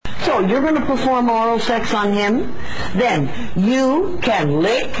you're going to perform oral sex on him? Then you can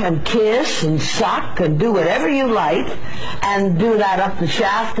lick and kiss and suck and do whatever you like, and do that up the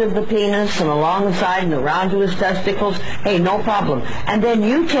shaft of the penis and along the side and around to his testicles. Hey, no problem. And then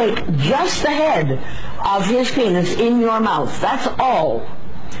you take just the head of his penis in your mouth. That's all.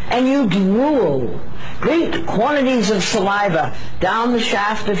 And you drool great quantities of saliva down the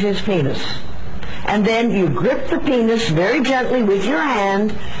shaft of his penis. And then you grip the penis very gently with your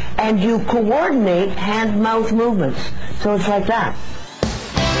hand, and you coordinate hand-mouth movements. So it's like that.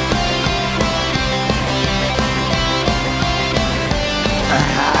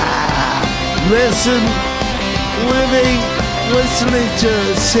 Listening to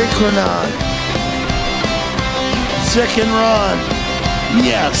Synchronon. Sick and Wrong.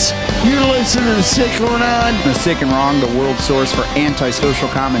 Yes, you're listening to Sick and Wrong. The Sick and Wrong, the world source for antisocial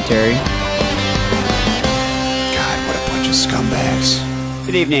commentary. God, what a bunch of scumbags.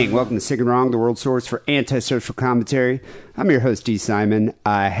 Good evening. Welcome to Sick and Wrong, the world source for antisocial commentary. I'm your host, Dee Simon.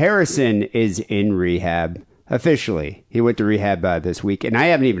 Harrison is in rehab. Officially. He went to rehab this week, and I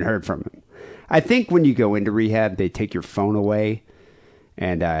haven't even heard from him. I think when you go into rehab, they take your phone away,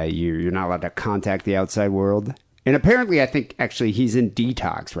 and you're not allowed to contact the outside world. And apparently, I think, actually, he's in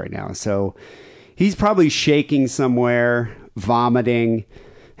detox right now. So he's probably shaking somewhere, vomiting,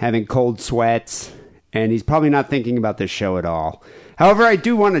 having cold sweats, and he's probably not thinking about this show at all. However, I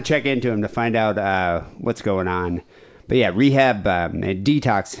do want to check into him to find out what's going on. But yeah, rehab and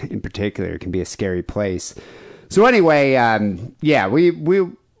detox in particular can be a scary place. So anyway, yeah,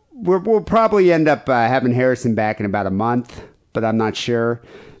 we'll probably end up having Harrison back in about a month, but I'm not sure.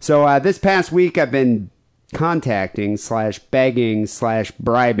 So this past week, I've been contacting / begging /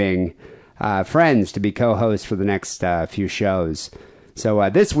 bribing friends to be co-hosts for the next few shows. So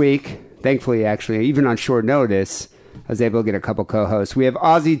this week, thankfully, actually, even on short notice, I was able to get a couple co-hosts. We have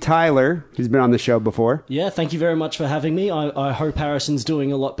Aussie Tyler, who's been on the show before. Yeah, thank you very much for having me. I hope Harrison's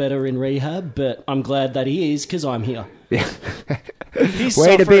doing a lot better in rehab, but I'm glad that he is, because I'm here. Yeah.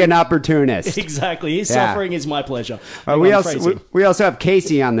 Way to be an opportunist. Exactly. His suffering is my pleasure. We also have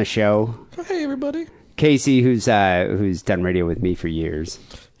Casey on the show. Hey, everybody. Casey, who's done radio with me for years.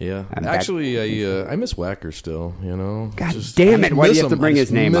 Yeah, actually, I miss Whacker still. You know, God damn it! Why do you have to bring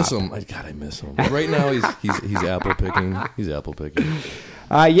his name up? I miss him. Right now, he's apple picking. He's apple picking.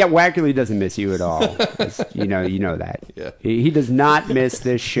 Yeah, Wackerly doesn't miss you at all. You know that. Yeah. He does not miss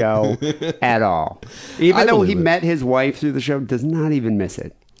this show at all. Even though he met his wife through the show, does not even miss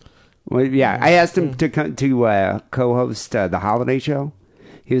it. Well, yeah, I asked him to co-host the holiday show.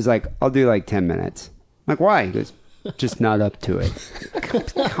 He was like, "I'll do like 10 minutes." I'm like, why? He goes, just not up to it.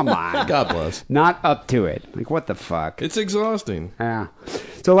 Come on. God bless. Not up to it. Like, what the fuck? It's exhausting. Yeah.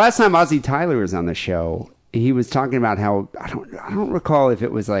 So last time Aussie Tyler was on the show, he was talking about how, I don't recall if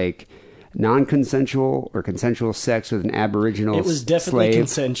it was like non-consensual or consensual sex with an Aboriginal slave. It was definitely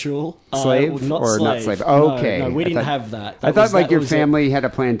consensual. Slave? Not or slave. not slave? Oh, okay. No, we didn't have that. I thought like your family had a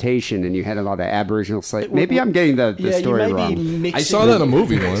plantation and you had a lot of Aboriginal slaves. Maybe I'm getting the story wrong. I saw that in a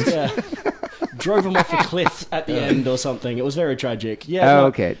movie once. Yeah. Drove him off a cliff at the end or something. It was very tragic. Yeah. Oh,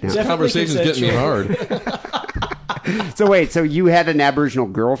 okay. This conversation's getting me hard. So wait, so you had an Aboriginal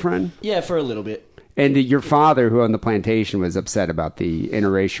girlfriend? Yeah, for a little bit. And your father, who owned the plantation, was upset about the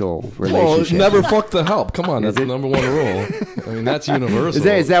interracial relationship. Well, never fuck the help. Come on, that's the number one rule. I mean, that's universal.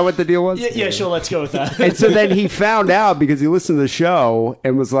 Is that what the deal was? Yeah, sure, let's go with that. And so then he found out because he listened to the show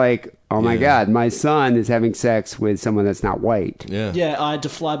and was like, oh my God, my son is having sex with someone that's not white. Yeah, I had to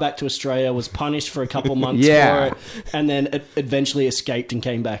fly back to Australia, was punished for a couple months for it, and then eventually escaped and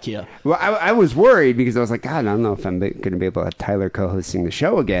came back here. Well, I was worried because I was like, God, I don't know if I'm going to be able to have Tyler co-hosting the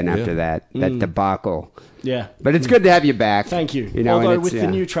show again after that debacle. Yeah. But it's good to have you back. Thank you. You know, although with the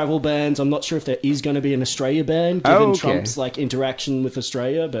new travel bans, I'm not sure if there is going to be an Australia ban, given Trump's interaction with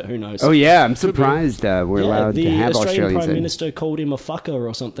Australia, but who knows. Oh, yeah, I'm surprised we're allowed to have Australians. The Australian Prime Minister called him a fucker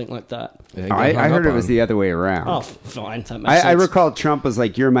or something like that. Yeah, I heard it was the other way around. Oh, fine. That makes sense. I recall Trump was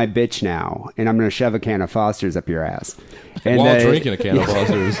like, you're my bitch now, and I'm going to shove a can of Foster's up your ass. And while drinking a can of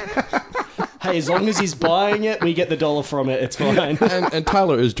Foster's. Hey, as long as he's buying it, we get the dollar from it. It's fine. And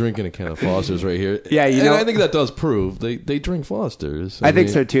Tyler is drinking a can of Foster's right here. Yeah, and I think that does prove they drink Foster's. I think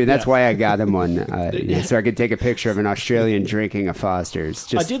so too. That's why I got him one, so I could take a picture of an Australian drinking a Foster's.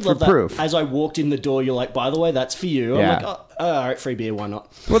 Just I did for love that. Proof. As I walked in the door, you're like, by the way, that's for you. Yeah. I'm like, all right, free beer, why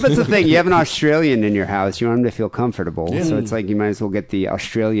not? Well, that's the thing. You have an Australian in your house. You want him to feel comfortable. Yeah. So it's like you might as well get the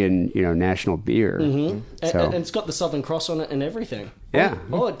Australian, national beer. Mm-hmm. So. And it's got the Southern Cross on it and everything. Yeah.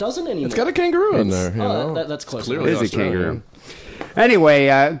 Oh, it doesn't anymore. It's got a kangaroo in there. You Oh, know? that's close. Clearly It is a Australian. kangaroo.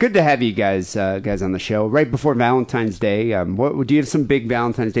 Anyway, good to have you guys on the show. Right before Valentine's Day, do you have some big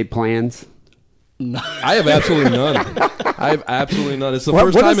Valentine's Day plans? I have absolutely none. I have absolutely none. It's the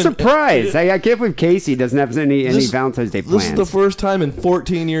first What time. a surprise! I can't believe Casey doesn't have any Valentine's Day plans. This is the first time in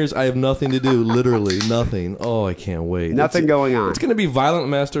 14 years I have nothing to do. Literally nothing. Oh, I can't wait. Nothing going on. It's going to be violent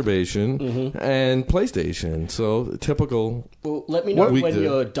masturbation and PlayStation. So typical. Well, let me know when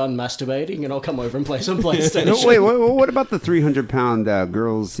you're done masturbating, and I'll come over and play some PlayStation. Wait, what about the 300-pound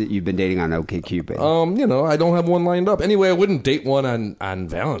girls that you've been dating on OkCupid? I don't have one lined up. Anyway, I wouldn't date one on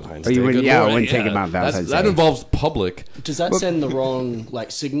Valentine's Day. You wouldn't, Good I Lord. wouldn't take about Valentine's Day. That involves public. Does that send the wrong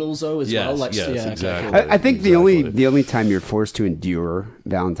signals though as well? Yes, exactly. I think the only time you're forced to endure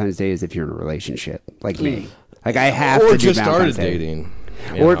Valentine's Day is if you're in a relationship, like me. Like I have Or to do just Valentine's started Day. dating.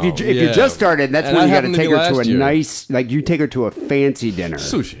 Or if you just started, that's And when that you got to happened take me her to a last year. nice, you take her to a fancy dinner.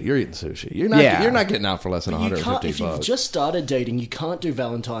 Sushi. You're eating sushi. You're not getting out for less than You can't, 150 if you've bucks. just started dating, you can't do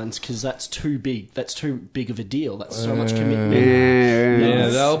Valentine's because that's too big. That's too big of a deal. That's so much commitment. Yeah,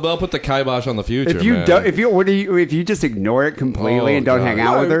 they'll put the kibosh on the future. If you man. don't, if you just ignore it completely and don't hang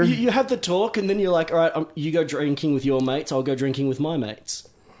out with her, You have the talk, and then you're like, all right, you go drinking with your mates. I'll go drinking with my mates.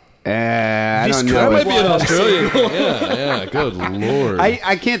 I don't that know. might be an Australian. yeah. Good lord.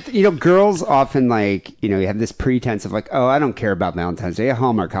 I can't. Girls often you have this pretense of oh, I don't care about Valentine's Day, a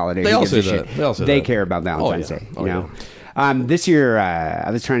Hallmark holiday. They Who all gives a say that. shit? They all say They that. care about Valentine's Oh, yeah. Day. Oh, You know. This year, I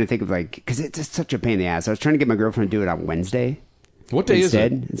was trying to think of because it's just such a pain in the ass. I was trying to get my girlfriend to do it on Wednesday. What day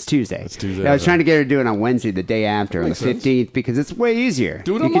Instead, is it? it's Tuesday. It's Tuesday, I was okay. trying to get her to do it on Wednesday, the day after, on the Makes sense. 15th, because it's way easier.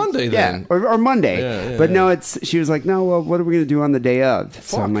 Do it on Monday, then. Yeah, or Monday. Yeah, but no, she was like, no, well, what are we going to do on the day of?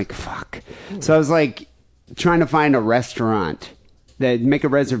 So I'm like, fuck. So I was trying to find a restaurant that make a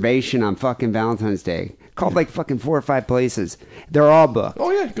reservation on fucking Valentine's Day. Called fucking 4 or 5 places. They're all booked.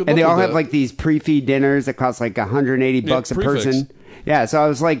 Oh, yeah, good and they luck all with have that. these pre-feed dinners that cost $180 a prefix. person. Yeah, so I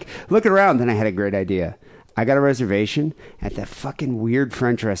was looking around, then I had a great idea. I got a reservation at the fucking weird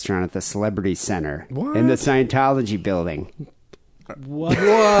French restaurant at the Celebrity Center in the Scientology building. What?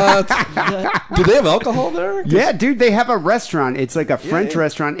 Do they have alcohol there? Yeah, dude, they have a restaurant. It's like a French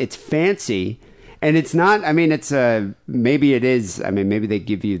restaurant. It's fancy. And it's not, it's maybe it is, maybe they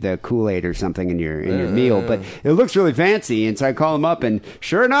give you the Kool-Aid or something in your meal, but it looks really fancy. And so I call them up, and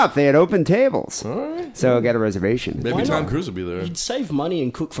sure enough, they had open tables. So I got a reservation. Maybe Tom Cruise will be there. You'd save money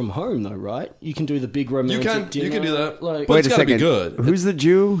and cook from home, though, right? You can do the big romantic dinner. You can do that. Like, But Wait it's a got to be second. good. Who's the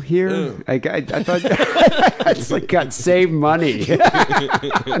Jew here? I thought it's got save money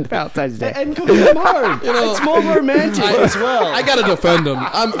on Valentine's Day. and cook from home. It's more romantic as well. I got to defend him.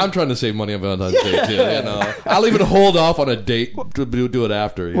 I'm trying to save money on Valentine's Day too. I'll even hold off on a date to do it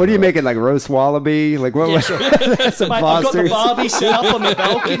after. What are you making, roast wallaby? What? Some Mate, I've got the Fosters? Barbie set up on the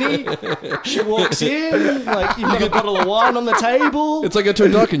balcony. She walks in, you've got a bottle of wine on the table. It's like a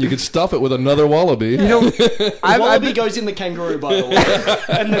turducken. You could stuff it with another wallaby. The wallaby goes in the kangaroo, by the way,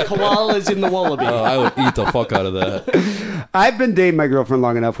 and the koala's in the wallaby. I would eat the fuck out of that. I've been dating my girlfriend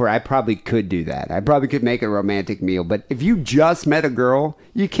long enough where I probably could do that. I probably could make a romantic meal. But if you just met a girl,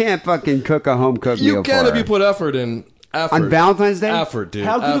 you can't fucking cook a home cooked meal You for can her. if you put effort in. Effort. On Valentine's Day? Effort, dude.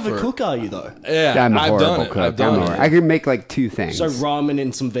 How good of Effort. a cook are you, though? Yeah, I'm a I've horrible done it. cook. I've done it. I can make 2 things. So ramen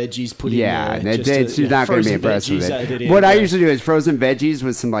and some veggies put yeah, in there. she's not going to be frozen impressed with veggies it. added in, What I yeah. usually do is frozen veggies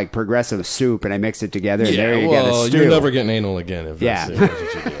with some progressive soup, and I mix it together. And there you get a stew. You're never getting anal again if that's, Yeah.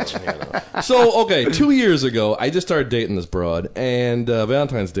 that's what you do. So, okay, 2 years ago, I just started dating this broad, and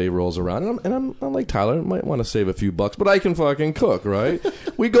Valentine's Day rolls around, and I'm like Tyler, I might want to save a few bucks, but I can fucking cook, right?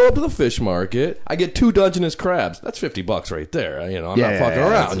 We go up to the fish market. I get 2 Dungeness crabs. That's $50 right there. I'm not fucking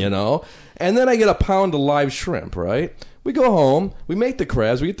around, And then I get a pound of live shrimp, right? We go home, we make the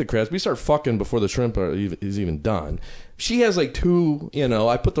crabs, we eat the crabs, we start fucking before the shrimp is even done. She has 2,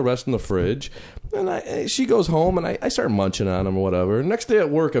 I put the rest in the fridge, and she goes home, and I start munching on them or whatever. Next day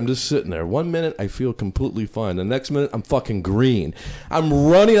at work, I'm just sitting there. 1 minute, I feel completely fine. The next minute, I'm fucking green. I'm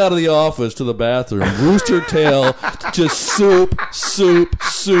running out of the office to the bathroom, rooster tail, just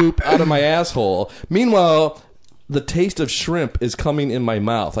soup out of my asshole. Meanwhile, the taste of shrimp is coming in my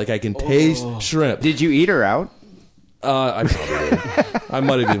mouth. I can taste shrimp. Did you eat her out? I probably did. I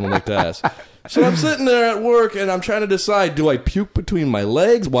might have even licked ass. So I'm sitting there at work, and I'm trying to decide: do I puke between my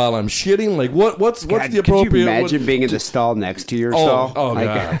legs while I'm shitting? What's God, the appropriate? Could you imagine being in the stall next to your stall? Oh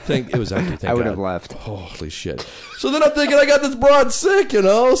god! It was empty. Thank I would God. have left. Holy shit! So then I'm thinking I got this broad sick,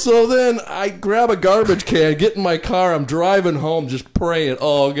 So then I grab a garbage can, get in my car. I'm driving home, just praying.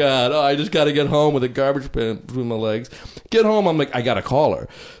 Oh god! I just got to get home with a garbage can between my legs. Get home, I'm like, I gotta call her.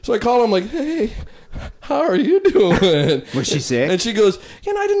 So I call her. I'm like, hey. how are you doing? Was she sick? And she goes,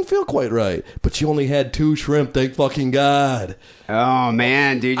 I didn't feel quite right. But she only had 2 shrimp, thank fucking God. Oh,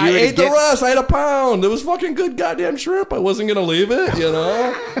 man, dude. I ate the rest. I had a pound. It was fucking good goddamn shrimp. I wasn't going to leave it,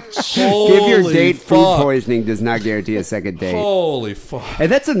 Give your date food poisoning does not guarantee a second date. Holy fuck.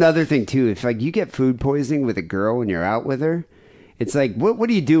 And that's another thing, too. If like you get food poisoning with a girl and you're out with her, it's like, what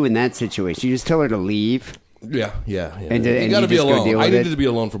do you do in that situation? You just tell her to leave? Yeah. And you got to be just go alone. deal I with needed it? to be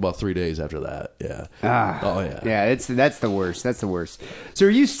alone for about 3 days after that. Yeah. Yeah, that's the worst. That's the worst. So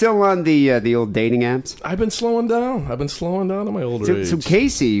are you still on the old dating apps? I've been slowing down. in my older age. So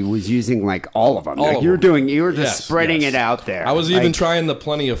Casey was using like all of them. You were just spreading it out there. I was even trying the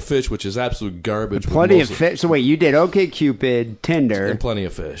Plenty of Fish, which is absolute garbage. Plenty of Fish. So wait, you did OkCupid, Tinder, and Plenty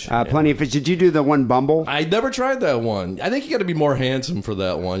of Fish. Plenty of Fish. Did you do the one Bumble? I never tried that one. I think you got to be more handsome for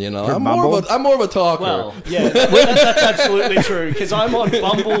that one. I'm Bumble? more of a talker. Well, yeah, that's absolutely true. Because I'm on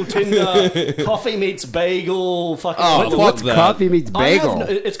Bumble, Tinder, Coffee Meets Bagel. Fucking what's Coffee Meets Bagel?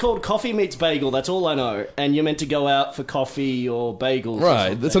 It's called Coffee Meets Bagel. That's all I know. And you're meant to go out for coffee or bagels.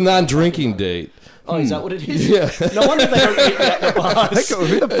 Right. It's a non-drinking date. Oh, is that what it is? Yeah. No wonder they don't eat that at the bars.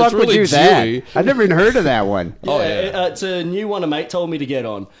 Who the fuck really would do chewy. that? I've never even heard of that one. Yeah, it's a new one a mate told me to get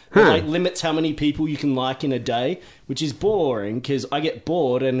on. It like limits how many people you can like in a day, which is boring because I get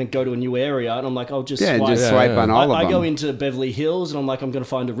bored and go to a new area and I'm like, I'll just swipe. Swipe on all of them. I go into Beverly Hills and I'm like, I'm going to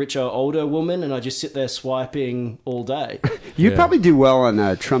find a richer, older woman, and I just sit there swiping all day. You'd probably do well on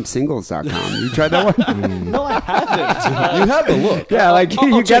TrumpSingles.com. You tried that one? No, I haven't. You have the look. Yeah, like I'll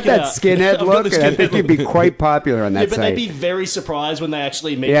you check got it that out. skinhead I've got look, a and I skinhead think you'd be quite popular on that But site. they'd be very surprised when they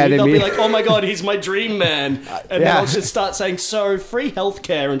actually meet Yeah, me. They'll they'd be be- like, oh my God, he's my dream man. And then I'll just start saying, so free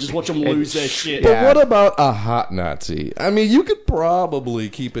healthcare, and just watch them lose their shit. But what about a hot Nazi? I mean, you could probably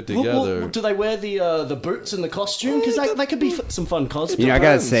keep it together. Well, do they wear the boots and the costume? Because they could be some fun cosplay. I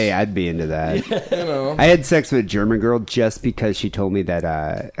gotta say, I'd be into that. I had sex with a German girl just because she told me that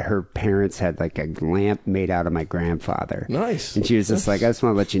her parents had like a lamp made out of my grandfather. Nice. And she was just like, I just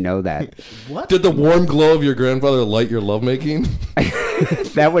want to let you know that. What? Did the warm glow of your grandfather light your lovemaking?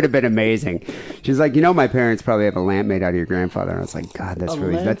 That would have been amazing. She's like, my parents probably have a lamp made out of your grandfather. And I was like, God,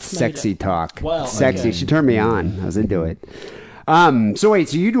 that's sexy talk. Wow. Sexy. Okay. She turned me on. I was into it. So wait,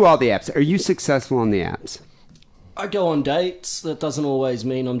 so you do all the apps. Are you successful on the apps? I go on dates. That doesn't always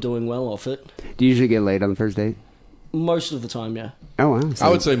mean I'm doing well off it. Do you usually get laid on the first date? Most of the time, yeah. Oh, wow. So, I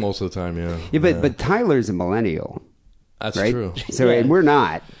would say most of the time, yeah. Yeah, but Tyler's a millennial. That's right? true. So and we're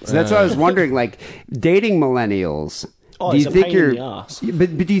not. So that's why I was wondering, like, dating millennials. Oh, do you it's a think pain in the ass.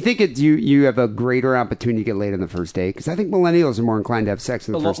 But do you think you have a greater opportunity to get laid on the first date? Because I think millennials are more inclined to have sex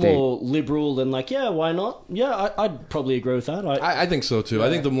on the A lot first date. more liberal than like, yeah, why not? Yeah, I'd probably agree with that. I think so too.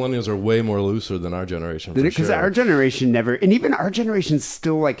 I think the millennials are way more looser than our generation. Because Sure. our generation never, and even our generation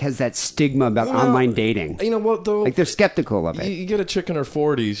still like has that stigma about online dating. You know what though? Like they're skeptical of it. You get a chick in her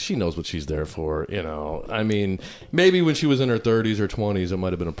 40s, she knows what she's there for, I mean, maybe when she was in her 30s or 20s, it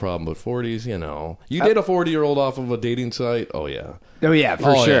might have been a problem, but 40s, You date a 40-year-old off of a dating site, oh yeah. Oh yeah,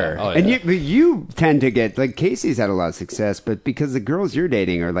 for sure. Yeah. Oh, and yeah. you tend to get like Casey's had a lot of success, but because the girls you're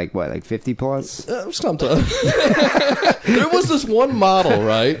dating are like what, like 50 plus? I'm stumped up. There was this one model,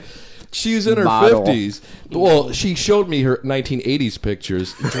 right? She's in her Model. 50s. Well, she showed me her 1980s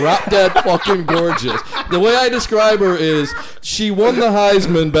pictures. Drop dead fucking gorgeous. The way I describe her is she won the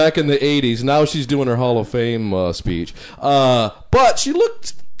Heisman back in the 80s. Now she's doing her Hall of Fame speech. But she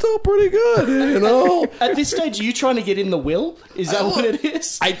looked still pretty good, At this stage, are you trying to get in the will? Is that what it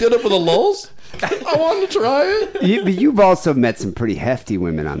is? I did it for the lulz. I wanted to try it. But you've also met some pretty hefty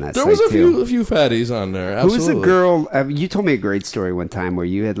women on that There site was a too. few fatties on there. Who was Absolutely. the girl? You told me a great story one time where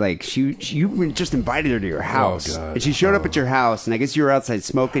you had like you just invited her to your house, God. and she showed up at your house, and I guess you were outside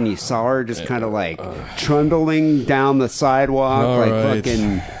smoking. You saw her just kind of like trundling down the sidewalk, All like right.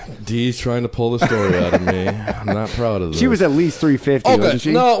 fucking. Dee's trying to pull the story out of me. I'm not proud of this. She was at least 350, Okay, wasn't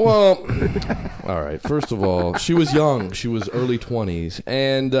she? no, well, all right. First of all, she was young. She was early 20s,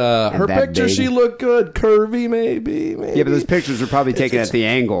 and her that picture, big. she looked good, curvy, maybe. Yeah, but those pictures were probably taken at the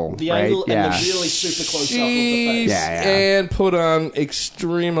angle, The right? angle yeah. and the really super close up of the face. Yeah. And put on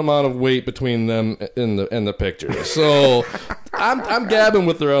extreme amount of weight between them in the picture. So I'm gabbing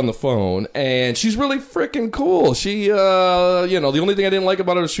with her on the phone, and she's really freaking cool. She, the only thing I didn't like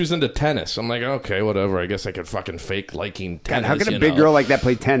about her was she was into tennis. I'm like, okay, whatever. I guess I could fucking fake liking tennis. God, how can a big girl like that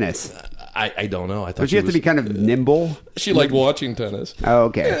play tennis? I don't know. I thought But you have to be kind of nimble. She liked watching tennis. Oh,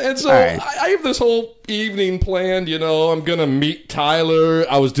 okay. And so right. I have this whole evening planned. I'm going to meet Tyler.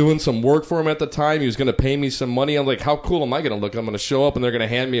 I was doing some work for him at the time. He was going to pay me some money. I'm like, how cool am I going to look? I'm going to show up and they're going to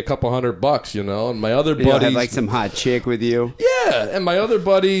hand me a couple $100, And my other buddies had like some hot chick with you. Yeah, and my other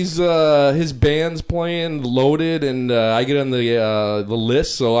buddies, his band's playing loaded, and I get on the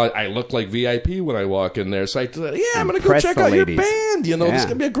list, so I look like VIP when I walk in there. So I said, I'm going to go check out your band. This is going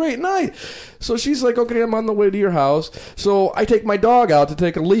to be a great night. So she's like, okay, I'm on the way to your house. So I take my dog out to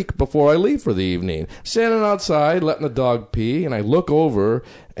take a leak before I leave for the evening. Standing outside, letting the dog pee, and I look over,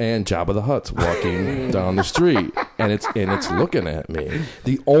 and Jabba the Hutt's walking down the street, and it's looking at me.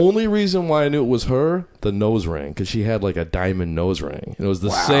 The only reason why I knew it was her, the nose ring, because she had like a diamond nose ring. And it was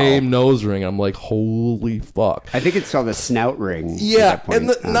the same nose ring. I'm like, holy fuck. I think it's called a snout ring. Yeah,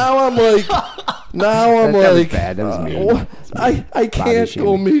 and now I'm like, that was bad. That was mean. I can't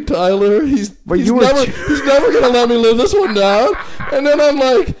go meet Tyler. He's never gonna let me live this one down. And then I'm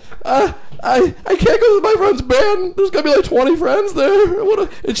like, I can't go to my friend's band. There's gonna be like 20 friends there.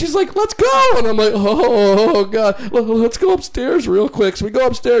 And she's like, let's go. And I'm like, oh god, let's go upstairs real quick. So we go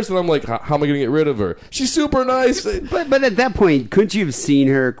upstairs, and I'm like, how am I gonna get rid of her? She's super nice. But at that point, couldn't you have seen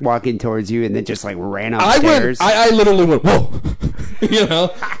her walking towards you and then just like ran upstairs? I literally went, whoa.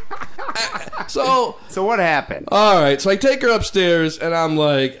 So what happened? All right, so I take her upstairs, and I'm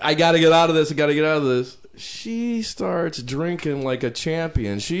like, I gotta get out of this. She starts drinking like a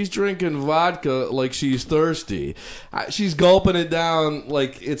champion. She's drinking vodka like she's thirsty. She's gulping it down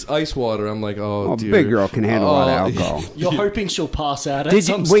like it's ice water. I'm like, oh, dear. Big girl can handle a lot of alcohol. You're hoping she'll pass out at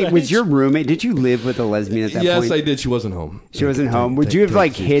some stage. Wait, was your roommate, did you live with a lesbian at that point? Yes, I did. She wasn't home. She wasn't home? Would you have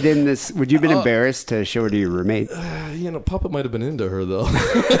like hidden this? Would you have been embarrassed to show her to your roommate? Papa might have been into her, though.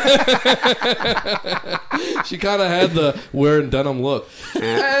 She kind of had the wearing denim look.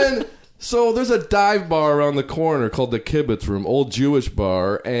 And so there's a dive bar around the corner called the Kibbutz Room, old Jewish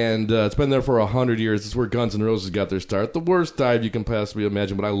bar, and it's been there for 100 years. It's where Guns N' Roses got their start. The worst dive you can possibly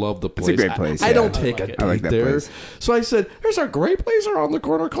imagine, but I love the place. It's a great place. I don't take a date there. Place. So I said, there's a great place around the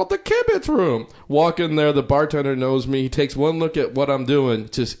corner called the Kibbutz Room. Walk in there, the bartender knows me. He takes one look at what I'm doing,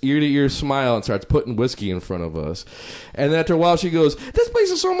 just ear-to-ear smile, and starts putting whiskey in front of us. And after a while, she goes, this place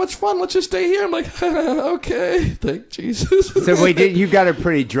is so much fun. Let's just stay here. I'm like, okay, thank Jesus. So wait, you got her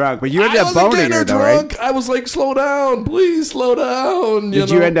pretty drunk, but you ended up boning her, though, right? I was like, slow down, please, slow down. Did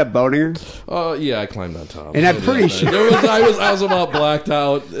you end up boning her? Yeah, I climbed on top. And I'm pretty sure I was about blacked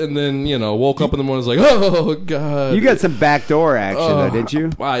out, and then woke up in the morning. I was like, oh god. You got some backdoor action, though, didn't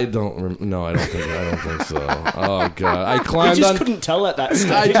you? I don't think so. Oh god, I climbed. You just couldn't tell at that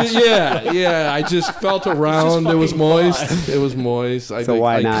stage. I just felt around. It was moist. It was moist. So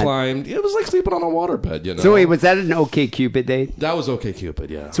why not? I climbed. It was like sleeping on a waterbed, So wait, was that an OkCupid date? That was OkCupid,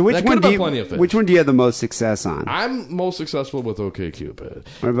 yeah. So which one do you have the most success on? I'm most successful with OkCupid.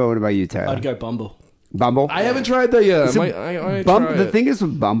 What about you, Tyler? I'd go Bumble. Bumble? I haven't tried that yet. The thing is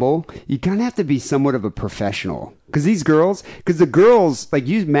with Bumble, you kind of have to be somewhat of a professional. Because the girls, like,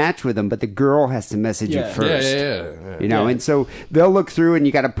 you match with them, but the girl has to message you first. Yeah. And so they'll look through and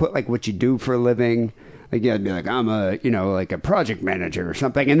you got to put, like, what you do for a living. Like, I'd be like, I'm like a project manager or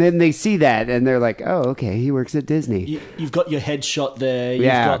something. And then they see that and they're like, oh, okay, he works at Disney. You've got your headshot there. You've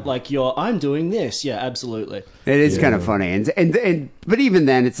got like I'm doing this. Yeah, absolutely. It is kind of funny. And but even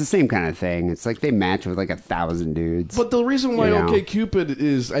then, it's the same kind of thing. It's like they match with like 1,000 dudes. But the reason why OkCupid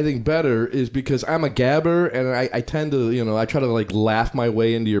is, I think, better is because I'm a gabber and I tend to, I try to like laugh my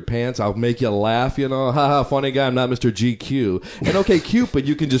way into your pants. I'll make you laugh, haha, funny guy, I'm not Mr. GQ. And OkCupid,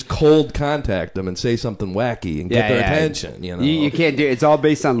 you can just cold contact them and say something wacky and get their attention. You can't do it. It's all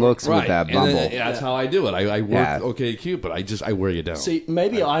based on looks with that Bumble. And that's how I do it. I work OkCupid. I wear you down. See,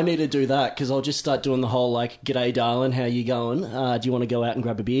 maybe I need to do that because I'll just start doing the whole like, "G'day, darling, how you going? Do you want to go out and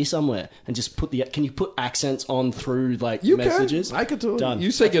grab a beer somewhere?" And just can you put accents on through like messages? I could do it. Done.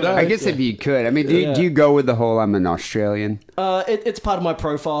 You say g'day. I guess if you could. I mean, do you go with the whole "I'm an Australian"? It's part of my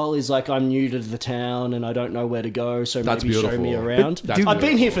profile. Is like I'm new to the town and I don't know where to go, so maybe show me around. I've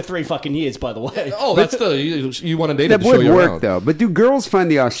been here for 3 fucking years, by the way. Oh, that's you want to date that to show would you work around. though. But do girls find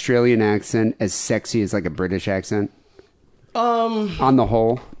the Australian accent as sexy as like a British accent? On the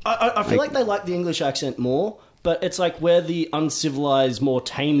whole, I feel like they like the English accent more, but it's like we're the uncivilized, more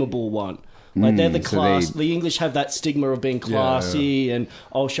tameable one. Like they're the class. The English have that stigma of being classy, and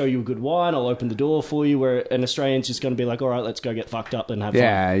I'll show you a good wine, I'll open the door for you. Where an Australian's just going to be like, all right, let's go get fucked up and have fun.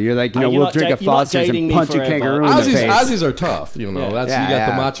 Yeah, you're like, we'll drink a Foster's and punch a kangaroo in the face. Aussies are tough, you got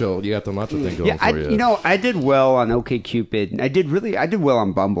the macho, thing going for you. I did well on OkCupid. I did well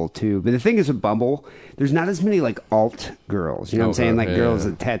on Bumble too. But the thing is with Bumble, there's not as many like alt girls. You know what I'm saying? Like girls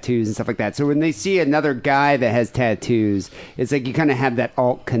with tattoos and stuff like that. So when they see another guy that has tattoos, it's like you kind of have that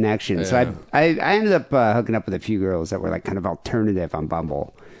alt connection. Yeah. So I ended up hooking up with a few girls that were like kind of alternative on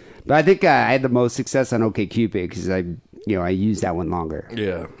Bumble. But I think I had the most success on OkCupid because I used that one longer.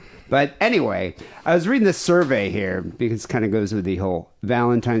 Yeah. But anyway, I was reading this survey here because it kind of goes with the whole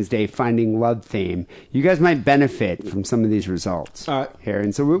Valentine's Day finding love theme. You guys might benefit from some of these results here.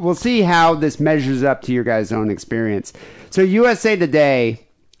 And so we'll see how this measures up to your guys' own experience. So USA Today,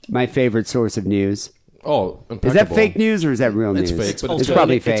 my favorite source of news. Oh, impeccable. Is that fake news or is that real news? It's fake. It's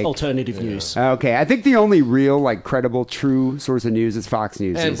probably fake. It's alternative news. Okay. I think the only real, like, credible, true source of news is Fox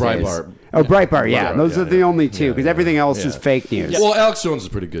News. And Breitbart. Oh, Breitbart, yeah. Those are the only two, because everything else is fake news. Well, Alex Jones is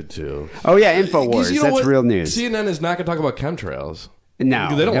pretty good, too. Oh, yeah, InfoWars. That's real news. CNN is not going to talk about chemtrails.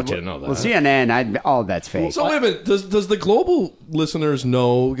 No. They don't want you to know that. Well, CNN, all of that's fake. So wait a minute. Does the global listeners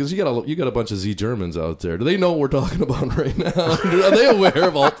know, because you got a bunch of Z Germans out there, do they know what we're talking about right now? Are they aware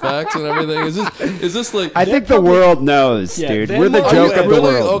of alt facts and everything? Is this like... I think the world knows, dude. We're the joke of the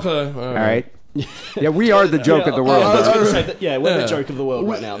world. Okay. All right. Yeah, we are the joke of the world. I was going to say that, we're the joke of the world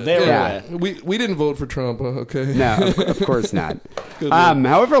right now. They're aware. We didn't vote for Trump, okay? No, of course not.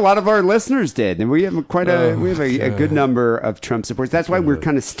 However, a lot of our listeners did, and we have a good number of Trump supporters. That's why we're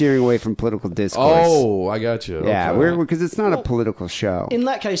kind of steering away from political discourse. Oh, I got you. Yeah, because it's not a political show. In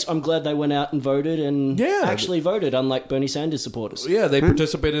that case, I'm glad they went out and voted and actually voted, unlike Bernie Sanders supporters. Yeah, they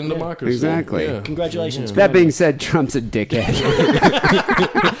participated in democracy. Exactly. Yeah. Congratulations. That being said, Trump's a dickhead.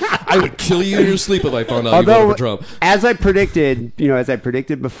 I would kill you in your sleep if I found out you voted for Trump. As I predicted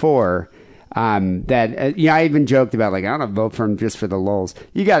before, that I even joked about like I don't vote for him just for the lulz.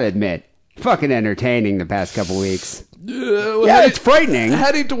 You got to admit, fucking entertaining the past couple weeks. It's frightening.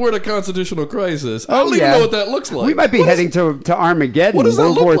 Heading toward a constitutional crisis. I don't even know what that looks like. We might be heading to Armageddon, what does that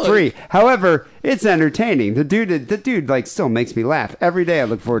World War look III. However, it's entertaining. The dude like still makes me laugh every day. I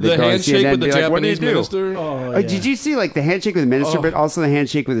look forward to the going to CNN handshake with the Japanese like, what do you do? Minister. Did you see like the handshake with the minister, but also the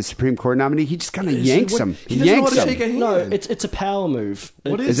handshake with the Supreme Court nominee? He just kind of yanks him. He doesn't know how to shake a hand. No, it's a power move.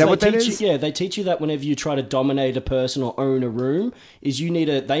 Is that what that is? Yeah, they teach you that whenever you try to dominate a person or own a room, is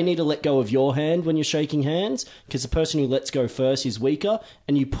they need to let go of your hand when you're shaking hands, because the person who lets go first is weaker,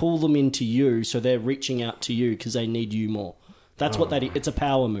 and you pull them into you, so they're reaching out to you because they need you more. That's what that is. It's a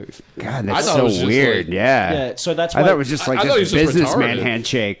power move. God, that's so weird. Yeah, so that's why... I thought it was just like a businessman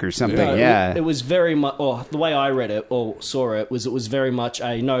handshake or something. Yeah. It was very much... the way I read it or saw it was very much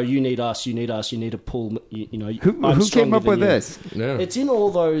a, no, you need us, you need to pull... Who came up with this? Yeah. It's in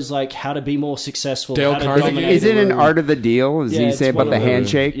all those, like, how to be more successful, Dale how to Carnegie. dominate Is it the an room. art of the deal? Does he say about the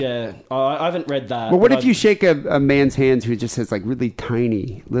handshake? Yeah. I haven't read that. Well, what if you shake a man's hands who just has, like, really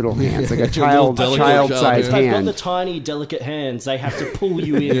tiny little hands, like a child-sized They've got hand? the tiny, delicate hands. They have to pull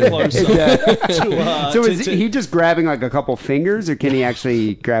you in closer. So is he just grabbing like a couple fingers, or can he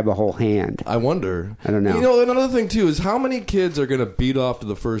actually grab a whole hand? I wonder. I don't know. You know, another thing too is how many kids are going to beat off to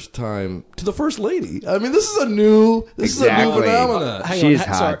the first lady. I mean, this is a new phenomenon. She's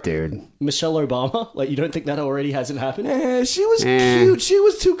hot, dude. Michelle Obama? Like, you don't think that already hasn't happened? She was cute. She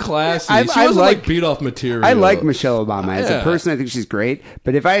was too classy. She wasn't like beat off material. I like Michelle Obama as a person. I think she's great.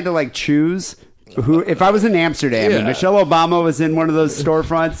 But if I had to like choose. If I was in Amsterdam and Michelle Obama was in one of those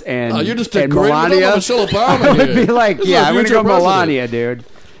storefronts and you're just Melania, Michelle Obama I would be like, I'm going to go Melania, dude.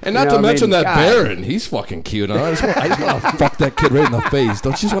 And not to mention that Baron, he's fucking cute. Huh? I just want to fuck that kid right in the face.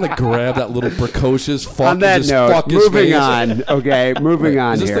 Don't you just want to grab that little precocious fuck? On that note, moving on. Okay, moving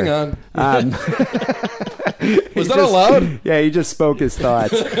on. Is this here. thing on? Was that allowed? Yeah, he just spoke his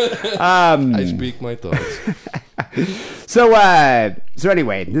thoughts. I speak my thoughts. So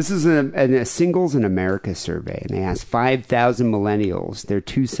anyway, this is a Singles in America survey, and they asked 5,000 millennials their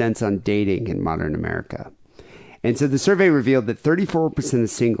 2 cents on dating in modern America. And so the survey revealed that 34% of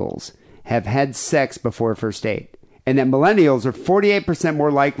singles have had sex before a first date, and that millennials are 48%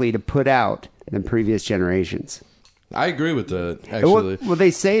 more likely to put out than previous generations. I agree with that, actually. Well, they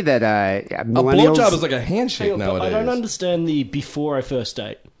say that millennials... A blowjob is like a handshake nowadays. I don't understand the before a first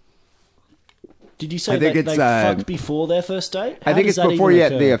date. Did you say I think they it's, fucked before their first date? I How think does it's that before even you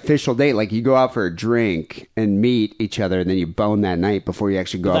had occur? the official date. Like you go out for a drink and meet each other, and then you bone that night before you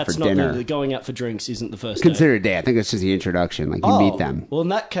actually go out for That's not dinner. the going out for drinks isn't the first Consider a date. I think it's just the introduction. Like you meet them. Well, in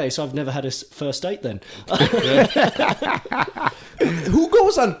that case, I've never had a first date then. Who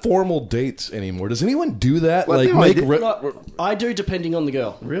goes on formal dates anymore? Does anyone do that? Well, like no, make I do, depending on the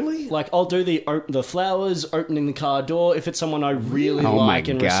girl. Really? Like, I'll do the flowers, opening the car door, if it's someone I really Oh my like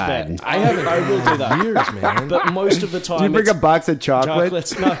and God. respect. I haven't. I will do that. Years, man. But most of the time, Do you bring it's a box of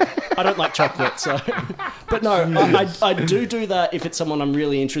chocolates. No, I don't like chocolate. So, but no, I do that if it's someone I'm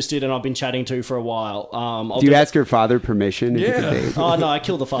really interested in and I've been chatting to for a while. Do you ask your father permission? If you could Yeah. date? Oh no, I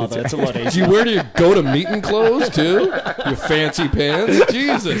kill the father. It's a lot Do easier. you wear your go-to-meeting clothes, too? Your fancy pants?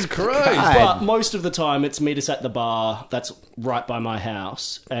 Jesus Christ. But most of the time, it's meet us at the bar that's right by my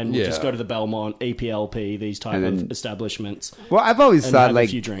house, and we'll just Yeah. go to the Belmont, EPLP, these type And then- of establishments. Well, I've always And thought have a like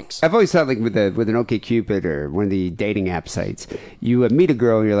few drinks. I've always thought like with an OkCupid or one of the dating app sites, you meet a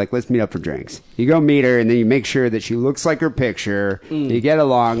girl and you're like, let's meet up for drinks. You go meet her and then you make sure that she looks like her picture. You get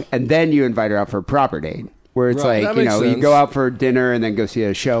along, and then you invite her out for a proper date. Where it's Right, like, that you makes know, you sense. go out for dinner and then go see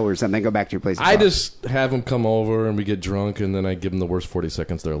a show or something, go back to your place. I just have them come over and we get drunk and then I give them the worst 40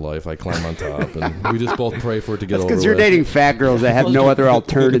 seconds of their life. I climb on top and we just both pray for it to get over because you're with. dating fat girls that have no other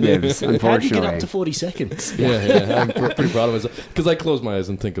alternatives, How do you unfortunately. get up to 40 seconds? Yeah, I'm pretty proud of myself. Because I close my eyes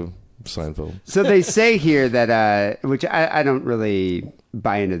and think of Seinfeld. So they say here that, which I don't really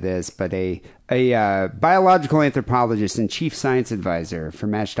buy into this, but a biological anthropologist and chief science advisor for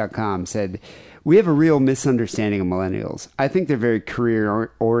Match.com said, we have a real misunderstanding of millennials. I think they're very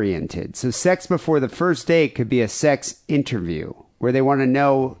career-oriented. So sex before the first date could be a sex interview where they want to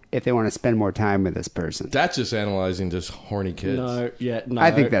know if they want to spend more time with this person. That's just analyzing just horny kids. No.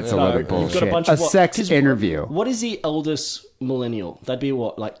 I think that's a lot of You've got bullshit. bunch A of sex 'cause interview. What is the eldest millennial? That'd be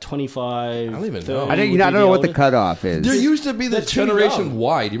what, like 25? I don't even 30 know. I don't would know be what the oldest? cutoff is. There used to be They're this too Generation young.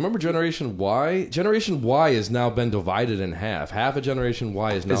 Y. Do you remember Generation Y? Generation Y has now been divided in half. Half of Generation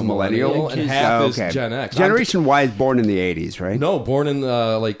Y is now Is millennial? and half Oh, is okay. Gen X. Generation Y is born in the 80s, right? No, born in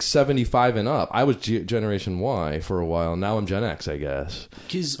like 75 and up. I was Generation Y for a while. Now I'm Gen X, I guess.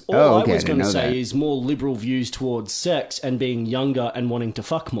 Because all Oh, I okay, was I going didn't to know say that. is more liberal views towards sex and being younger and wanting to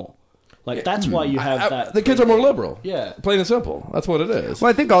fuck more. Like, that's why you have that. The kids are more liberal. Yeah. Plain and simple. That's what it is. Well,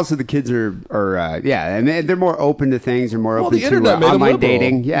 I think also the kids are yeah, and they're more open to things. They're more Well, open the internet to made 'em online liberal.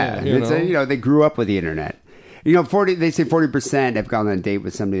 dating. Yeah, Yeah, you know. they grew up with the internet. You know, they say 40% have gone on a date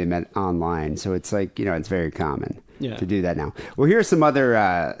with somebody they met online. So it's like, you know, it's very common to do that now. Well, here's some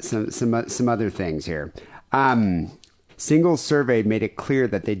other some other things here. Singles surveyed made it clear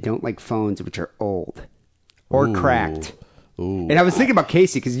that they don't like phones which are old or cracked. Ooh. And I was thinking about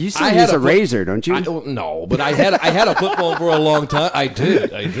Casey because you still I use had a flip- razor, don't you? No, but I had a flip phone for a long time. I did.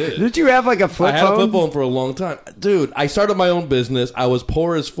 Did you have like a flip I phone? had a flip phone for a long time. Dude, I started my own business. I was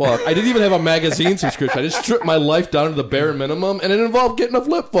poor as fuck. I didn't even have a magazine subscription. I just stripped my life down to the bare minimum, and it involved getting a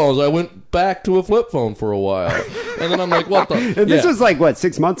flip phone. So I went back to a flip phone for a while. And then I'm like, what the? And this was like, what,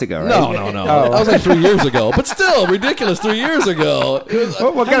 6 months ago, right? No. Oh. That was like 3 years ago. But still, ridiculous 3 years ago.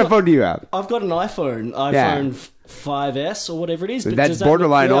 What kind of phone do you have? I've got an iPhone. Yeah. iPhone 5S or whatever it is. But That's does that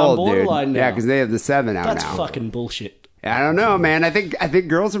borderline yeah, I'm old, borderline dude. Now. Yeah, because they have the 7 out That's now. fucking bullshit. I don't know, man. I think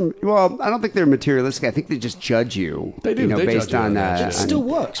girls are. Well, I don't think they're materialistic. I think they just judge you. They do. You know, They based judge you on on that shit. It still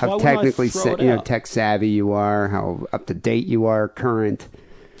works. How Why wouldn't I technically, throw it out? tech savvy you are, how up to date you are, current.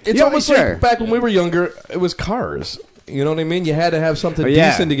 It's Yeah, almost sure. like back when we were younger, it was cars. You know what I mean? You had to have something yeah.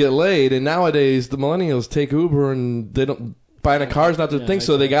 decent to get laid, and nowadays the millennials take Uber and they don't. Buying a car's not their thing,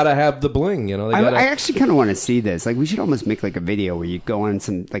 so they gotta have the bling. You know, they gotta. I actually kind of want to see this. Like, we should almost make like a video where you go on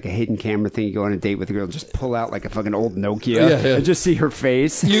some like a hidden camera thing. You go on a date with a girl, just pull out like a fucking old Nokia and just see her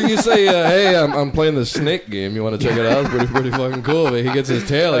face. You say, hey, I'm playing the snake game. You want to check it out? It's pretty fucking cool. But he gets his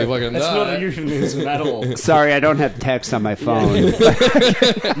tail, he fucking That's dies. not a euphemism at all. Sorry, I don't have text on my phone.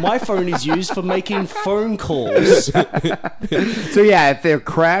 My phone is used for making phone calls. So yeah, if they're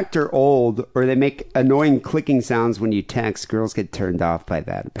cracked or old, or they make annoying clicking sounds when you text, girls get turned off by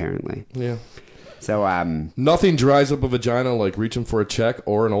that, apparently. Yeah. So Nothing dries up a vagina like reaching for a check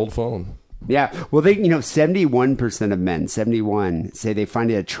or an old phone. yeah. Well, 71% of men, 71, say they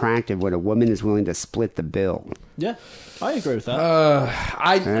find it attractive when a woman is willing to split the bill. Yeah, I agree with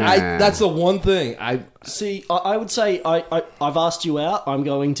that. That's the one thing See, I would say I've asked you out. I'm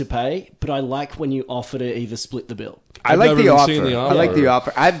going to pay, but I like when you offer to either split the bill. I like never the even offer. seen the I like the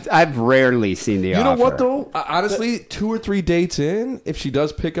offer. I've rarely seen the offer. You know what though? Honestly, 2 or 3 dates in, if she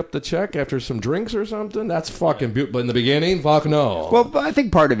does pick up the check after some drinks or something, that's fucking beautiful. But in the beginning, fuck no. Well, but I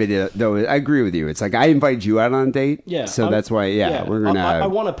think part of it, though, I agree with you. It's like I invited you out on a date, Yeah, so that's why. Yeah, we're gonna. I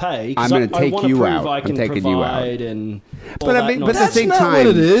want to pay. I'm gonna take I you prove out. I can I'm taking you out. provide and all But I that mean, but at the nonsense. same That's not time,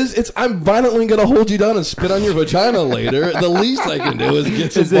 what it is. It's I'm violently gonna hold you down and spit on your vagina later. The least I can do is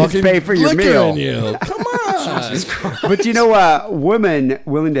get some Is this fucking pay for your liquor meal. in you. Come on. But you know, women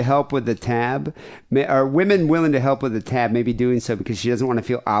willing to help with the tab, or women willing to help with the tab, may be doing so because she doesn't want to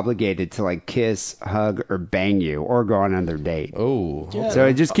feel obligated to like kiss, hug, or bang you, or go on another date. Oh, Yeah.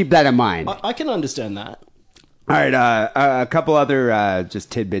 So just keep that in mind. I can understand that. All right, a couple other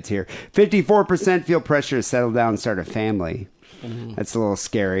just tidbits here. 54% feel pressure to settle down and start a family. That's a little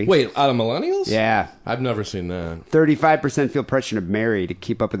scary. wait, out of millennials? Yeah. I've never seen that. 35% feel pressure to marry to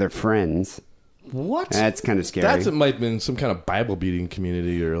keep up with their friends. What? That's kind of scary. That might have been some kind of Bible beating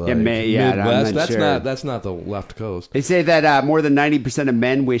community or like Yeah, I'm Midwest. not sure. That's not the left coast. They say that more than 90% of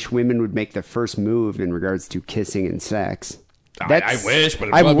men wish women would make the first move in regards to kissing and sex. I wish,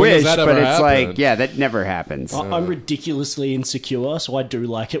 but I when wish, does that but ever it's happen? like, yeah, that never happens. I'm ridiculously insecure, so I do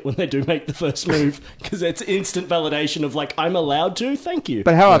like it when they do make the first move because it's instant validation of like I'm allowed to. Thank you.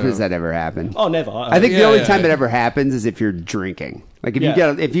 But how often does that ever happen? Oh, never. I think the Yeah, only yeah, time yeah. it ever happens is if you're drinking. Like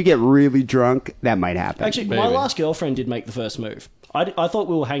Yeah. if you get really drunk, that might happen. Actually, my Maybe. last girlfriend did make the first move. I thought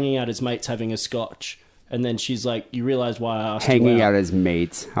we were hanging out as mates having a scotch, and then she's like, "You realize why I asked hanging you out as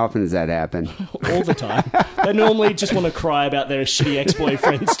mates. How often does that happen? all the time?" They normally just want to cry about their shitty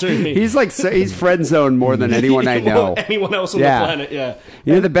ex-boyfriends to me. He's like he's friend zoned more than anyone I know. More than anyone else on Yeah. the planet. Yeah.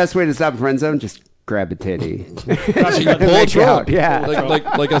 You know the best way to stop a friend zone? Just grab a titty. Pull a Make trunk. out, yeah.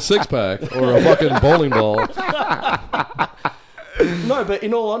 like a 6-pack or a fucking bowling ball. No, but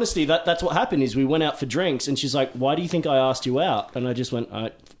in all honesty, that's what happened. Is we went out for drinks, and she's like, "Why do you think I asked you out?" And I just went, "I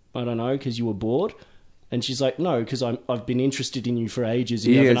don't know, because you were bored." And she's like, "No, because I've been interested in you for ages.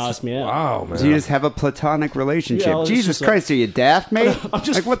 You haven't asked me out." Wow, man. So you just have a platonic relationship. Yeah, I was Jesus just Christ, are you daft, mate? I'm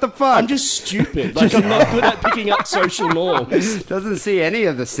just like, what the fuck? I'm just stupid. Like I'm not good at picking up social norms. Doesn't see any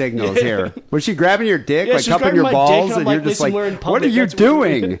of the signals here. Was she grabbing your dick, Yeah, like she's cupping grabbing your my dick, balls, and I'm and like, you're just "Listen, like, we're in what public, are you that's what we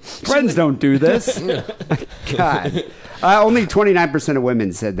do." doing? Friends don't do this. God. Only 29% of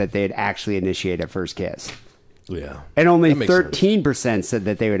women said that they'd actually initiate a first kiss. Yeah. And only That makes sense. 13% said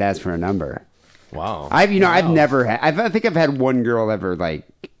that they would ask for a number. Wow. I've never had. I think I've had one girl ever like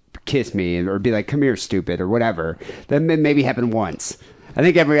kiss me or be like, "Come here, stupid," or whatever. That maybe happened once. I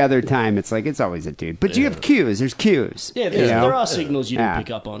think every other time it's like it's always a dude. But you have cues. There's cues. Yeah, you know? there are signals you Yeah. don't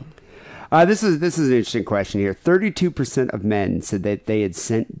pick up on. This is an interesting question here. 32% of men said that they had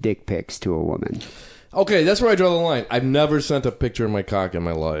sent dick pics to a woman. Okay, that's where I draw the line. I've never sent a picture of my cock in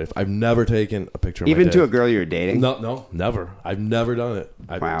my life. I've never taken a picture of my Even dick. to a girl you were dating? No, never. I've never done it.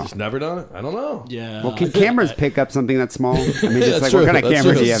 I've Wow. just never done it. I don't know. Yeah. Well, can cameras pick up something that small? I mean, it's That's like, true. what kind of That's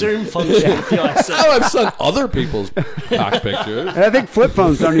camera true. do you have? Zoom function with the iPhone. Oh, I've sent other people's cock pictures. And I think flip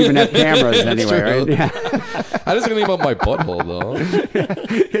phones don't even have cameras anyway, true. right? Yeah. I just gonna about my butthole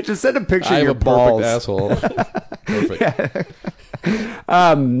though. Just send a picture I of have your a perfect balls. asshole. Perfect.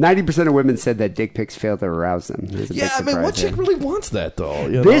 90% of women said that dick pics fail to arouse them. There's a big Yeah, I mean, what surprise there. chick really wants that though?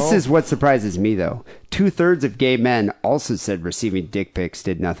 You This know? is what surprises me, though. 2/3 of gay men also said receiving dick pics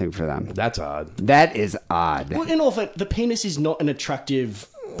did nothing for them. That's odd. That is odd. Well, in all fact, the penis is not an attractive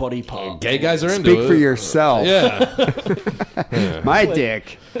body part. Gay guys are into Speak it. for yourself. Yeah. My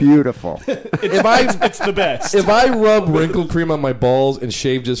dick, beautiful. It's the best. If I rub wrinkle cream on my balls and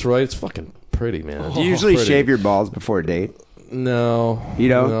shave just right, it's fucking pretty, man. Do you usually Pretty. shave your balls before a date? No, You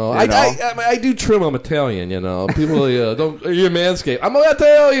don't? No, At all? I do trim. I'm Italian, you know. People don't. You're manscaped. I'm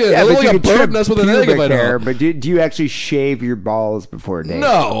Italian. Yeah, I look but like you a can bird trim nest with an egg if I pubic hair, don't. but do you actually shave your balls before a date?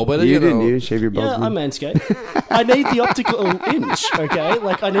 No, but you you didn't. know. You didn't shave your balls. Yeah, I'm manscaped. I need the optical inch, okay?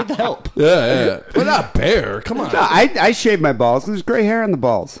 Like, I need the help. Yeah. But not bare. Come on. No, I shave my balls. There's gray hair on the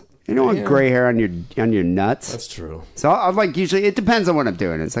balls. You don't want gray hair on your nuts. That's true. So I'll like usually it depends on what I'm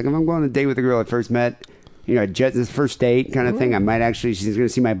doing. It's like if I'm going on a date with a girl I first met, you know, this first date kind of thing. I might actually she's going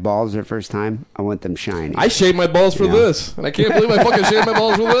to see my balls for the first time. I want them shiny. I shaved my balls for You know. this, and I can't believe I fucking shaved my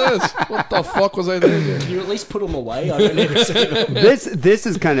balls for this. What the fuck was I thinking? Can you at least put them away? I don't need to see them. This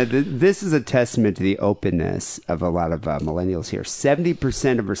is kind of this is a testament to the openness of a lot of millennials here.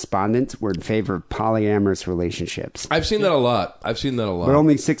 70% of respondents were in favor of polyamorous relationships, I've seen that a lot. but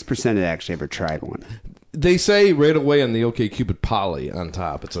only 6% had actually ever tried one. they say right away on the OkCupid poly on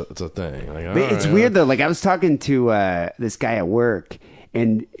top. It's a thing. Like, But it's weird though. Like I was talking to this guy at work,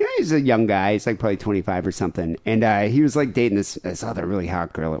 and he's a young guy. He's like probably 25 or something, and he was like dating this other really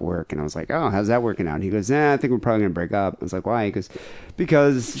hot girl at work, and I was like, "Oh, how's that working out?" And he goes, I think we're probably gonna break up. I was like, "Why?" He goes,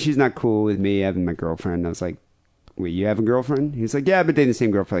 "Because she's not cool with me having my girlfriend." And I was like, "Wait, you have a girlfriend?" He's like, "Yeah, I've been dating the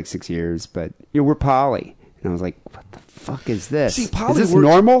same girl for like 6 years, but we're poly." And I was like, "What the fuck is this? See, poly is this works,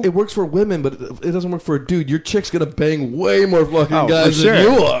 normal?" It works for women, but it doesn't work for a dude. Your chick's gonna bang way more fucking Oh, guys for sure. than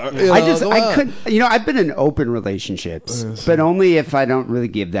you are. You know, I couldn't. I've been in open relationships, but only if I don't really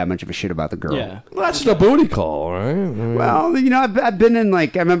give that much of a shit about the girl. Yeah. Well, that's just a booty call, right? Well, I've been in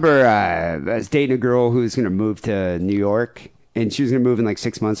like, I remember I was dating a girl who was going to move to New York, and she was going to move in like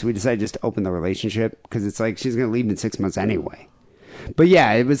 6 months. So we decided just to open the relationship because it's like she's going to leave in 6 months anyway. But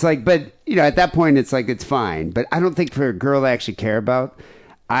yeah, it was like, but at that point it's like, it's fine. But I don't think for a girl to actually care about,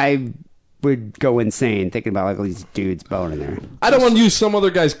 I would go insane thinking about like all these dudes boning there. I don't want to use some other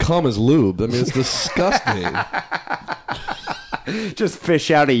guy's cum as lube. I mean, it's disgusting. Just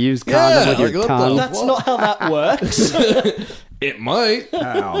fish out a used condom with your what the tongue. That's not how that works. It might.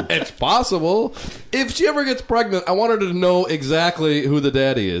 Oh. It's possible. If she ever gets pregnant, I want her to know exactly who the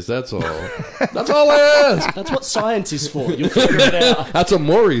daddy is. That's all. That's all I ask. That's what science is for. You'll figure it out. That's what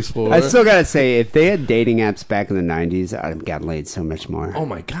Maury's for. I still gotta say, if they had dating apps back in the 90s, I'd have gotten laid so much more. Oh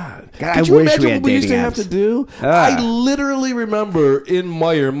my God! God, Could I you wish imagine we had what we used to dating have apps. to do? I literally remember in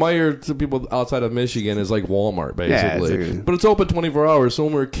Meyer to people outside of Michigan is like Walmart basically, it's like- but it's open 24 hours. So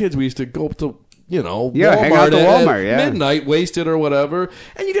when we were kids, we used to go up to Walmart, hang out to Walmart, at midnight, wasted or whatever,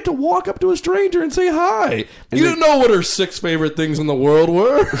 and you get to walk up to a stranger and say hi. You didn't know what her 6 favorite things in the world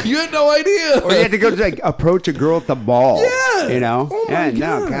were. You had no idea. Or you had to go to like approach a girl at the mall. Yeah. Oh my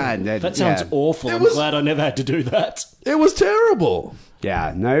No, God. God. That sounds awful. I'm glad I never had to do that. It was terrible.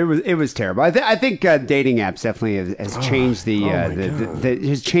 Yeah, no, it was terrible. I think dating apps definitely has changed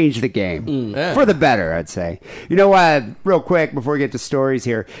has changed the game for the better. I'd say. Real quick before we get to stories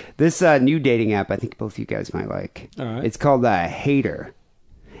here, this new dating app I think both you guys might like. All right. It's called Hater.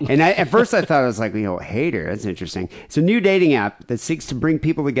 And at first I thought it was like, Hater, that's interesting. It's a new dating app that seeks to bring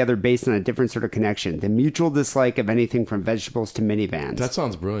people together based on a different sort of connection, the mutual dislike of anything from vegetables to minivans. That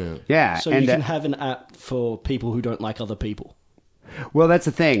sounds brilliant. Yeah. So you can have an app for people who don't like other people. Well, that's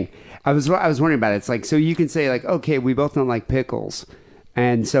the thing. I was wondering about it. It's like, so you can say like, okay, we both don't like pickles.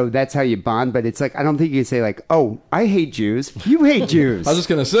 And so that's how you bond. But it's like, I don't think you can say like, oh, I hate Jews. You hate Jews. I was just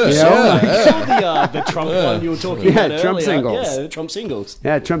going to say. The Trump one you were talking about earlier. Trump singles. Yeah, the Trump singles.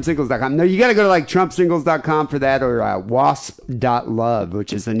 Yeah, TrumpSingles.com. No, you got to go to like TrumpSingles.com for that, or Wasp.love,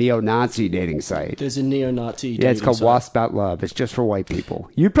 which is the neo-Nazi dating site. There's a neo-Nazi Yeah, it's called site. Wasp.love. It's just for white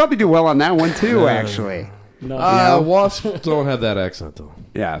people. You'd probably do well on that one too, actually. No. Wasps don't have that accent, though.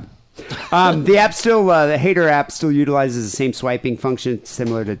 Yeah. The app still, the Hater app still utilizes the same swiping function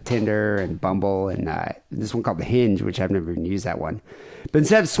similar to Tinder and Bumble and this one called the Hinge, which I've never even used that one. But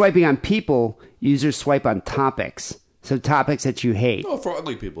instead of swiping on people, users swipe on topics. So topics that you hate. Oh, for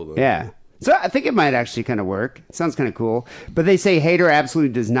ugly people, though. Yeah. So I think it might actually kind of work. It sounds kind of cool. But they say Hater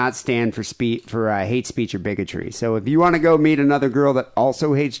absolutely does not stand for hate speech or bigotry. So if you want to go meet another girl that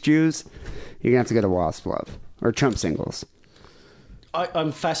also hates Jews, you're going to have to go to Wasp Love or Trump Singles.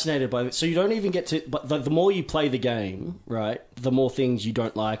 I'm fascinated by it. So you don't even get to... But the more you play the game, right, the more things you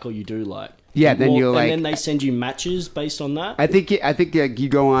don't like or you do like. Yeah, then you'll like... And then they send you matches based on that? I think you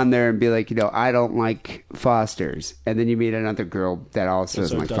go on there and be like, I don't like Fosters. And then you meet another girl that also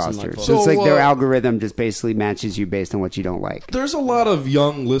doesn't like Fosters. So it's like their algorithm just basically matches you based on what you don't like. There's a lot of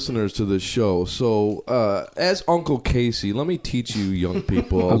young listeners to this show. So as Uncle Casey, let me teach you young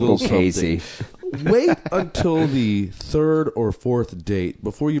people a little Casey. something. Wait until the 3rd or 4th date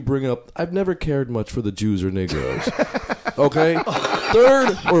before you bring up, I've never cared much for the Jews or Negroes. Okay?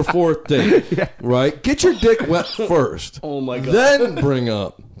 3rd or 4th date, right? Get your dick wet first. Oh, my God. Then bring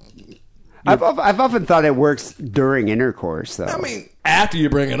up. I've often thought it works during intercourse, though. I mean, after you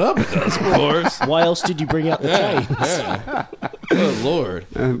bring it up, it does, of course. Why else did you bring out the chains? Good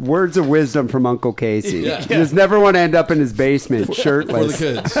Lord. Words of wisdom from Uncle Casey. Yeah. You just never want to end up in his basement shirtless.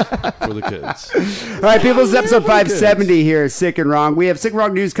 For the kids. All right, people, this is episode 570 here, Sick and Wrong. We have Sick and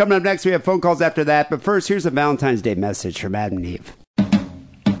Wrong news coming up next. We have phone calls after that. But first, here's a Valentine's Day message from Adam and Eve.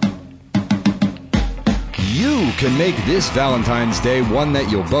 You can make this Valentine's Day one that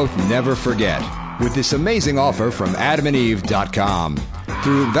you'll both never forget with this amazing offer from adamandeve.com.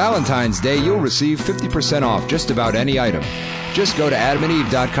 Through Valentine's Day, you'll receive 50% off just about any item. Just go to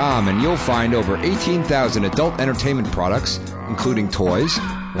adamandeve.com and you'll find over 18,000 adult entertainment products, including toys,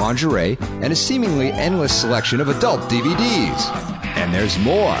 lingerie, and a seemingly endless selection of adult DVDs. And there's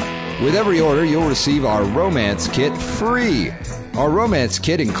more. With every order, you'll receive our romance kit free. Our romance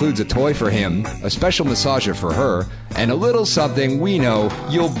kit includes a toy for him, a special massager for her, and a little something we know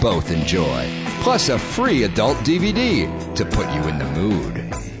you'll both enjoy. Plus a free adult DVD to put you in the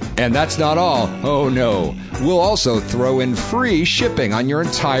mood. And that's not all. Oh no. We'll also throw in free shipping on your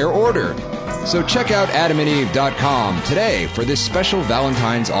entire order. So check out adamandeve.com today for this special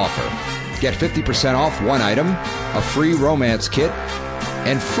Valentine's offer. Get 50% off one item, a free romance kit,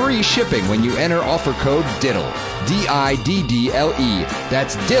 and free shipping when you enter offer code DIDDLE. DIDDLE.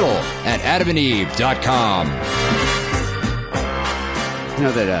 That's DIDDLE at adamandeve.com. You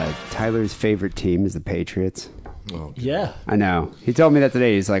know that Tyler's favorite team is the Patriots? Oh, Yeah. I know. He told me that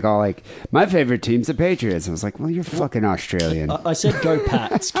today. He's like, my favorite team's the Patriots. I was like, well, you're fucking Australian. I said go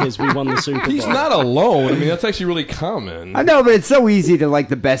Pats because we won the Super Bowl. He's not alone. I mean, that's actually really common. I know, but it's so easy to like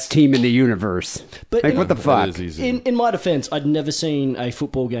the best team in the universe. But, Like, you what the know, fuck? That is easy. In my defense, I'd never seen a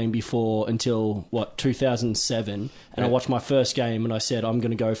football game before until, 2007. And I watched my first game and I said, I'm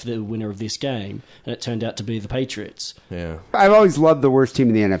going to go for the winner of this game. And it turned out to be the Patriots. Yeah. I've always loved the worst team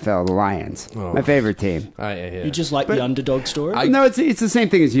in the NFL, the Lions. My favorite team. Yeah. You just like the underdog story? No, it's the same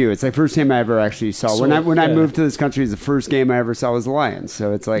thing as you. It's the first time I ever actually saw. When I moved to this country, the first game I ever saw was the Lions.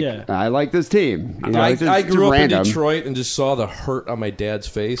 So it's like, Yeah. I like this team. You know, I it's just grew up random. in Detroit and just saw the hurt on my dad's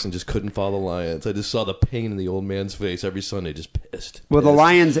face and just couldn't follow the Lions. I just saw the pain in the old man's face every Sunday, just pissed. Well, the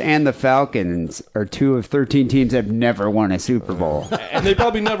Lions and the Falcons are 2 of 13 teams that have never won a Super Bowl. And they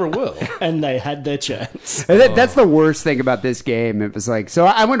probably never will. And they had their chance. And that's the worst thing about this game. It was like, so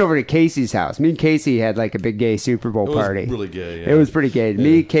I went over to Casey's house. Me and Casey had like a big gay Super Bowl It was party. really gay, yeah. It was pretty gay.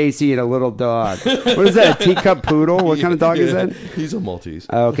 Me, Casey, and a little dog. What is that, a teacup poodle? What kind of dog is that? He's a Maltese.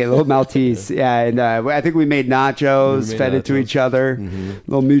 Oh, okay, little Maltese. Yeah, and I think we made nachos, We made fed it to nachos. each other,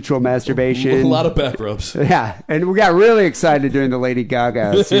 little mutual masturbation. A lot of back rubs. Yeah, and we got really excited during the Lady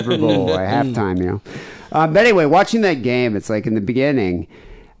Gaga Super Bowl at halftime, you know. But anyway, watching that game, it's like in the beginning,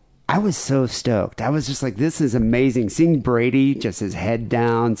 I was so stoked. I was just like, this is amazing. Seeing Brady, just his head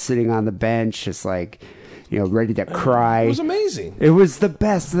down, sitting on the bench, just like, ready to cry. It was amazing. It was the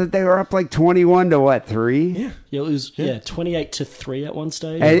best that they were up like 21 to 3? Yeah, it was 28-3 at one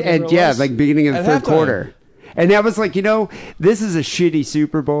stage. And yeah, like beginning of the At third halftime. quarter. And that was like, this is a shitty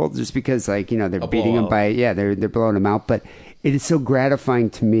Super Bowl just because they're beating them blowout. they're blowing them out. But it is so gratifying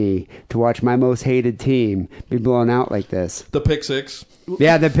to me to watch my most hated team be blown out like this. The pick six.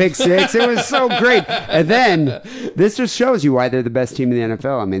 Yeah, the pick six. It was so great. And then this just shows you why they're the best team in the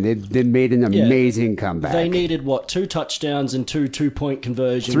NFL. I mean, they made an amazing comeback. They needed, 2 touchdowns and 2 2-point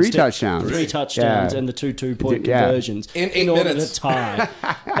conversions. 3 touchdowns. 3 touchdowns Yeah. and the 2 2-point Yeah. conversions. In 8 order minutes. to tie.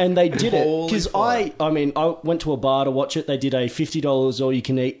 And they did it. Holy Because fuck. I went to a bar to watch it. They did a $50 all you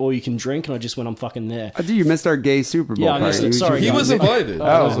can eat, all you can drink. And I just went, I'm fucking there. Oh, dude, you missed our gay Super Bowl Yeah, I party. missed it. Sorry, He guys. was invited.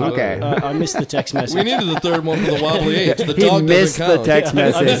 Oh, okay. I missed the text message. We needed the third one for the wobbly H. The He dog missed doesn't the count. text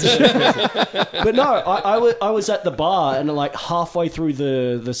message. But no, I was at the bar and like halfway through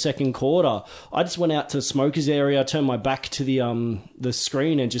the second quarter, I just went out to the smokers area, turned my back to the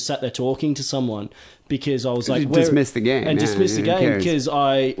screen and just sat there talking to someone because I was like, You just missed the game. and Yeah, dismissed the who game cares? because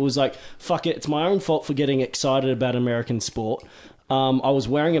I was like, fuck it, it's my own fault for getting excited about American sport. I was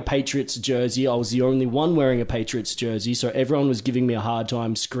wearing a Patriots jersey. I was the only one wearing a Patriots jersey, so everyone was giving me a hard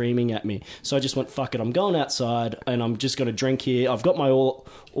time, screaming at me. So I just went, fuck it, I'm going outside, and I'm just going to drink here. I've got my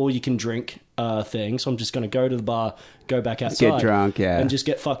all-you-can-drink thing, so I'm just going to go to the bar, go back outside. Get drunk, yeah. And just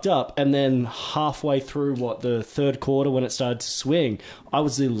get fucked up. And then halfway through, the third quarter, when it started to swing, I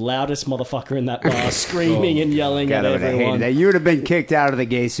was the loudest motherfucker in that bar, screaming and yelling God, at I would have hated everyone. that. You would have been kicked out of the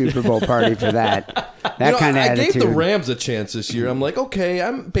gay Super Bowl party for that. That kind of I attitude. gave the Rams a chance this year. I'm like, okay,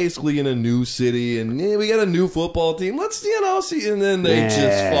 I'm basically in a new city, and we got a new football team. Let's, see. And then they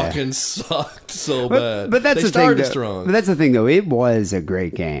just fucking sucked so bad. But that's they the started thing. Though, strong. But that's the thing, though. It was a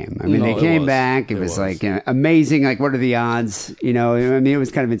great game. I mean, No, they it came was. back. It It was was. like amazing. Like, what are the odds? I mean, it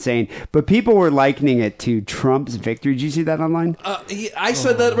was kind of insane. But people were likening it to Trump's victory. Did you see that online? I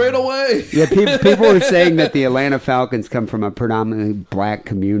said that right away. Yeah, people were saying that the Atlanta Falcons come from a predominantly black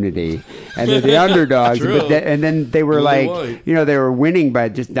community, and they're the underdogs. True. And then they were Blue like, and white. they were winning by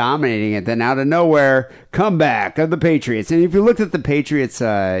just dominating it. Then out of nowhere, comeback of the Patriots. And if you looked at the Patriots,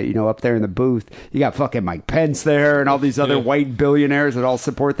 up there in the booth, you got fucking Mike Pence there and all these other white billionaires that all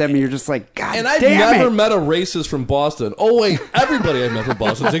support them. And you're just like, God And I've damn never it. met a racist from Boston. Oh, wait, everybody I met from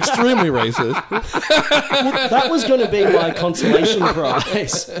Boston is extremely racist. That was going to be my consolation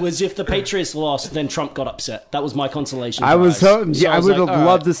prize. Was if the Patriots lost, then Trump got upset. That was my consolation prize. I was hoping, So I would have like, all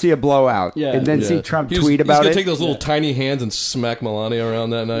loved right. to see a blowout, Yeah. and then Yeah. see Trump He's tweet about gonna it. take those little tiny hands and smack Melania around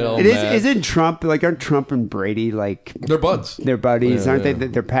that night. All It is, mad. isn't Trump like? Aren't Trump and Brady like? They're buds. They're buddies, Yeah, aren't yeah. they?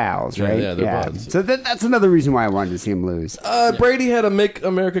 They're pals, right? yeah, they're buds. So that's another reason why I wanted to see him lose. Brady had a "Make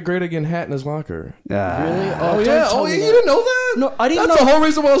America Great Again" hat in his locker. Really? Oh don't yeah. tell Oh, me you that. didn't know that? No, I didn't That's know. the whole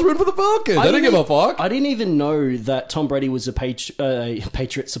reason why I was rooting for the Falcons. I didn't give a fuck. I didn't even know that Tom Brady was a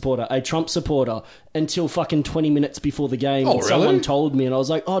Patriot supporter, a Trump supporter, until fucking 20 minutes before the game. Oh, And really? Someone told me, and I was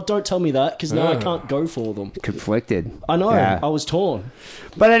like, oh, don't tell me that, because now I can't go for them. Conflicted. I know. Yeah. I was torn.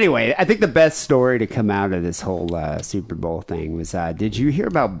 But anyway, I think the best story to come out of this whole Super Bowl thing was, did you hear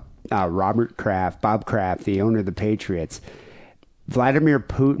about Bob Kraft, the owner of the Patriots? Vladimir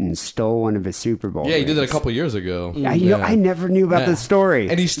Putin stole one of his Super Bowl Yeah, he did that a rings. couple years ago. I never knew about this story.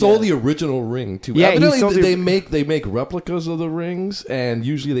 And he stole the original ring too. Yeah, he Evidently, stole the- they make replicas of the rings, and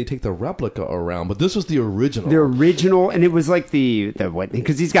usually they take the replica around. But this was the original. The original, and it was like the what?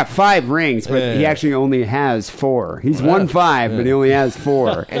 Because he's got 5 rings, but he Yeah. actually only has 4. He's won 5, but he only has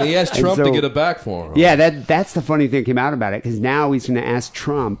 4. and he asked Trump to get it back for him. Yeah, that's the funny thing that came out about it, because now he's going to ask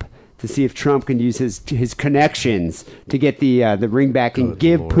Trump to see if Trump can use his connections to get the ring back and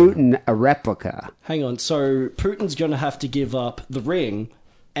give Putin a replica. Hang on. So Putin's going to have to give up the ring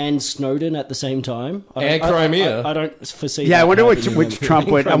and Snowden at the same time? And Crimea. I don't foresee Yeah, I that wonder happening. which Trump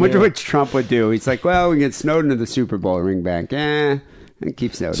would. I wonder Crimea. what Trump would do. He's like, well, we get Snowden to the Super Bowl ring back.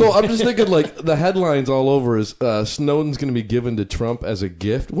 Keep Snowden. So I'm just thinking, like, the headlines all over is Snowden's going to be given to Trump as a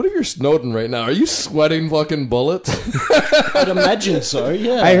gift. What if you're Snowden right now? Are you sweating fucking bullets? I'd imagine so,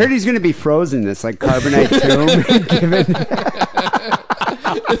 yeah. I heard he's going to be frozen, this like carbonite tomb. Given.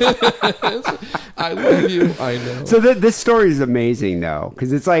 I love you. I know. So this story is amazing, though,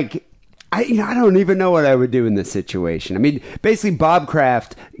 because it's like, I don't even know what I would do in this situation. I mean, basically, Bob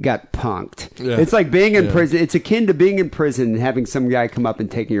Kraft got punked. Yeah. It's like being in prison. It's akin to being in prison and having some guy come up and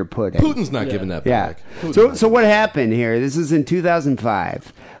taking your pudding. Putin's not giving that Yeah. back. So what happened here? This is in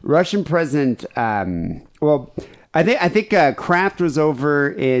 2005. Russian president. I think Kraft was over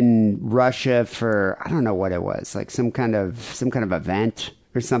in Russia for, I don't know what it was, like some kind of event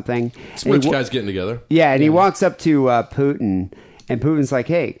or something. Some rich guys getting together. Yeah, and he walks up to Putin, and Putin's like,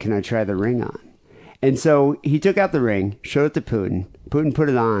 "Hey, can I try the ring on?" And so he took out the ring, showed it to Putin. Putin put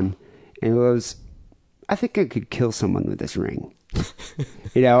it on, and goes, "I think I could kill someone with this ring."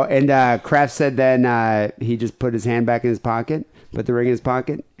 And Kraft said then he just put his hand back in his pocket, put the ring in his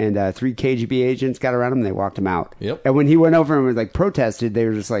pocket, and 3 KGB agents got around him and they walked him out. Yep. And when he went over and was like protested, they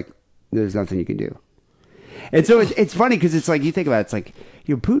were just like, "There's nothing you can do." And so it's funny because it's like, you think about it, it's like,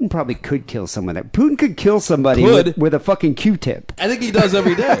 Putin probably could kill someone. Putin could kill somebody with a fucking Q-tip. I think he does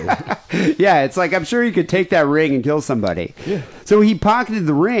every day. Yeah, it's like, I'm sure he could take that ring and kill somebody. Yeah. So he pocketed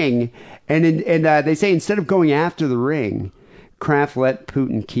the ring, and they say instead of going after the ring, Kraft let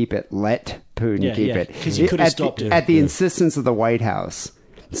Putin keep it. Let Putin keep it. Because he could have stopped it. At the insistence of the White House.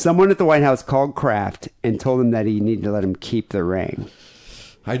 Someone at the White House called Kraft and told him that he needed to let him keep the ring.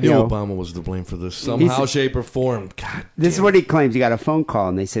 I knew Obama was to blame for this somehow, shape, or form. God, this is what he claims. He got a phone call,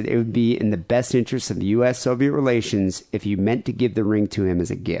 and they said it would be in the best interest of U.S.-Soviet relations if you meant to give the ring to him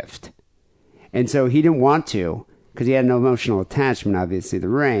as a gift. And so he didn't want to, because he had no emotional attachment, obviously, the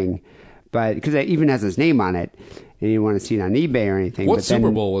ring, but because it even has his name on it, and he didn't want to see it on eBay or anything. What But then,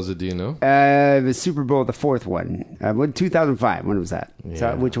 Super Bowl was it? Do you know? It was Super Bowl, the 4th one. 2005. When was that? Yeah.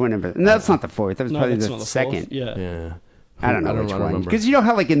 So which one? No, that's not the 4th. That was probably that's the not the 2nd. fourth. Yeah. Yeah. I don't know which one. remember. Because you know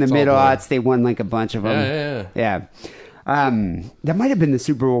how, like, in the It's all mid-aughts, they won, like, a bunch of them? Yeah. That might have been the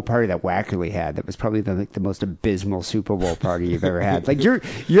Super Bowl party that Wackerly had. That was probably the most abysmal Super Bowl party you've ever had. Like,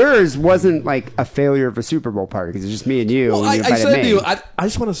 yours wasn't, like, a failure of a Super Bowl party, because it's just me and you. Well, and you I invited said me. to you, I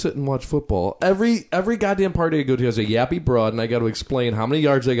just want to sit and watch football. Every goddamn party I go to has a yappy broad, and I got to explain how many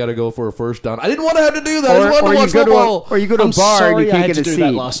yards they got to go for a first down. I didn't want to have to do that. I just wanted to watch football. Or you go to a I'm bar and sorry you I can't had get to a do that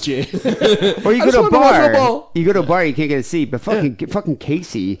seat. last year. Or you I go just to a wanted to watch bar. football. You go to a bar, you can't get a seat. But fucking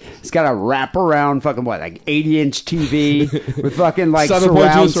Casey has got a wraparound fucking what, like 80-inch TV with fucking like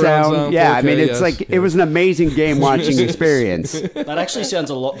 7.2 surround sound. Yeah, 4K, I mean it's yes, like yes. it was an amazing game watching experience. That actually sounds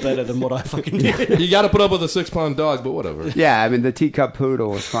a lot better than what I fucking did. You got to put up with a 6-pound dog, but whatever. Yeah, I mean the teacup poodle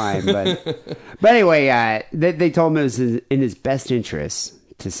was fine, but anyway, they told him it was in his best interest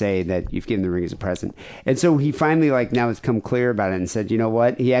to say that you've given the ring as a present. And so he finally, like, now has come clear about it and said, you know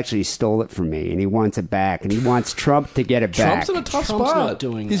what? He actually stole it from me, and he wants it back, and he wants Trump to get it back. Trump's in a tough Trump's spot. not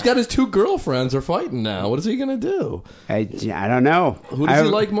doing He's that. got his 2 girlfriends are fighting now. What is he going to do? I don't know. Who does he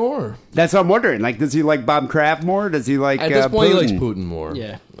like more? That's what I'm wondering. Like, does he like Bob Kraft more? Does he like At this point, Putin? he likes Putin more.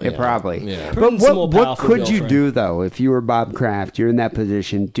 Yeah. Yeah, probably. Yeah. But Putin's a more what powerful could you girlfriend. do, though, if you were Bob Kraft? You're in that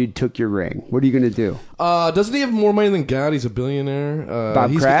position. Dude took your ring. What are you going to do? Doesn't he have more money than God? He's a billionaire.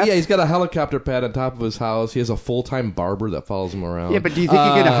 Bob Kraft? Yeah, he's got a helicopter pad on top of his house. He has a full-time barber that follows him around. Yeah, but do you think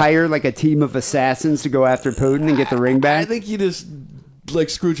you could hire like a team of assassins to go after Putin and get the ring back? I think you just, like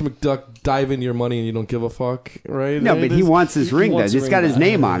Scrooge McDuck, dive into your money and you don't give a fuck, right? No, but he wants his ring, though. wants the It's ring got his back.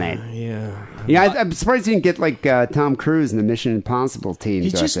 name on it. Yeah. Yeah, I'm surprised he didn't get like Tom Cruise in the Mission Impossible team.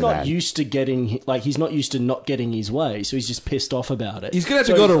 He's just after not that. used to getting, like, he's not used to not getting his way, so he's just pissed off about it. He's going to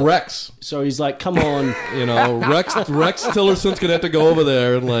have to go to Rex. So he's like, come on. You know, Rex Tillerson's going to have to go over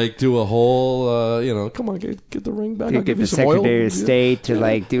there and, like, do a whole, come on, get the ring back. You I'll get give you the some oil. Secretary of State to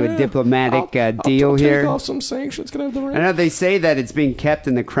like do a diplomatic deal I'll here. take off some sanctions. Can I have the ring? I know they say that it's being kept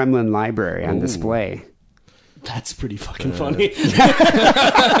in the Kremlin library on display. That's pretty fucking funny.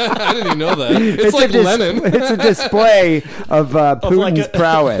 I didn't even know that. It's like Lenin. It's a display of Putin's like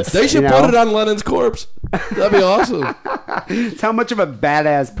prowess. They should you put know? it on Lenin's corpse. That'd be awesome. It's how much of a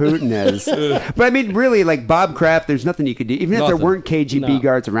badass Putin is. But I mean, really, like Bob Kraft, there's nothing you could do. Even if there Nothing. weren't KGB No.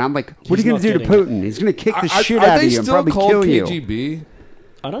 guards around, like, what are He's you going to not do to getting Putin? He's going to kick the shit Are out of they you and still probably called kill you. KGB?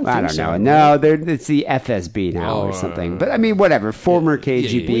 I don't I think don't so. know. No, it's the FSB now or something. But I mean, whatever. Former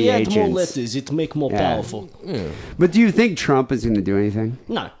KGB We add agents. more letters, it make more powerful. But do you think Trump is going to do anything?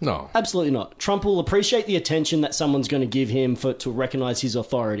 No, absolutely not. Trump will appreciate the attention that someone's going to give him to recognize his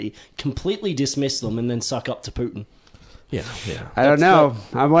authority, completely dismiss them, and then suck up to Putin. Yeah. I don't know.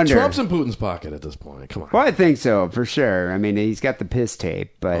 I wonder. Trump's in Putin's pocket at this point. Come on. Well, I think so for sure. I mean, he's got the piss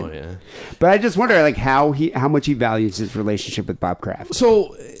tape, but yeah. but I just wonder like how much he values his relationship with Bob Kraft.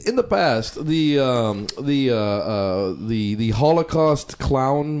 So in the past, the Holocaust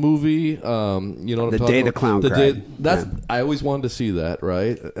clown movie, you know what I'm The talking Day about? the Clown Cried. I always wanted to see that.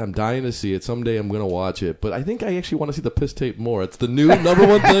 Right, I'm dying to see it. Someday I'm going to watch it, but I think I actually want to see the piss tape more. It's the new number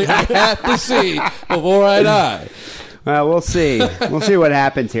one thing I have to see before I die. We'll see. We'll see what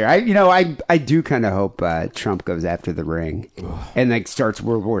happens here. I do kind of hope Trump goes after the ring and like starts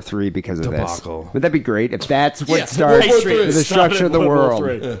World War III because of Debacle. this. Would that be great if that's what Yeah, starts World War III. the destruction of the World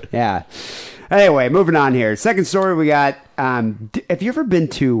War world? Yeah. Anyway, moving on here. Second story we got. Have you ever been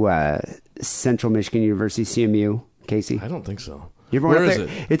to Central Michigan University, CMU, Casey? I don't think so. You ever Where went is up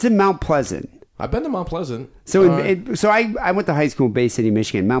there? it? It's in Mount Pleasant. I've been to Mount Pleasant. So, I went to high school in Bay City,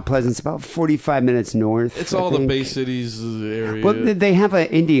 Michigan. Mount Pleasant's about 45 minutes north. It's I all the think. Bay Cities area. Well, they have an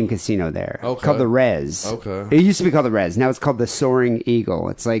Indian casino there called the Rez. Okay. It used to be called the Rez. Now it's called the Soaring Eagle.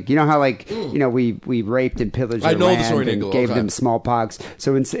 It's like, you know how we raped and pillaged I their know the land Soaring and Eagle, gave okay. them smallpox.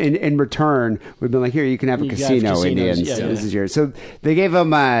 So in return, we've been like, here, you can have a You can casino, have casinos. Indians. Yeah, This yeah. is yours. So they gave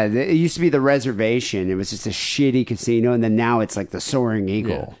them, it used to be the Reservation. It was just a shitty casino. And then now it's like the Soaring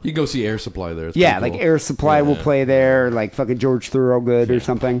Eagle. You can go see Air Supply there. It's Yeah, pretty like cool. Air Supply will play there, like fucking George Thorogood or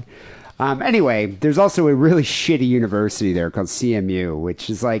something. Anyway, there's also a really shitty university there called CMU, which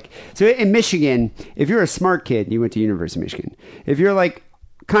is like, so in Michigan, if you're a smart kid, you went to University of Michigan. If you're like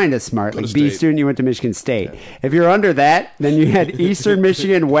kind of smart, like to B state. student, you went to Michigan State. If you're under that, then you had Eastern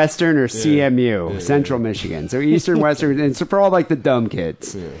Michigan, Western, or CMU, Central Michigan. So Eastern, Western, and so for all like the dumb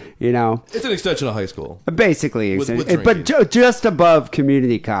kids, you know. It's an extension of high school. Basically, With but just above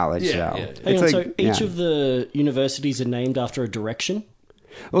community college, Yeah, though. yeah. It's Hang on, like- so each yeah. of the universities are named after a direction?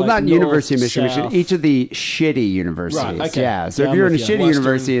 Well, Like not north, University of Michigan, south. Each of the shitty universities. Right, okay. Yeah. So Yeah, if I'm you're in a with you. shitty Western.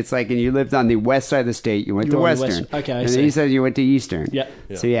 university, it's like, and you lived on the west side of the state, you went to You're on the Western. west- okay, I and then see. you said you went to Eastern. Yeah.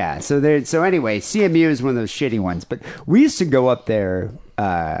 So yeah. So anyway, CMU is one of those shitty ones. But we used to go up there,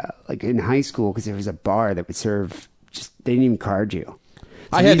 like in high school, because there was a bar that would serve. They didn't even card you.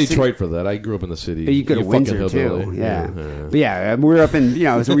 So I we had used to- Detroit for that. I grew up in the city. You go to fucking Windsor hillbilly. too, yeah. But yeah, we were up in,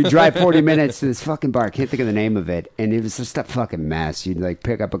 so we drive 40 minutes to this fucking bar. I can't think of the name of it, and it was just a fucking mess. You'd like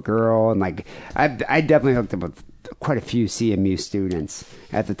pick up a girl, and like I definitely hooked up with quite a few CMU students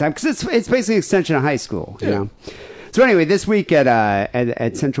at the time because it's basically an extension of high school, you know. So anyway, this week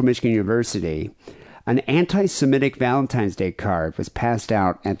at Central Michigan University, an anti-Semitic Valentine's Day card was passed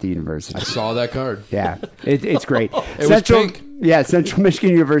out at the university. I saw that card. Yeah, it's great. It was pink. Yeah, Central Michigan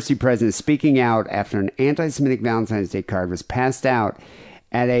University president speaking out after an anti-Semitic Valentine's Day card was passed out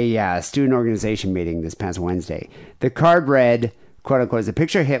at a student organization meeting this past Wednesday. The card read, quote unquote, a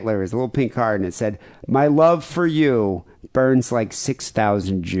picture of Hitler. It was a little pink card, and it said, "My love for you burns like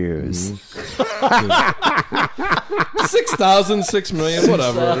 6,000 Jews." 6,000, 6 million,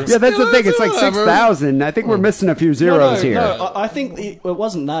 whatever. Yeah, that's the thing. It's like whatever. 6,000. I think we're missing a few zeros here. No, I think it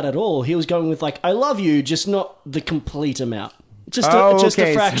wasn't that at all. He was going with like, I love you, just not the complete amount. Just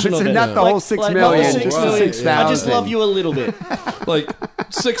a fraction so of it. not the whole 6 million. Not the 6 million. 6,000. I just love you a little bit. Like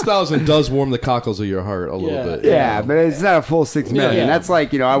 6,000 does warm the cockles of your heart a little bit. Yeah, but it's not a full 6 million. Yeah. That's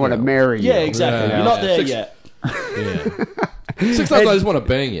like, I want to marry you. Yeah, exactly. Yeah. You're not there 6 yet. Yeah. 6,000, I just want to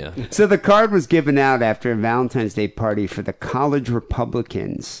bang you. So the card was given out after a Valentine's Day party for the college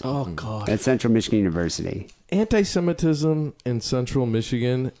Republicans Oh, God. at Central Michigan University. Anti-Semitism in Central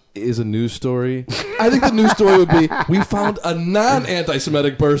Michigan is a news story. I think the news story would be, we found a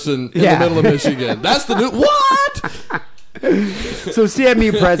non-anti-Semitic person in the middle of Michigan. That's the news. What? So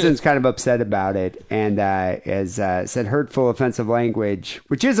CMU president's kind of upset about it and has said hurtful, offensive language,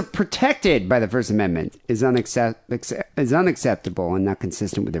 which is protected by the First Amendment, is unacceptable and not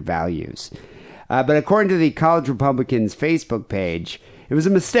consistent with their values. But according to the College Republicans' Facebook page, it was a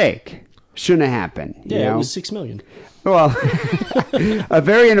mistake. Shouldn't have happened. Yeah, it was 6 million. Well, a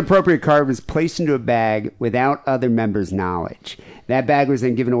very inappropriate card was placed into a bag without other members' knowledge. That bag was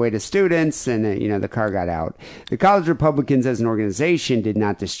then given away to students, and the card got out. The College Republicans, as an organization, did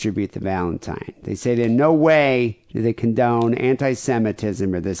not distribute the Valentine. They say that in no way do they condone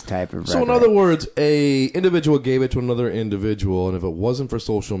anti-Semitism or this type of rhetoric. So in other words, a individual gave it to another individual, and if it wasn't for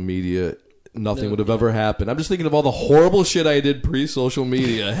social media, nothing would have ever happened. I'm just thinking of all the horrible shit I did pre-social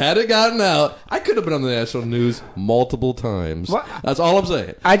media. Had it gotten out, I could have been on the national news multiple times. What? That's all I'm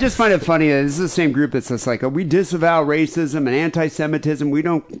saying. I just find it funny that this is the same group that's just like, we disavow racism and anti-Semitism. We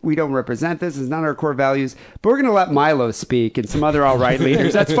don't represent this. It's not our core values. But we're going to let Milo speak and some other alt-right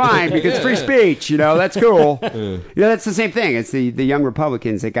leaders. That's fine because free speech. That's cool. That's the same thing. It's the young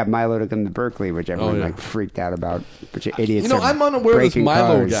Republicans that got Milo to come to Berkeley, which everyone freaked out about. A bunch of idiots. I'm unaware of this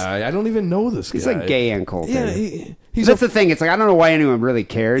Milo cars. guy. I don't even know this guy. He's like gay and culty. Yeah, that's the thing. It's like I don't know why anyone really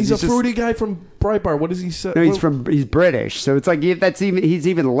cares. He's a fruity guy from Breitbart. What does he say? No, he's British, so it's like he's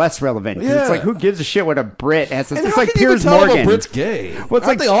even less relevant. Yeah. It's like who gives a shit what a Brit has to say? And It's how like can you Piers even tell Morgan. if a Brit's gay? What's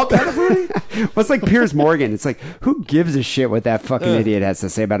Aren't they all kind of fruity? What's like Piers Morgan? It's like who gives a shit what that fucking idiot has to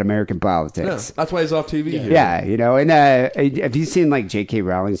say about American politics? Yeah, that's why he's off TV here. Yeah, and have you seen like J.K.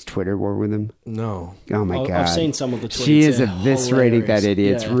 Rowling's Twitter war with him? No. Oh my god, I've seen some of the tweets. She is They're eviscerating hilarious. that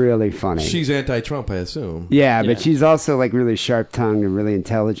idiot. It's Yeah. really funny. She's anti-Trump, I assume. Yeah, but Yeah. she's also like really sharp-tongued and really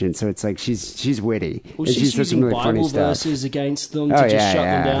intelligent. So it's like she's witty. Well, And she's says some using really funny Bible stuff. verses against them Oh, to just yeah, shut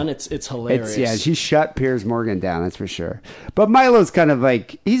yeah. them down. It's hilarious. She shut Piers Morgan down, that's for sure. But Milo's kind of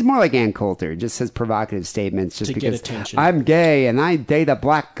like, he's more like Ann Coulter, just says provocative statements just To get because attention. I'm gay and I date a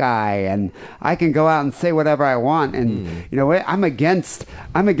black guy and I can go out and say whatever I want and you know what, I'm against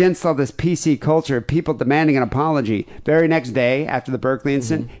all this PC culture of people demanding an apology. Very next day after the Berkeley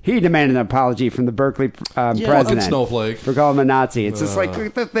incident, he demanded an apology from the Berkeley president Fucking snowflake. for calling him a Nazi. It's just like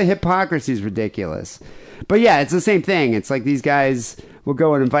the hypocrisy is ridiculous. But yeah, it's the same thing. It's like these guys will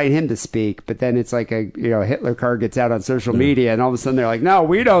go and invite him to speak, but then it's like a Hitler card gets out on social media, and all of a sudden they're like, "No,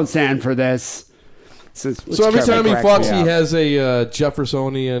 we don't stand for this." So every time he fucks, he has. has a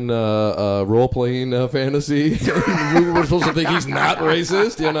Jeffersonian role-playing fantasy. We're supposed to think he's not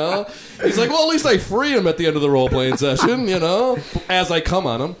racist, He's like, well, at least I free him at the end of the role-playing session, as I come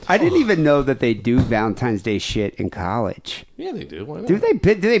on him. I didn't even know that they do Valentine's Day shit in college. Yeah, they do. Why not? Do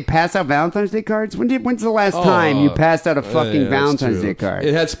they pass out Valentine's Day cards? When's the last time you passed out a fucking yeah, Valentine's that's true. Day card?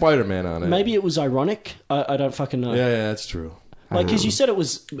 It had Spider-Man on it. Maybe it was ironic. I don't fucking know. Yeah, that's true. Like, because you said it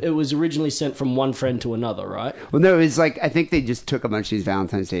was originally sent from one friend to another, right? Well, no, it was like I think they just took a bunch of these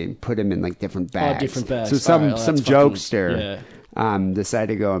Valentine's Day and put them in like different bags. Different bags. So some Alright, some that's fucking- jokester yeah.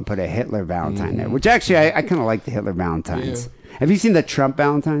 decided to go and put a Hitler Valentine there, which actually I kind of like the Hitler Valentines. Have you seen the Trump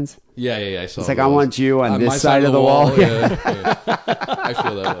Valentines? Yeah, I saw It's like those. I want you on my this side of the wall, Yeah. I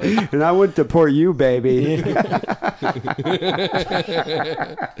feel that way. and I want to pour you, baby.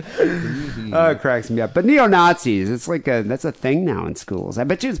 Oh, it cracks me up. But neo-Nazis, it's like that's a thing now in schools. I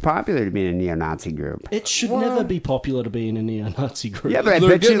bet you it's popular to be in a neo-Nazi group. It should never be popular to be in a neo-Nazi group. Yeah, but I They're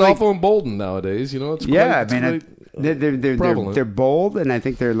bet you getting like awful emboldened nowadays. It's yeah, quite, I mean, prevalent. they're bold, and I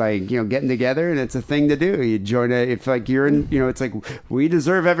think they're like getting together, and it's a thing to do. You join if like you're in, it's like we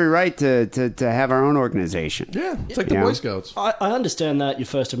deserve every right to have our own organization. Yeah, it's like the Boy Scouts. I understand that your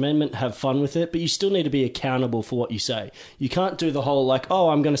First Amendment, have fun with it, but you still need to be accountable for what you say. You can't do the whole like, oh,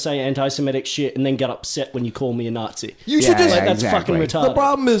 I'm going to say anti-Semitic shit and then get upset when you call me a Nazi. You should just. Like, that's exactly. fucking retarded. The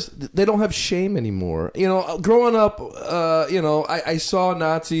problem is they don't have shame anymore. Growing up, I saw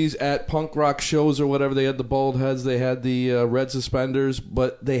Nazis at punk rock shows or whatever. They had the bald heads, they had the red suspenders,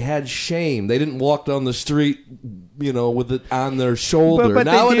 but they had shame. They didn't walk down the street, with it on their shoulder. But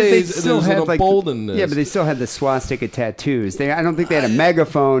Nowadays, they still there's an had emboldenedness. Yeah, but they still had the swastika tattoos. I don't think they had a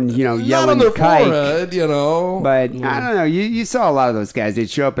megaphone, yelling not on their kike. forehead, But I don't know. You saw a lot of those guys. They'd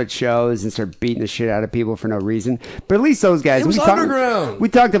show up at shows and start beating the shit out of people for no reason. But at least those guys. It was underground. We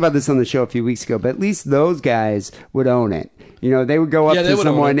talked about this on the show a few weeks ago. But at least those guys would own it. They would go up to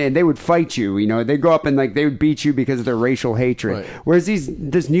someone and they would fight you. They'd go up and they would beat you because of their racial hatred. Right. Whereas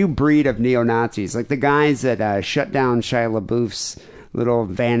this new breed of neo-Nazis, like the guys that shut down Shia LaBeouf's little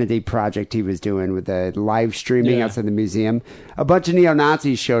vanity project he was doing with the live streaming outside the museum, a bunch of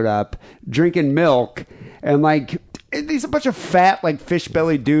neo-Nazis showed up drinking milk and these a bunch of fat,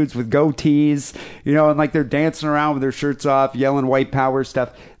 fish-bellied dudes with goatees, and they're dancing around with their shirts off, yelling white power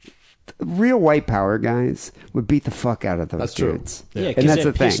stuff. Real white power guys would beat the fuck out of those dudes. Yeah, and because that's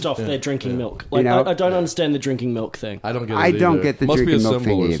they're the thing. pissed off they're drinking milk. I don't understand the drinking milk thing. I don't get it I don't either. get the Must be a drinking milk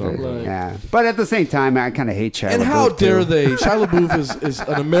symbol thing or either. something. Right. Yeah, but at the same time, I kind of hate Shia And LaBeouf, how dare too. they? Shia LaBeouf is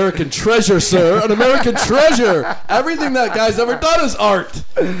an American treasure, sir. An American treasure. Everything that guy's ever done is art.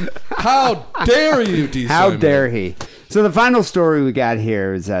 How dare you, Dee How Simon? dare he? So the final story we got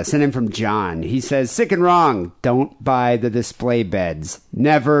here is sent in from John. He says, sick and wrong, don't buy the display beds.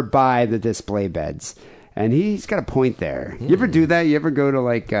 Never buy the display beds. And he's got a point there. You ever do that? You ever go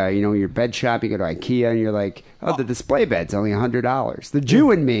to your bed shop, you go to IKEA and you're like, oh, the display bed's only $100. The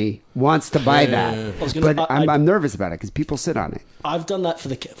Jew in me wants to buy that. But I'm nervous about it because people sit on it. I've done that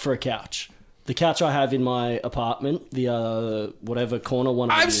for a couch. The couch I have in my apartment, the whatever corner one.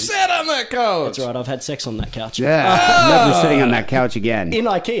 I've sat on that couch. That's right. I've had sex on that couch. Yeah, never sitting on that couch again. In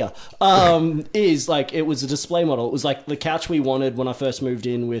IKEA, it was a display model. It was like the couch we wanted when I first moved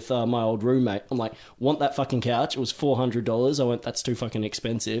in with my old roommate. I'm like, want that fucking couch? It was $400. I went, that's too fucking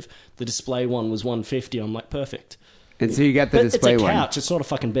expensive. The display one was $150. I'm like, perfect. And so you got the But display it's a one. couch. It's not a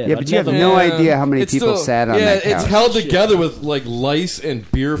fucking bed. Yeah, but you have no idea how many people sat on that couch. Yeah, it's held together with lice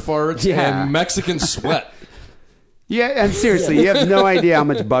and beer farts and Mexican sweat. Yeah, and seriously, you have no idea how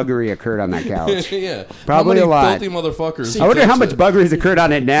much buggery occurred on that couch. Yeah, Probably how many a lot. filthy motherfuckers. I wonder how much buggery's occurred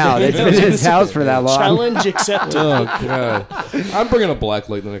on it now. It's been in his house for that long. Challenge accepted. Oh god, I'm bringing a black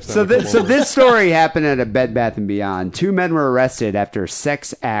light the next time. So this story happened at a Bed Bath & Beyond. 2 men were arrested after a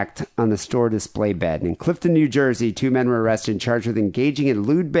sex act on the store display bed. In Clifton, New Jersey, 2 men were arrested and charged with engaging in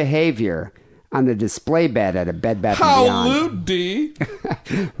lewd behavior on the display bed at a Bed Bath & Beyond. How lewd, D?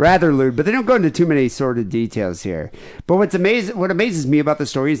 Rather lewd, but they don't go into too many sordid details here. But what amazes me about the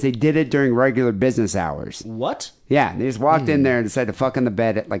story is they did it during regular business hours. What? Yeah, they just walked in there and decided to fuck on the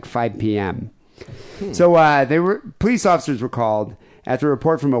bed at 5 p.m. So police officers were called after a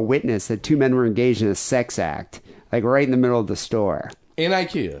report from a witness that 2 men were engaged in a sex act, right in the middle of the store. In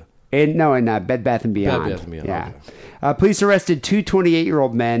IKEA. In Bed Bath & Beyond. Bed Bath & Beyond, Yeah. okay. Police arrested 2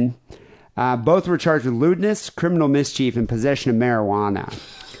 28-year-old men. Both were charged with lewdness, criminal mischief, and possession of marijuana.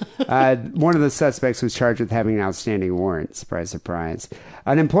 One of the suspects was charged with having an outstanding warrant. Surprise, surprise.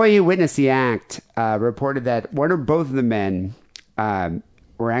 An employee who witnessed the act reported that one or both of the men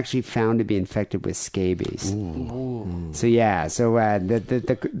were actually found to be infected with scabies. Ooh. So yeah,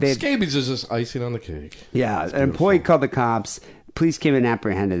 scabies is just icing on the cake. Yeah, an employee called the cops. Police came and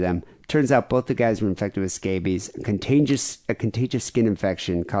apprehended them. Turns out both the guys were infected with scabies, a contagious skin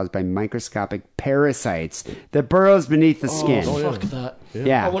infection caused by microscopic parasites that burrows beneath the skin. Fuck that.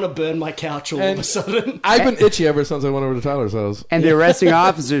 Yeah. I want to burn my couch all of a sudden. I've been itchy ever since I went over to Tyler's house. And the arresting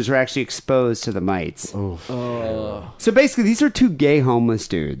officers were actually exposed to the mites. So basically, these are 2 gay homeless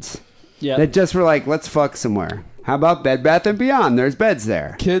dudes that just were like, let's fuck somewhere. How about Bed Bath & Beyond? There's beds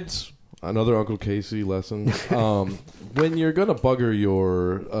there. Kids, another Uncle Casey lesson. When you're going to bugger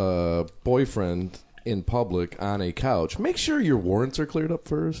your boyfriend in public on a couch, make sure your warrants are cleared up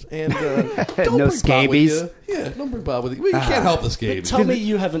first. And don't no bring scabies. pot with you. Yeah, don't bring pot with you. You can't help the scabies. Tell me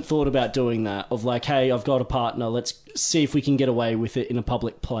you haven't thought about doing that, of hey, I've got a partner, let's see if we can get away with it in a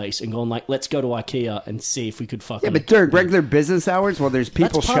public place, and going let's go to IKEA and see if we could fuck. Yeah, but during regular business hours while there's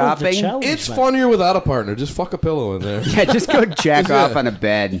people That's part of the shopping, challenge, It's man. funnier without a partner. Just fuck a pillow in there. yeah, just go jack off on a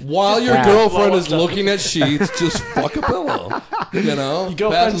bed. While your Yeah. girlfriend is looking at sheets, just fuck a pillow. You know? Your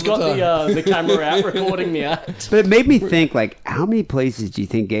girlfriend's Passes got time. the camera out recording the act. But it made me think, how many places do you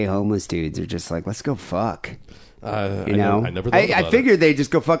think gay homeless dudes are just let's go fuck? I never thought I about figured they just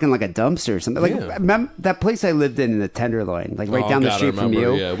go fucking like a dumpster or something. Yeah. Remember that place I lived in the Tenderloin, right down the street from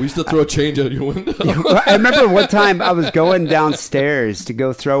you? Yeah, we used to throw change out your window. I remember one time I was going downstairs to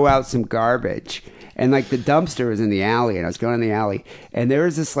go throw out some garbage, And like the dumpster was in the alley, and I was going in the alley, and there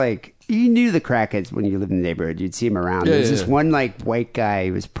was this like, you knew the crackheads when you lived in the neighborhood. You'd see him around. There was this one like white guy.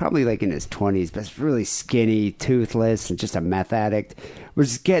 He was probably like in his 20s, but really skinny, toothless, and just a meth addict.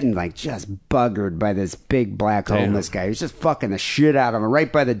 Was getting like just buggered by this big black homeless guy. He was just fucking the shit out of him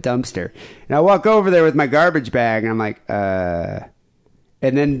right by the dumpster. And I walk over there with my garbage bag, and I'm like,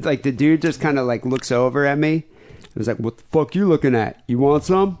 and then like the dude just kind of like looks over at me. He was like, "What the fuck you looking at? You want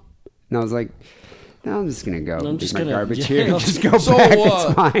some?" And I was like, "No, I'm just gonna go. I'm just my gonna garbage here. Just go So, back.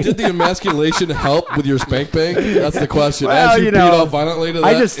 It's fine." did the emasculation help with your spank bank? That's the question. Well, As you beat off violently to that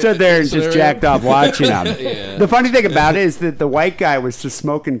I just stood there and scenario? just jacked off watching him. Yeah. The funny thing about it is that the white guy was just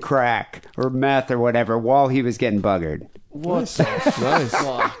smoking crack or meth or whatever while he was getting buggered. What? Nice.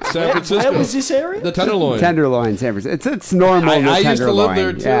 San Francisco. Where was this area? The Tenderloin. Tenderloin, San Francisco. It's normal. I the used to live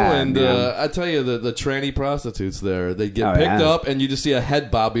there Tenderloin. too, Yeah, and yeah. I tell you, the tranny prostitutes there, they get Oh, picked yeah. up, and you just see a head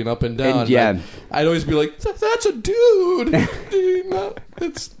bobbing up and down. And, yeah. I'd always be like, "That's a dude."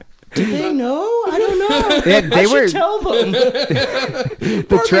 It's Do they know? I don't know. They I were should tell them.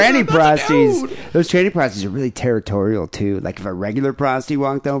 the tranny prosties. Those tranny prosties are really territorial too. Like if a regular prostie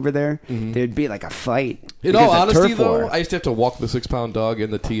walked over there, there'd be like a fight. In because all of honesty, turf though, war. I used to have to walk the 6-pound dog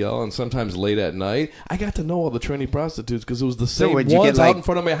in the TL, and sometimes late at night, I got to know all the tranny prostitutes because it was the same would you ones get, like- out in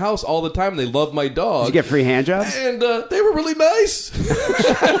front of my house all the time. They loved my dog. Did you get free hand jobs? And they were really nice.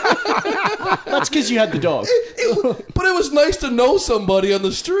 That's because you had the dog. But it was nice to know somebody on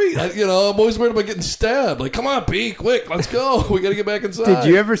the street. I'm always worried about getting stabbed. Like, come on, Pete, quick, let's go. We got to get back inside. Did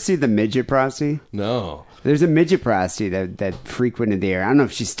you ever see the midget prostie? No. There's a midget prostie that frequented the area. I don't know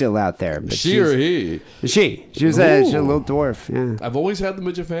if she's still out there. But She or he? She was a little dwarf. Yeah. I've always had the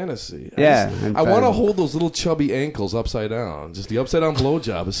midget fantasy. Yeah, I want to hold those little chubby ankles upside down. Just the upside down blowjob is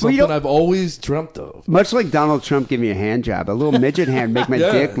Well, something you know- I've always dreamt of. Much like Donald Trump giving me a hand job, a little midget hand make my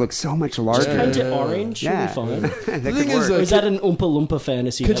Yeah. dick look so much larger. Paint it orange. Should Yeah. be fine. That The could thing is, work. Or is that an Oompa Loompa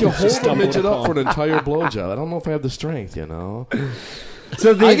fantasy? Could that you we've hold just a stumbled midget up for upon? an entire blowjob? I don't know if I have the strength,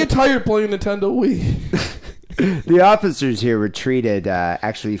 So I get tired playing Nintendo Wii. the officers here were treated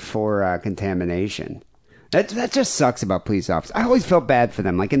actually for contamination. That just sucks about police officers. I always felt bad for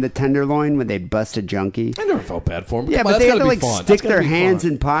them. Like in the Tenderloin when they'd bust a junkie. I never felt bad for them. Yeah, but they had to like stick their hands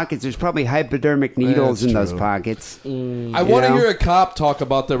in pockets. There's probably hypodermic needles That's in those true. pockets. I want to hear a cop talk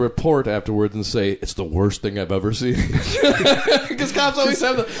about the report afterwards and say, it's the worst thing I've ever seen. Because cops always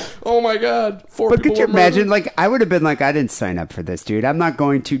have the, oh my God, four But people could you were imagine, murdered. like, I would have been like, I didn't sign up for this, dude. I'm not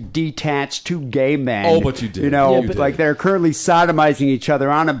going to detach two gay men. Oh, but you did. You know, Yeah, but- like they're currently sodomizing each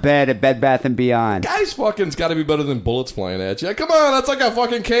other on a bed at Bed Bath & Beyond. Guys fucking's got to be better than bullets flying at you. Come on, that's like a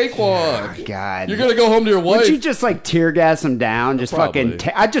fucking cakewalk. Oh, God. You're going to go home to your wife. Would you just, like, tear gas them down? Just Probably.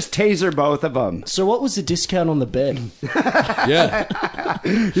 I'd just taser both of them. So what was the discount on the bed? Yeah.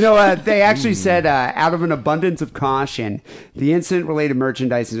 You know, they actually said, out of an abundance of caution, the incident-related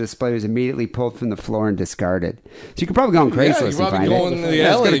merchandise and display was immediately pulled from the floor and discarded. So you could probably go on Craigslist you and probably find go it. in the Yeah,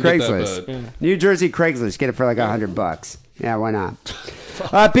 alley let's go to and get that Craigslist. bed. New Jersey Craigslist. Get it for like $100. Yeah, why not?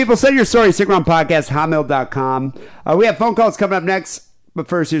 People, send your story, SickRunPodcast, hotmail.com. We have phone calls coming up next, but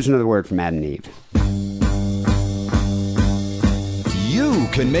first, here's another word from Adam and Eve. You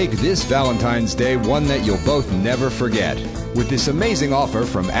can make this Valentine's Day one that you'll both never forget with this amazing offer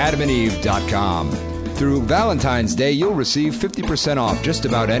from AdamandEve.com. Through Valentine's Day, you'll receive 50% off just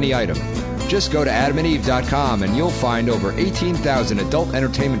about any item. Just go to AdamandEve.com and you'll find over 18,000 adult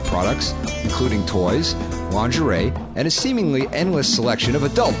entertainment products, including toys, lingerie, and a seemingly endless selection of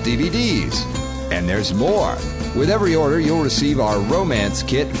adult DVDs. And there's more. With every order, you'll receive our romance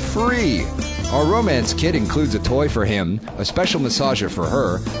kit free. Our romance kit includes a toy for him, a special massager for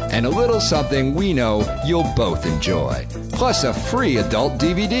her, and a little something we know you'll both enjoy. Plus a free adult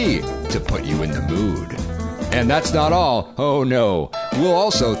DVD to put you in the mood. And that's not all. Oh no. We'll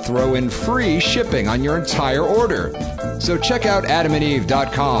also throw in free shipping on your entire order. So check out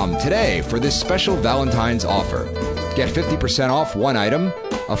AdamandEve.com today for this special Valentine's offer. Get 50% off one item,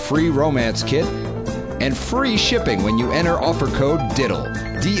 a free romance kit, and free shipping when you enter offer code DIDDLE.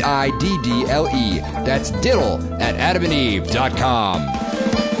 DIDDLE. That's DIDDLE at AdamandEve.com.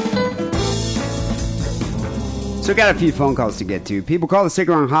 So got a few phone calls to get to. People call the Stick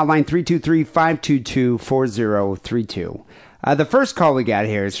Around hotline 323-522-4032. The first call we got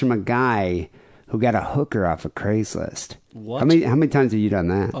here is from a guy who got a hooker off of Craigslist. What? How many times have you done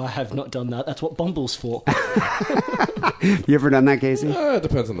that? I have not done that. That's what Bumble's for. You ever done that, Casey? It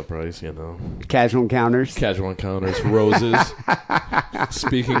depends on the price, Casual encounters? Casual encounters, roses,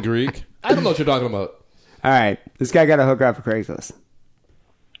 speaking Greek. I don't know what you're talking about. All right. This guy got a hooker off of Craigslist.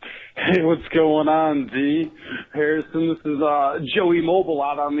 Hey, what's going on, D? Harrison, this is Joey Mobile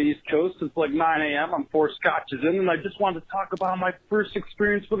out on the East Coast. It's like 9 a.m. I'm 4 scotches in, and I just wanted to talk about my first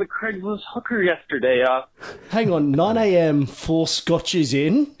experience with a Craigslist hooker yesterday. Hang on, 9 a.m., 4 scotches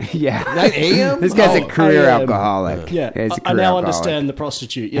in? Yeah. 9 a.m.? This guy's a career AM. alcoholic. Yeah, He's a I career now alcoholic. understand the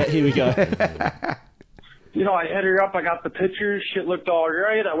prostitute. Yeah, here we go. You know, I hit her up. I got the pictures. Shit looked all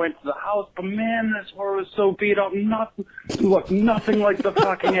right. I went to the house, but man, this whore was so beat up. Nothing like the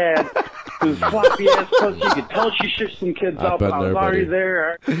fucking ad. It was floppy ass pussy. You could tell she shished some kids I've up. been I was there, already buddy.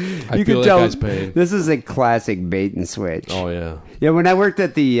 there. I You feel can that tell guy's pain. this is a classic bait and switch. Oh, yeah. Yeah, when I worked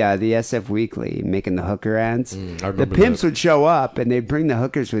at the SF Weekly making the hooker ads, I the remember pimps that. would show up and they'd bring the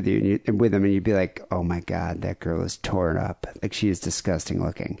hookers with with them, and you'd be like, "Oh my god, that girl is torn up. Like she is disgusting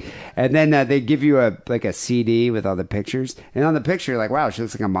looking." And then they'd give you a CD with all the pictures, and on the picture, you're like, "Wow, she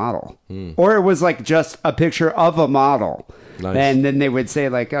looks like a model," or it was like just a picture of a model. Nice. And then they would say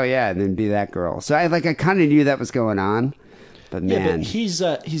like, "Oh yeah," and then be that girl. So I kind of knew that was going on, but Yeah, man. but he's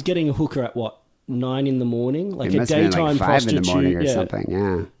getting a hooker at what, 9 in the morning? Like It a must have been daytime like 5 prostitute. in the morning or yeah. something.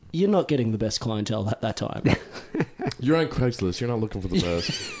 Yeah. You're not getting the best clientele at that time. You're on Craigslist. You're not looking for the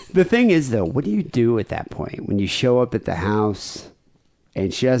best. The thing is, though, what do you do at that point when you show up at the house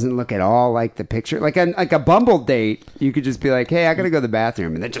and she doesn't look at all like the picture? Like a Bumble date, you could just be like, "Hey, I gotta go to the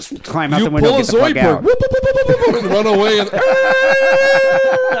bathroom," and then just climb out You the window, pull a and get the fuck Zoidberg, out. whoop, whoop, whoop, whoop, whoop, whoop, and run away and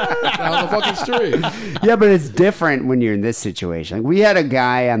down the fucking street. Yeah, but it's different when you're in this situation. Like we had a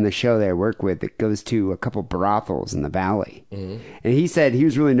guy on the show that I work with that goes to a couple brothels in the valley, and he said he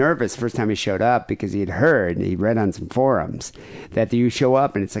was really nervous the first time he showed up because he had heard and he read on some forums that you show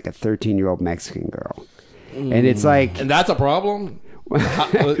up and it's like a 13-year-old Mexican girl, and it's like, And that's a problem?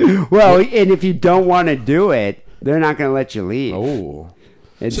 well, and if you don't want to do it, they're not going to let you leave. Oh.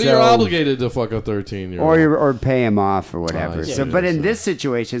 And So you're obligated to fuck a 13-year-old. or pay him off or whatever. I see So, what but you're in saying. this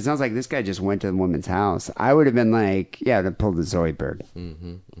situation, it sounds like this guy just went to the woman's house. I would have been like, yeah, I'd have pulled the Zoidberg.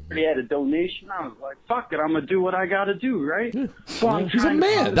 Already had a donation. I was like, fuck it, I'm gonna do what I gotta do, right? So I'm He's a trying to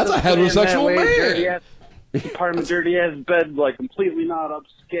man. put That's a it up in that heterosexual way, man. dirty-ass apartment, dirty ass bed, like completely not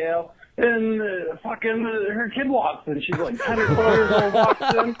upscale. And her kid walks in. She's like 10 or 12 years old, walks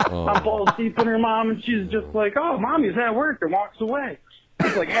in. I'm balls deep in her mom, and she's just like, "Oh, mommy's at work," and walks away.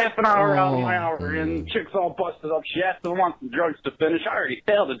 It's like half an hour out of my hour, and chick's all busted up. She asked if I want some drugs to finish. I already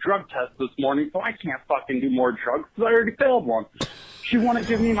failed a drug test this morning, so I can't fucking do more drugs because I already failed one. She wanted to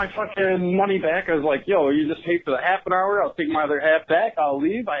give me my fucking money back. I was like, "Yo, you just paid for the half an hour. I'll take my other half back. I'll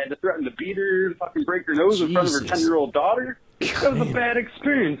leave." I had to threaten to beat her and fucking break her nose in front of her Jesus. 10-year-old daughter. That was a bad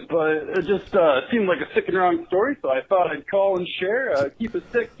experience, but it just seemed like a sick and wrong story, so I thought I'd call and share. Keep it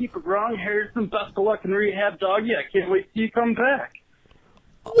sick, keep it wrong. Harrison, best of luck in rehab, doggy. I can't wait till you come back.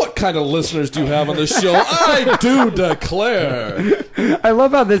 What kind of listeners do you have on this show? I do declare. I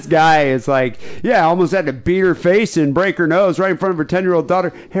love how this guy is like, yeah, I almost had to beat her face and break her nose right in front of her 10-year-old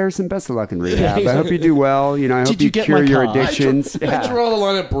daughter. Harrison, best of luck in rehab. I hope you do well. You know, I hope you you get cure my your card? addictions. I draw the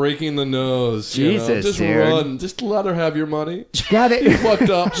line at breaking the nose. you know? Jesus, Just dude. run. Just let her have your money. Got You it.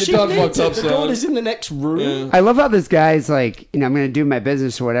 fucked up. You She done needs fucked up, it. The daughter's son. in the next room. I love how this guy's like, you know, I'm going to do my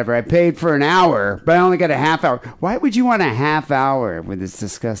business or whatever. I paid for an hour, but I only got a half hour. Why would you want a half hour with this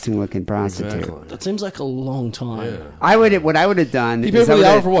disgusting looking prostitute? Exactly. That seems like a long time. What I would have done. You paid is for I the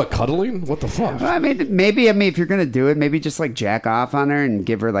would've- hour for what? Cuddling? What the fuck? Well, I mean, maybe if you're gonna do it, maybe just like jack off on her and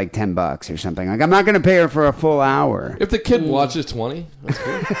give her like $10 or something. Like I'm not gonna pay her for a full hour. If the kid watches 20, that's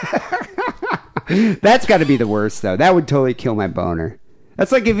good. That's got to be the worst though. That would totally kill my boner.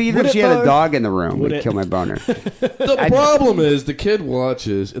 That's like if Would she it, had a though? dog in the room, Would would it? kill my boner. The problem is the kid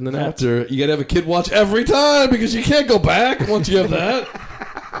watches, and then after you gotta have a kid watch every time because you can't go back once you have that.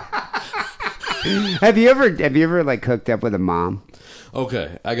 Have you ever like hooked up with a mom?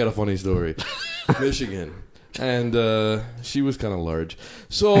 Okay, I got a funny story. Michigan. And she was kind of large.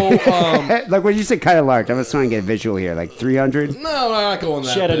 So, Like when you say kind of large, I was trying to get a visual here, like 300. no, I'm not going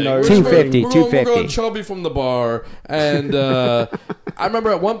that She had a big. nose. We're 250, We're 250. going chubby from the bar. And I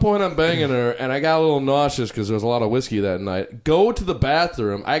remember at one point I'm banging her, and I got a little nauseous because there was a lot of whiskey that night. Go to the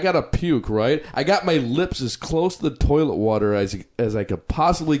bathroom. I got to puke, right? I got my lips as close to the toilet water as I could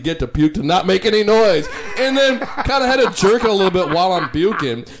possibly get to puke to not make any noise. And then kind of had to jerk it a little bit while I'm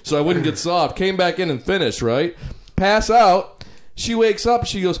puking so I wouldn't get soft. Came back in and finished, right? Pass out. She wakes up.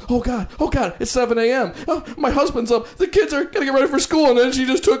 She goes, oh God, it's 7 a.m. Oh, my husband's up. The kids are going to get ready for school. And then she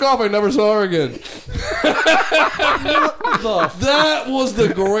just took off. I never saw her again. That was the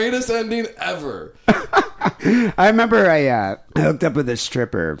greatest ending ever. I remember I hooked up with a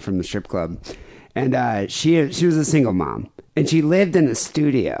stripper from the strip club, and she was a single mom, and she lived in a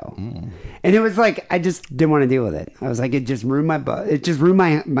studio, and it was like I just didn't want to deal with it. I was like, it just ruined my butt. It just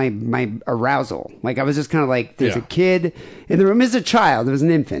ruined my arousal. Like I was just kind of like, there's a kid in the room. It's a child. It was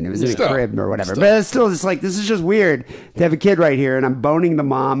an infant. It was in a crib or whatever. But it's still just like, this is just weird to have a kid right here, and I'm boning the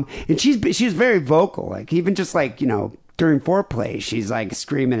mom, and she's very vocal. Like even just like during foreplay, she's like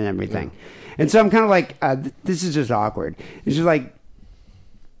screaming and everything. And so I'm kind of like, this is just awkward. And she's like,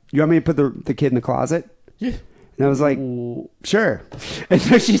 you want me to put the kid in the closet? Yeah. And I was like, sure. And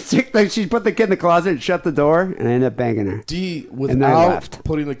so she put the kid in the closet and shut the door, and I ended up banging her. Dee, without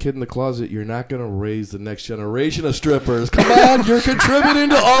putting the kid in the closet, you're not going to raise the next generation of strippers. Come on, you're contributing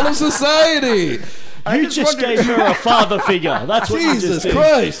to all of society. You just gave her a father figure. That's what Jesus you just did.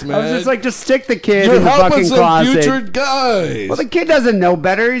 Christ, man. I was just like, just stick the kid You're in the fucking some closet. Future guys. Well, the kid doesn't know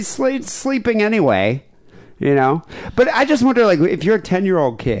better. He's sleeping anyway, But I just wonder, like, if you're a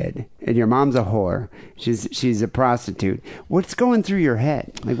 10-year-old kid and your mom's a whore, she's a prostitute, what's going through your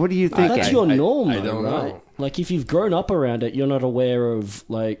head? Like, what do you think? That's your norm, I don't right? know. Like, if you've grown up around it, you're not aware of,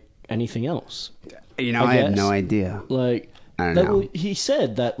 like, anything else. I have no idea. Like... I don't know. He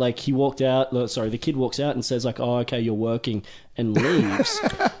said that, like, the kid walks out and says, like, oh, okay, you're working, and leaves.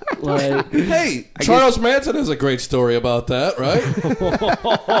 Like, hey, Charles Manson has a great story about that, right?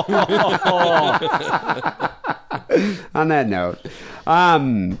 On that note,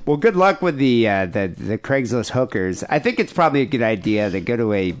 well, good luck with the Craigslist hookers. I think it's probably a good idea to go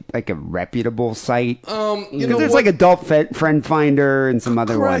to a reputable site. There's like Adult Friend Finder and some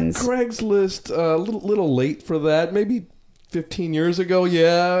other ones. Craigslist, a little late for that. Maybe 15 years ago,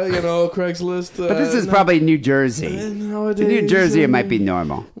 Craigslist. But this is probably New Jersey. Nowadays, in New Jersey, it might be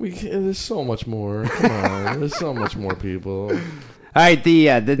normal. There's so much more. Come on, there's so much more people. All right,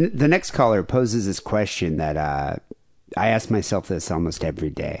 the next caller poses this question that I ask myself this almost every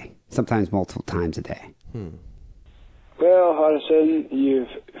day, sometimes multiple times a day. Well, Harrison, you've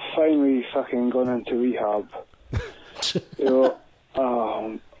finally fucking gone into rehab.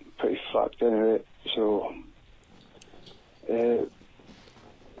 I'm pretty fucked anyway, so...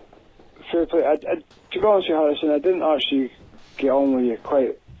 fair play. To be honest with you, Harrison, I didn't actually get on with you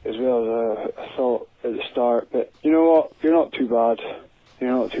quite as well as I thought at the start, but you know what? You're not too bad.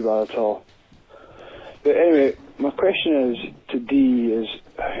 You're not too bad at all. But anyway, my question is to Dee is,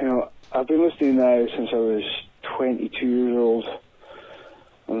 I've been listening now since I was 22 years old.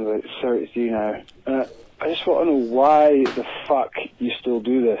 I'm about 33 now. And I just want to know why the fuck you still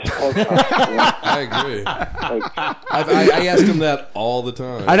do this podcast. I agree. I ask him that all the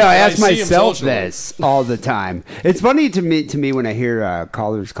time. I know. I ask myself this all the time. It's funny to me when I hear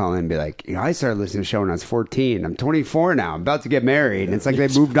callers call in and be like, I started listening to the show when I was 14. I'm 24 now. I'm about to get married. And it's like they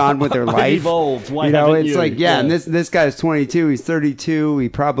moved on with their life. Evolved. Why haven't you? Like, and this guy's 22. He's 32. He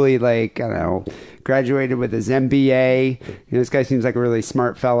probably, graduated with his MBA. This guy seems like a really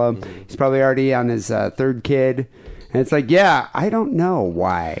smart fellow. He's probably already on his third kid. And it's like, I don't know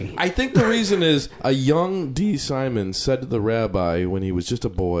why. I think the reason is a young Dee Simon said to the rabbi when he was just a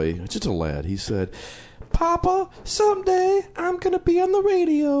boy, just a lad, he said, Papa, someday I'm going to be on the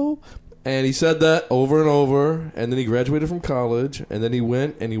radio. And he said that over and over, and then he graduated from college, and then he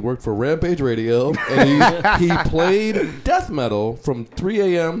went and he worked for Rampage Radio, and he played death metal from 3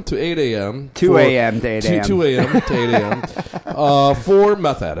 a.m. to 8 a.m. 2 a.m. to 8 a.m. 2 a.m. to 8 a.m. For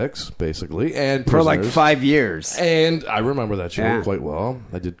meth addicts, basically, and prisoners. For like 5 years. And I remember that show quite well.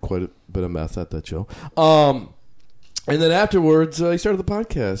 I did quite a bit of meth at that show. And then afterwards, he started the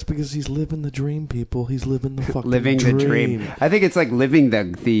podcast because he's living the dream, people. He's living the fucking living dream. the dream. I think it's like living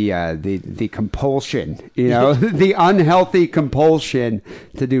the compulsion, the unhealthy compulsion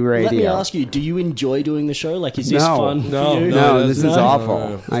to do radio. Let me ask you: do you enjoy doing the show? Like, is this fun? No, for you? No, this is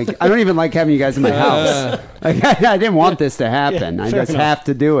awful. Like, I don't even like having you guys in my house. Like, I didn't want this to happen. I just have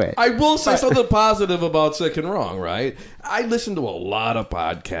to do it. I will say something positive about Sick and Wrong, right? I listen to a lot of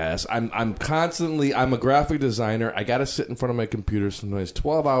podcasts. I'm a graphic designer. I got to sit in front of my computer sometimes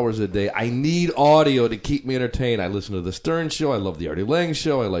 12 hours a day. I need audio to keep me entertained. I listen to The Stern Show. I love The Artie Lang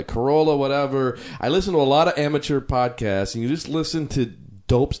Show. I like Corolla, whatever. I listen to a lot of amateur podcasts, and you just listen to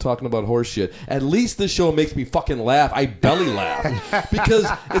dopes talking about horse shit. At least this show makes me fucking laugh. I belly laugh. Because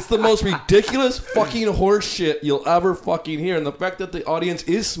it's the most ridiculous fucking horse shit you'll ever fucking hear. And the fact that the audience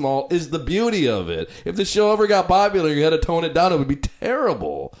is small is the beauty of it. If the show ever got popular and you had to tone it down, it would be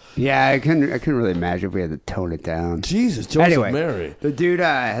terrible. Yeah, I couldn't really imagine if we had to tone it down. Jesus, Joseph anyway, Mary. The dude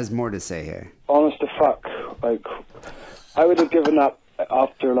has more to say here. Honest to fuck, like, I would have given up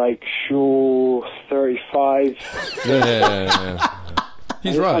after, like, show 35. Yeah.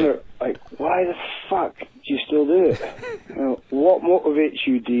 He's right. Like, why the fuck do you still do it? What motivates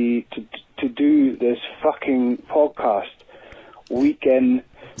you, Dee, to to do this fucking podcast weekend.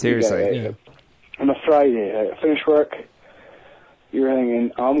 Seriously. On a Friday, I finish work. You're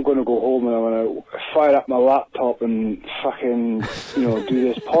thinking, I'm going to go home and I'm going to fire up my laptop and fucking, do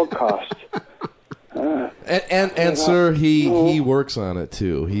this podcast. And sir, he works on it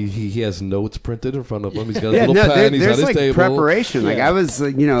too. He has notes printed in front of him. He's got a little pen. He's there's on his table. Preparation. Like I was,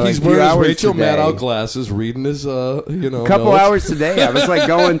 he's like wearing his Rachel today. Maddow glasses, reading his couple notes. hours today. I was like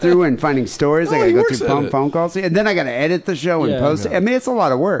going through and finding stories. I got to go through phone calls, and then I got to edit the show and post it. I mean, it's a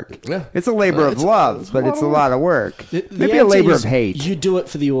lot of work. Yeah. It's a labor of love, but it's a lot of work. Maybe a labor of hate. You do it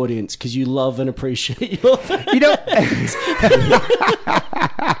for the audience because you love and appreciate your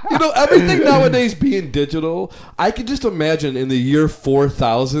everything nowadays being digital. I can just imagine in the year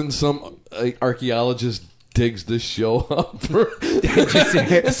 4000, some archaeologist digs this show up.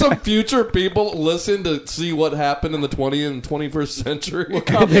 And some future people listen to see what happened in the 20th and 21st century.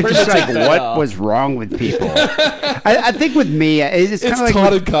 They're just like, what was wrong with people? I think with me, it's kind of like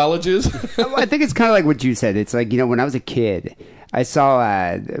taught in colleges. I think it's kind of like what you said. It's like, when I was a kid, I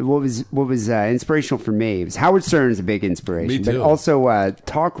saw what was inspirational for me. It was Howard Stern's a big inspiration, me too. but also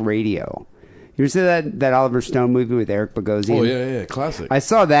talk radio. You ever see that Oliver Stone movie with Eric Bogosian? Oh, yeah, classic. I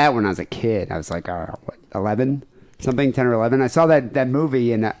saw that when I was a kid. I was like, 11? Something, 10 or 11. I saw that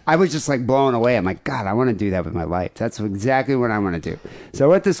movie, and I was just like blown away. I'm like, God, I want to do that with my life. That's exactly what I want to do. So I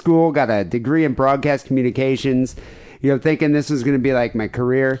went to school, got a degree in broadcast communications, thinking this was going to be like my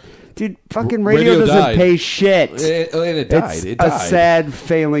career. Dude, fucking radio doesn't died. Pay shit. And it died. It's it died. a sad,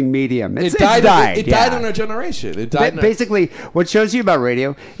 failing medium. It died. It yeah. died in our generation. It died. Basically, what shows you about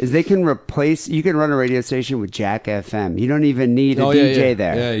radio is they can you can run a radio station with Jack FM. You don't even need a DJ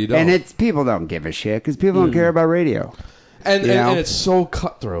there. Yeah, you don't. And people don't give a shit because people don't care about radio. And it's so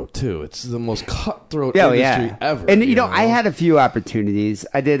cutthroat too. It's the most cutthroat industry ever. And I had a few opportunities.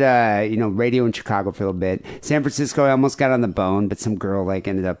 I did radio in Chicago for a little bit. San Francisco, I almost got on the bone, but some girl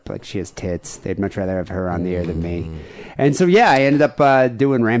ended up she has tits. They'd much rather have her on the air than me. And so I ended up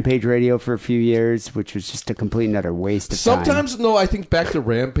doing Rampage Radio for a few years, which was just a complete and utter waste of time. Sometimes, no, I think back to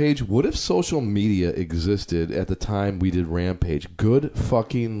Rampage. What if social media existed at the time we did Rampage? Good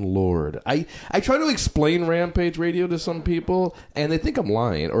fucking Lord. I try to explain Rampage Radio to some people, and they think I'm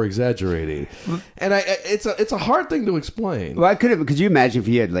lying or exaggerating. And it's a hard thing to explain. Well, could you imagine if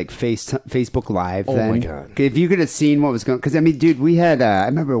you had Facebook Live then? Oh my God. If you could have seen what was going, because dude, we had I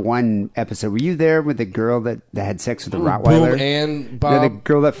remember one episode. Were you there with the girl that had sex with the Rottweiler? Boom and Bob. The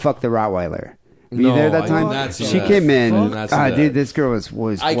girl that fucked the Rottweiler. Were you there that time? I did not see she that. came in. Dude, Dude, this girl was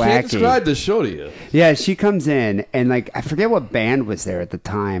I wacky. can't describe this show to you. Yeah, she comes in, and I forget what band was there at the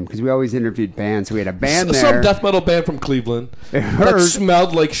time, because we always interviewed bands. So we had a band there. Some death metal band from Cleveland that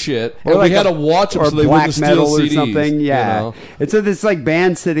smelled like shit. Or we had to watch them so they wouldn't steal metal CDs. Or something. Yeah. And so this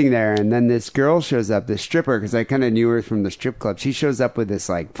band sitting there, and then this girl shows up, this stripper, because I kind of knew her from the strip club. She shows up with this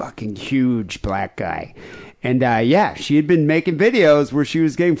fucking huge black guy. And she had been making videos where she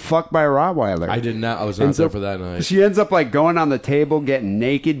was getting fucked by a Rottweiler. I did not. I was not there for that night. She ends up going on the table, getting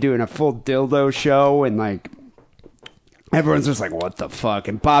naked, doing a full dildo show, and everyone's just like, "What the fuck?"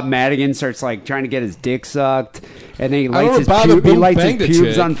 And Bob Madigan starts trying to get his dick sucked, and then he lights his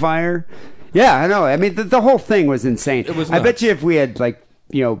pubes on fire. Yeah, I know. I mean, the whole thing was insane. It was I nuts. bet you if we had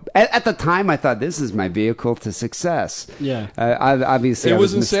at the time, I thought this is my vehicle to success. Yeah. Obviously, I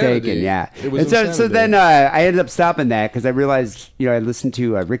was mistaken. Insanity. Yeah. It was so then I ended up stopping that because I realized, I listened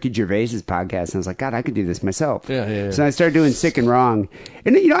to Ricky Gervais's podcast, and I was like, God, I could do this myself. Yeah. So I started doing Sick and Wrong.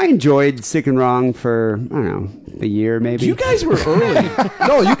 And, I enjoyed Sick and Wrong for, I don't know, a year maybe. You guys were early.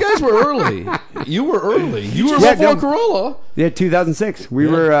 No, you guys were early. You were early. You were before Corolla. Yeah, 2006. We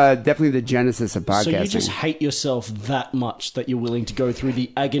were definitely the genesis of podcasting. So you just hate yourself that much that you're willing to go through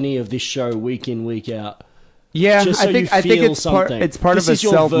the agony of this show week in, week out. Yeah, Just so I think it's part of a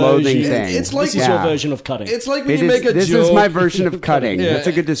self-loathing thing. It's like this is your version of cutting. It's like when you make a joke. This is my version of cutting. That's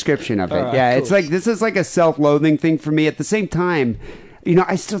a good description of it. Right, yeah, cool. it's like this is like a self-loathing thing for me. At the same time,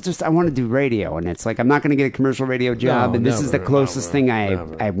 I still I want to do radio, and it's I'm not going to get a commercial radio job, and this is the closest thing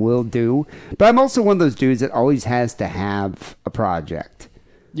I will do. But I'm also one of those dudes that always has to have a project.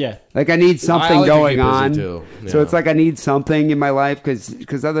 Yeah. I need something going on. Too. Yeah. So it's I need something in my life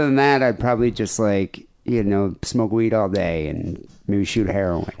because other than that, I'd probably just smoke weed all day and maybe shoot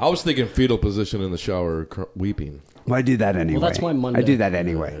heroin. I was thinking fetal position in the shower, weeping. Well, I do that anyway. Well, that's my Monday. I do that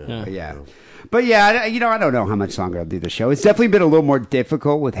anyway. Yeah. But I don't know how much longer I'll do the show. It's definitely been a little more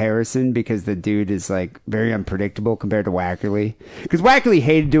difficult with Harrison because the dude is very unpredictable compared to Wackerly. Because Wackerly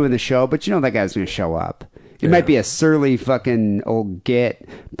hated doing the show, but that guy's going to show up. He might be a surly fucking old git,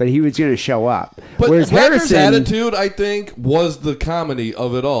 but he was going to show up. But Whereas Wacker's Harrison, attitude, I think, was the comedy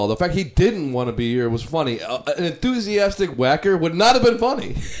of it all. The fact he didn't want to be here was funny. An enthusiastic Wacker would not have been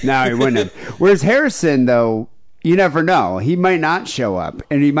funny. no, he wouldn't have. Whereas Harrison, though, you never know. He might not show up,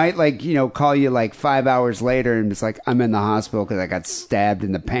 and he might call you 5 hours later and it's like, I'm in the hospital because I got stabbed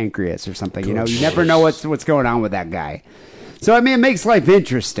in the pancreas or something. You never know what's going on with that guy. So I mean, it makes life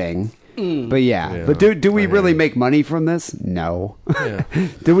interesting. But yeah. But do we really make money from this? No. Yeah.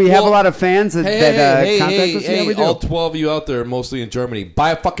 Do we have a lot of fans that contact us? Yeah, we do. All 12 of you out there, mostly in Germany,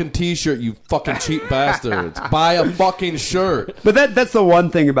 buy a fucking T-shirt, you fucking cheap bastards. Buy a fucking shirt. But that's the one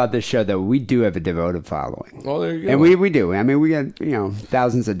thing about this show, though. We do have a devoted following. Oh, there you go. And we do. I mean, we get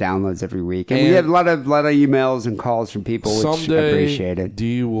thousands of downloads every week, and we have a lot of emails and calls from people, which I appreciate it.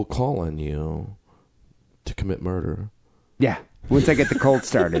 Dee will call on you to commit murder. Yeah. Once I get the cold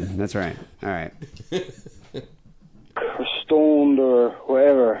started. That's right. All right. Stoned or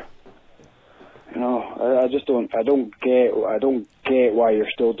whatever. I just don't. I don't get why you're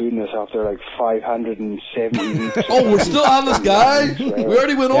still doing this after 570 weeks. Oh, we're still on this guy? We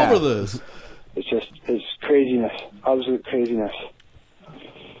already went over this. It's craziness, absolute craziness.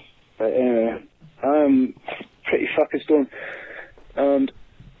 But anyway, I'm pretty fucking stoned. And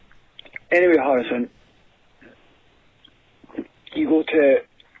anyway, Harrison. You go to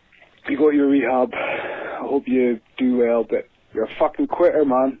your rehab. I hope you do well, but you're a fucking quitter,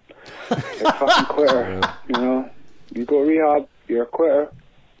 man. You're a fucking quitter. You go to rehab, you're a quitter.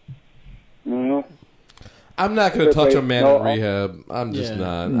 I'm not going to touch a man in rehab. I'm just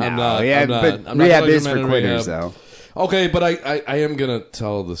not. No, I'm not. yeah, I'm not. but I'm not rehab touching is a man for in quitters, rehab. though. Okay, but I am going to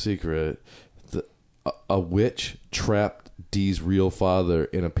tell the secret. A witch trapped Dee's real father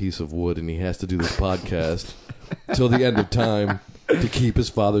in a piece of wood, and he has to do this podcast till the end of time to keep his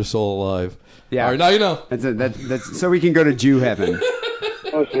father's soul alive. Yeah. All right, now you know. That's so we can go to Jew heaven.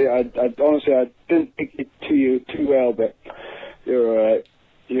 Honestly, I didn't think it to you too well, but you're all right.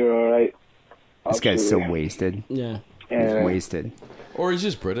 You're all right. This guy's so wasted. Yeah. He's wasted. Or he's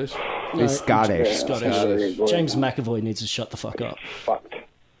just British. He's Scottish. Scottish. James McAvoy needs to shut the fuck up. Fucked.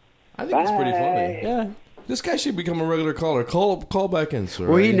 I think it's pretty funny. Yeah. This guy should become a regular caller. Call back in, sir.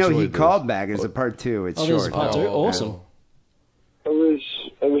 Well, he called back as a part 2. It's short. There's a part 2? Awesome. I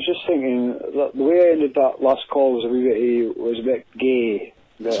was just thinking the way I ended that last call was a bit gay.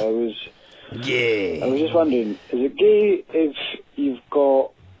 But I was just wondering, is it gay if you've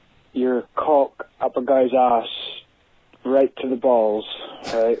got your cock up a guy's ass right to the balls,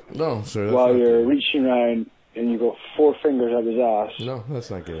 right? No, sir. While you're reaching around and you've got 4 fingers up his ass. No, that's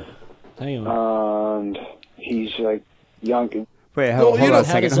not gay. Hang on. And he's yanking. Wait, hold on a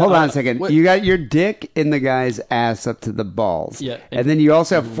second. Hold on a second. What? You got your dick in the guy's ass up to the balls. Yeah. And then you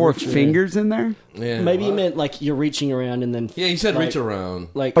also have 4 fingers in there? Yeah. Maybe you meant you're reaching around and then... Yeah, he said reach around.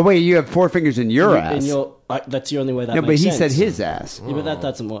 Oh, wait, you have 4 fingers in your ass. That's the only way that no, makes sense. but he said his ass. Yeah, but that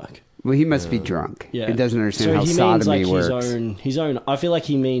doesn't work. Well, he must be drunk. Yeah. He doesn't understand how he sodomy means works. his own. I feel like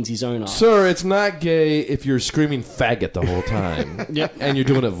he means his own ass. Sir, it's not gay if you're screaming faggot the whole time. Yep. And you're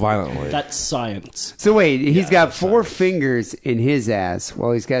doing it violently. That's science. So wait, he's got 4 fingers in his ass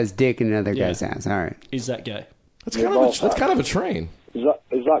while he's got his dick in another guy's ass. All right. Is that gay? That's kind of a train. Is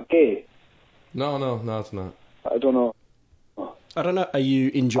that gay? No, it's not. I don't know. I don't know. Are you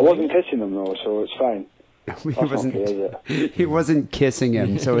I enjoying wasn't kissing him though, so it's fine. He wasn't kissing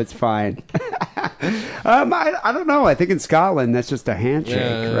him, so it's fine. I don't know. I think in Scotland that's just a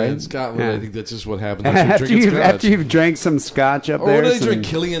handshake, right? In Scotland, Yeah. I think that's just what happens after you've drank some scotch up or there. Or do they drink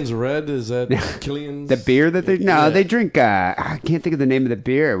Killian's Red? Is that Killian's? The beer that they... No, they drink... I can't think of the name of the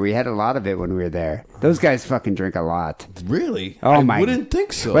beer. We had a lot of it when we were there. Those guys fucking drink a lot. Really? Oh, I my... wouldn't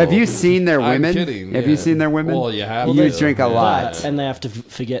think so. Well, have you seen their women? I'm kidding. Have you seen their women? Well, you have. You drink a lot. And they have to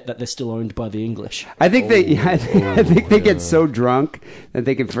forget that they're still owned by the English. I think they get so drunk that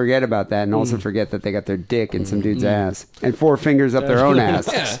they can forget about that and also forget that they got their dick in some dude's ass and 4 fingers up their own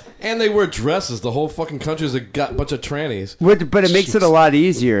ass. Yeah, and they wear dresses. The whole fucking country's a bunch of trannies. But it makes it a lot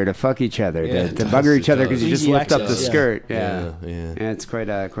easier to fuck each other, to bugger each other because you just Easy lift up the access. skirt. Yeah. It's quite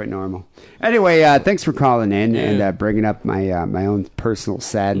normal. Anyway, thanks for calling in and bringing up my own personal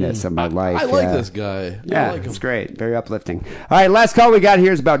sadness of my life. I like this guy. Yeah, I like him. it's great. Very uplifting. All right, last call we got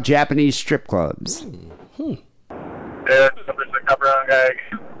here is about Japanese strip clubs.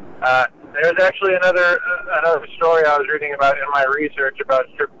 There's actually another story I was reading about in my research about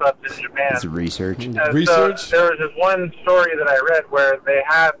strip clubs in Japan. It's research. Research? So there was this one story that I read where they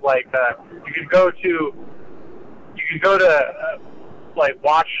had you could go to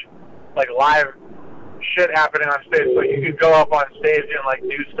watch live shit happening on stage. So you could go up on stage and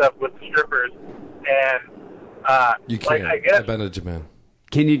do stuff with the strippers, and You can't. I guess I've been to Japan.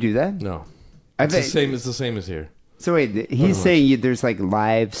 Can you do that? No. I It's the same as here. So wait, he's saying there's like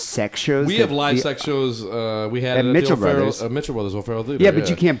live sex shows. We have live sex shows. We had at Mitchell Brothers. Mitchell Brothers O'Farrell Theater. Yeah, but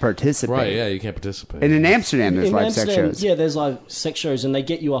you can't participate. Right? Yeah, you can't participate. And in Amsterdam, there's live sex shows. Yeah, there's live sex shows, and they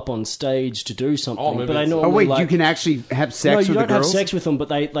get you up on stage to do something. Oh, but I normally wait, like, you can actually have sex with the girls? No, you don't have sex with them, but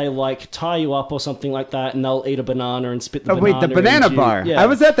they like tie you up or something like that, and they'll eat a banana and spit the banana. Oh wait, the banana bar. Yeah. I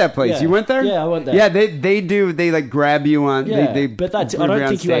was at that place. Yeah. You went there? Yeah, I went there. Yeah, they do. They like grab you on. Yeah, they but that's. I don't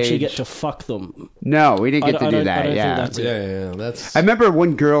think you actually get to fuck them. No, we didn't get to do I that. don't Yeah, think that's it. Yeah, that's. I remember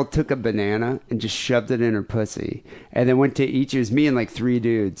one girl took a banana and just shoved it in her pussy, and then went to each. It was me and like 3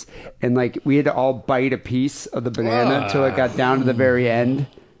 dudes, and like we had to all bite a piece of the banana until it got down to the very end.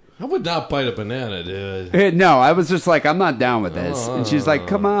 I would not bite a banana, dude. No, I was just like, I'm not down with this. And she's like,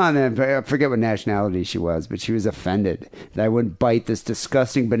 come on. And I forget what nationality she was, but she was offended that I wouldn't bite this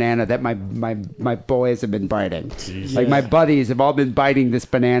disgusting banana that my boys have been biting. Jeez. Like my buddies have all been biting this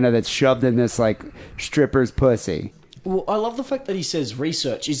banana that's shoved in this like stripper's pussy. Well, I love the fact that he says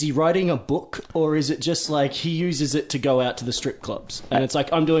research. Is he writing a book, or is it just like he uses it to go out to the strip clubs? And it's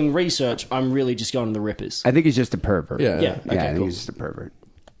like, I'm doing research, I'm really just going to the rippers. I think he's just a pervert. Yeah. I think Cool. he's just a pervert.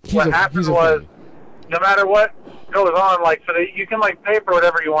 what happened was, no matter what goes on, like, so that you can, like, pay for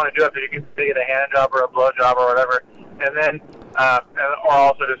whatever you want to do after. You can get a hand job or a blow job or whatever, and then, or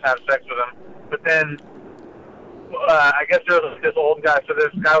also just have sex with them. But then, I guess there was this old guy. So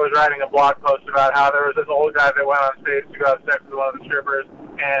this guy was writing a blog post about how there was this old guy that went on stage to go have sex with one of the strippers,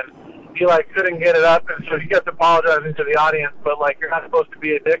 and he like couldn't get it up, and so he kept apologizing to the audience. But like, you're not supposed to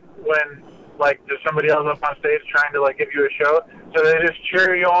be a dick when like there's somebody else up on stage trying to like give you a show. So they just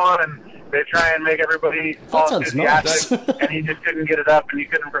cheer you on, and they try and make everybody all enthusiastic. And he just couldn't get it up, and he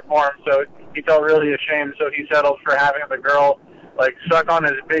couldn't perform. So he felt really ashamed. So he settled for having the girl like suck on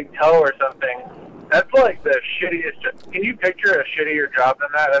his big toe or something. That's like the shittiest. Can you picture a shittier job than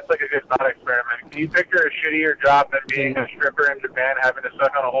that? That's like a good thought experiment. Can you picture a shittier job than being a stripper in Japan, having to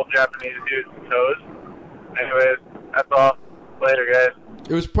suck on a whole Japanese dude's toes? Anyways, that's all. Later, guys.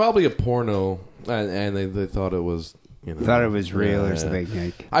 It was probably a porno, and they thought it was. Thought it was real or something.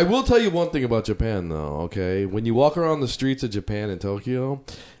 Like. I will tell you one thing about Japan, though. Okay, when you walk around the streets of Japan in Tokyo,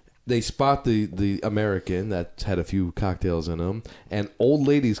 they spot the American that had a few cocktails in them, and old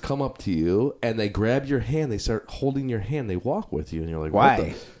ladies come up to you and they grab your hand. They start holding your hand. They walk with you, and you're like, "Why?"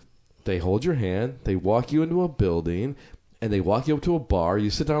 What they hold your hand. They walk you into a building. And they walk you up to a bar. You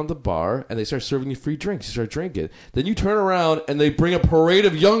sit down at the bar, and they start serving you free drinks. You start drinking. Then you turn around, and they bring a parade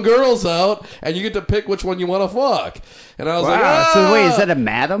of young girls out, and you get to pick which one you want to fuck. And I was like, So wait, is that a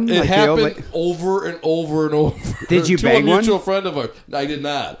madam? It like happened over and over and over. Did you to bang a mutual one? friend of ours. I did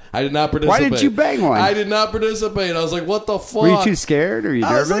not. I did not participate. Why didn't you bang one? I did not participate. I was like, what the fuck? Were you too scared? Or are you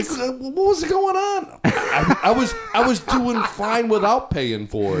nervous? I was like, what was going on? I was doing fine without paying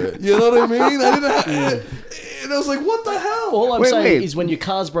for it. You know what I mean? I didn't. And I was like, what the hell? All I'm saying is when your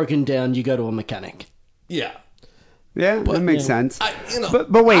car's broken down, you go to a mechanic. Yeah. Yeah, that makes sense. But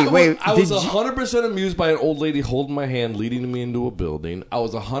wait. I was 100% amused by an old lady holding my hand, leading me into a building. I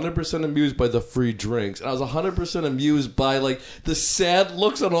was 100% amused by the free drinks. And I was 100% amused by like the sad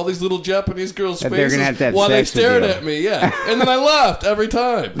looks on all these little Japanese girls' faces while they stared at me. Yeah, and then I left every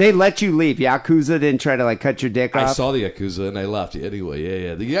time. They let you leave. Yakuza didn't try to like cut your dick off. I saw the Yakuza and I left anyway.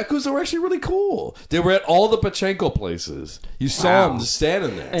 Yeah. The Yakuza were actually really cool. They were at all the pachinko places. You saw them just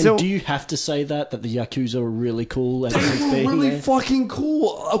standing there. And do you have to say that the Yakuza were really cool? They were really fucking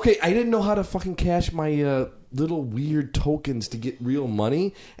cool. Okay, I didn't know how to fucking cash my little weird tokens to get real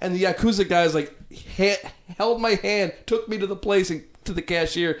money. And the Yakuza guys like held my hand, took me to the place and to the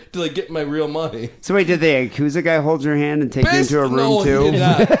cashier to like get my real money. So wait, did the Yakuza guy hold your hand and take you into a room too? He did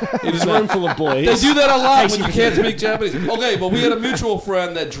not. It is a room full of boys. They do that a lot when you can't speak Japanese. Okay, but we had a mutual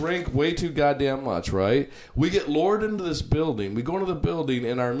friend that drank way too goddamn much, right? We get lured into this building. We go into the building,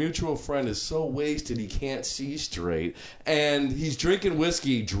 and our mutual friend is so wasted he can't see straight. And he's drinking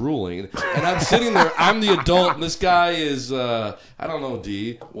whiskey, drooling. And I'm sitting there, I'm the adult, and this guy is, I don't know,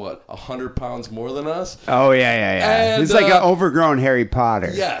 D, 100 pounds more than us? Oh, yeah. And, he's like an overgrown Harry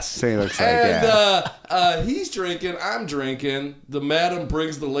Potter. Yes. So he looks like, he's drinking, I'm drinking. The madam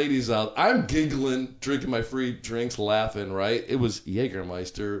brings the ladies out. I'm giggling, drinking my free drinks, laughing, right? It was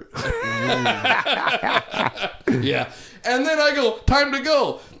Jägermeister. Yeah. And then I go, time to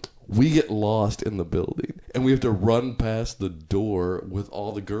go. We get lost in the building, and we have to run past the door with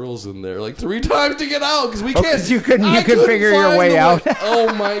all the girls in there like 3 times to get out because we can't. You couldn't figure your way out.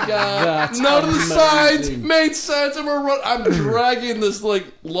 Oh my god! None of the signs made sense, and I'm dragging this like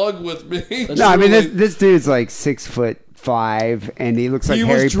lug with me. No, I mean this dude's like 6'5" 5, and he looks like He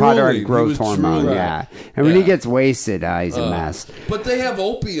Harry was Potter on drooling. growth He was hormone. drooling. Yeah, and when he gets wasted, he's a mess. But they have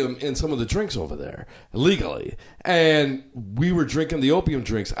opium in some of the drinks over there, legally. And we were drinking the opium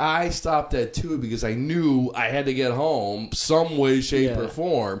drinks. I stopped at 2 because I knew I had to get home some way, shape, or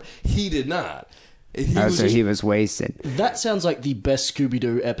form. He did not. He was wasted. That sounds like the best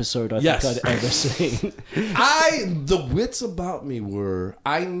Scooby-Doo episode I think I'd ever seen. The wits about me were,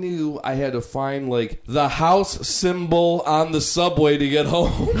 I knew I had to find, like, the house symbol on the subway to get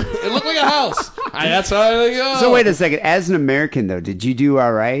home. It looked like a house. That's how I go. So wait a second. As an American, though, did you do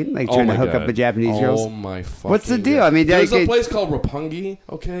all right? Like trying to hook up with Japanese girls? Oh, my fucking What's the deal? God. I mean, there's a place called Roppongi,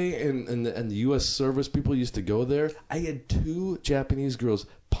 okay? And the U.S. service people used to go there. I had 2 Japanese girls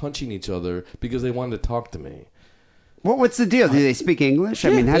punching each other because they wanted to talk to me. What's the deal? Do they speak English? Yeah,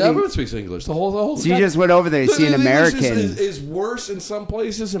 I mean, how do everyone speaks English. The whole. So you just went over there to see an American. English is worse in some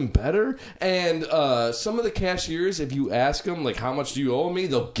places and better. And some of the cashiers, if you ask them, like, how much do you owe me?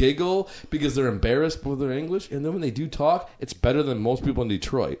 They'll giggle because they're embarrassed with their English. And then when they do talk, it's better than most people in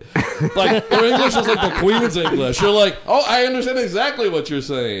Detroit. Like, their English is like the Queen's English. You're like, oh, I understand exactly what you're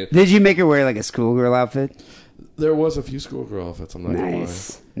saying. Did you make her wear like a schoolgirl outfit? There was a few schoolgirl outfits. I'm not gonna lie.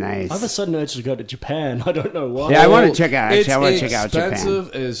 Nice. I have a sudden urge to go to Japan. I don't know why. Yeah, I want to check out. Actually, I want to check out Japan. It's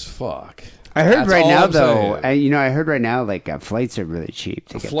expensive as fuck. I heard That's right all now, I'm though. saying. I heard right now, like flights are really cheap.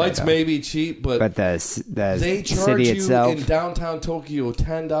 To get Flights there, may be cheap, but the they charge city you itself in downtown Tokyo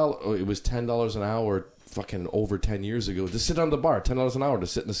 $10. Oh, it was $10 an hour. Fucking over 10 years ago to sit on the bar, $10 an hour to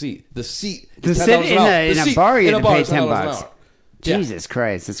sit in the seat. The seat to is sit $10 an hour. in a bar, you have to pay $10. Yeah. Jesus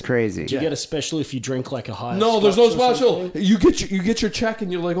Christ, that's crazy. Do you get a special if you drink like a high? No, there's no special. You get your check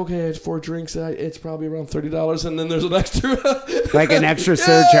and you're like, okay, I had 4 drinks. It's probably around $30, and then there's an extra, like an extra yeah,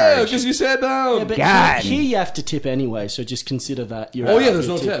 surcharge. because you sat down. Yeah, but God. here you have to tip anyway, so just consider that. There's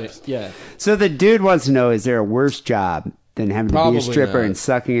no tips. Yeah. So the dude wants to know: is there a worse job than having to Probably be a stripper not. and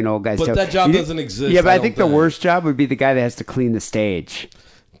sucking an old guy's toe? But that job doesn't exist. Yeah, but I don't think the worst job would be the guy that has to clean the stage.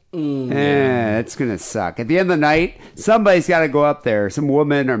 That's gonna suck. At the end of the night, somebody's got to go up there, some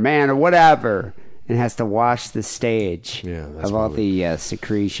woman or man or whatever, and has to wash the stage of all the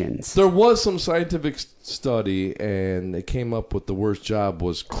secretions. There was some scientific study, and they came up with the worst job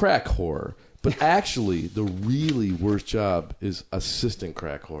was crack whore. But actually, the really worst job is assistant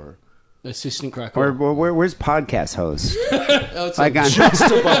crack whore. Assistant crack Or whore. where's podcast host? Like on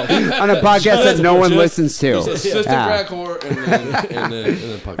a podcast that no one listens to. There's assistant crack whore and then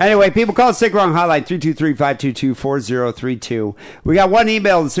podcast. Anyway, people call Sick Wrong Hotline 323-522-4032. We got one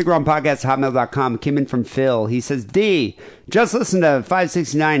email, thesickwrongpodcast@hotmail.com. Came in from Phil. He says, D, just listen to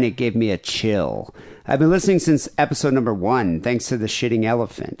 569. It gave me a chill. I've been listening since episode number 1, thanks to the shitting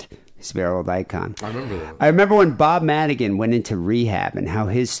elephant. Used to be our old icon. I remember that. I remember when Bob Madigan went into rehab and how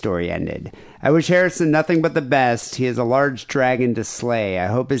his story ended. I wish Harrison nothing but the best. He has a large dragon to slay. I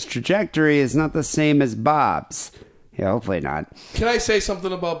hope his trajectory is not the same as Bob's. Yeah, hopefully not. Can I say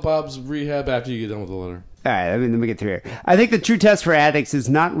something about Bob's rehab after you get done with the letter? All right, let me get through here. I think the true test for addicts is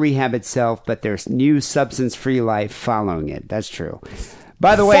not rehab itself, but their new substance-free life following it. That's true.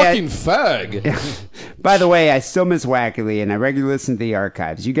 By the way, fucking fag. By the way, I still miss Wackerly, and I regularly listen to the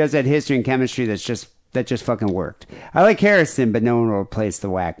archives. You guys had history and chemistry that just fucking worked. I like Harrison, but no one will replace the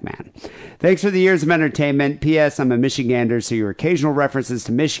Whack Man. Thanks for the years of entertainment. P.S. I'm a Michigander, so your occasional references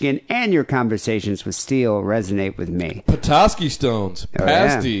to Michigan and your conversations with Steel resonate with me. Petoskey Stones,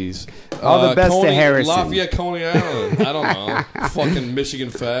 pasties. All the best to Harrison. Lafayette, Coney Island. I don't know. Fucking Michigan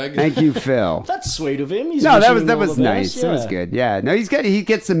fag. Thank you, Phil. That's sweet of him. He's that was all nice. the best. That was good. Yeah, no, he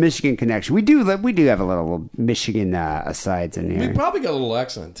gets the Michigan connection. We do have a little Michigan asides in here. We probably got a little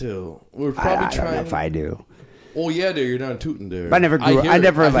accent too. We're probably I trying. don't know if I do. Oh yeah, there. You're not tooting there. But I never grew. I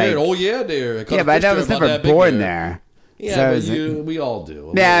never like. Oh yeah, there. Yeah, but I was never born there. Yeah, so but we all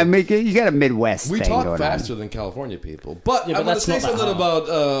do. Yeah, I mean, you got a Midwest we thing talk going faster on. than California people. But Yeah, I but want to that's say not that something hard.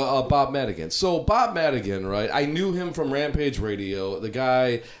 about Bob Madigan. So Bob Madigan, right? I knew him from Rampage Radio. The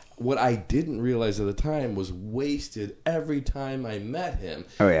guy. What I didn't realize at the time was wasted every time I met him.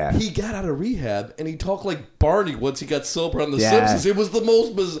 Oh, yeah. He got out of rehab and he talked like Barney once he got sober on The Yeah. Simpsons. It was the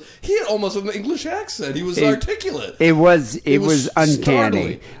most bizarre. He had almost an English accent. He was articulate. It was uncanny.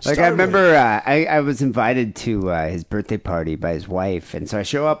 startling. Like I remember, I was invited to his birthday party by his wife, and so I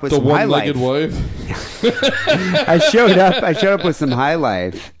show up with The some High one-legged Life. wife. I showed up with some High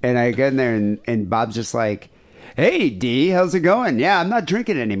Life, and I get in there, and Bob's just like, "Hey, D, how's it going? Yeah, I'm not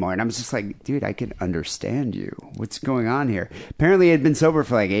drinking anymore." And I was just like, dude, I can understand you. What's going on here? Apparently, he had been sober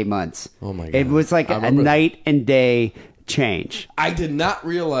for like 8 months. Oh, my God. It was like a night and day change. I did not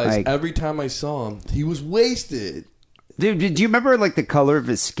realize every time I saw him, he was wasted. Dude, did you remember like the color of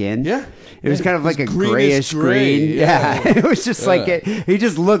his skin? Yeah. It was kind of like a greenish grayish gray. green. Yeah. It was just like he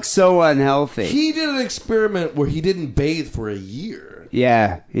just looked so unhealthy. He did an experiment where he didn't bathe for a year.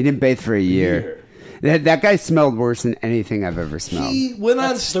 Yeah, he didn't bathe for a year. That guy smelled worse than anything I've ever smelled. He went on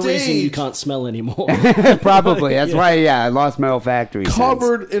That's stage. the reason you can't smell anymore. Probably. That's why, I lost my olfactory sense.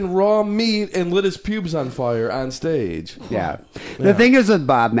 Covered in raw meat and lit his pubes on fire on stage. Yeah. The thing is with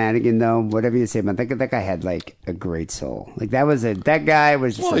Bob Madigan, though, whatever you say about that guy had like a great soul. Like that guy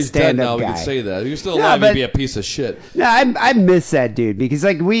was just a He's dead now. stand-up guy. We can say that. You're still alive. He'd be a piece of shit. No, I miss that dude because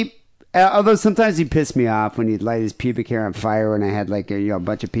like although sometimes he pissed me off when he'd light his pubic hair on fire when I had like a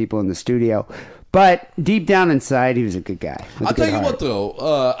bunch of people in the studio. But deep down inside, he was a good guy. I'll tell you what,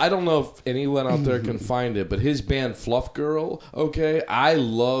 though. I don't know if anyone out there can find it, but his band Fluff Girl, okay? I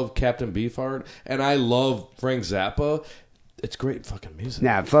love Captain Beefheart, and I love Frank Zappa. It's great fucking music.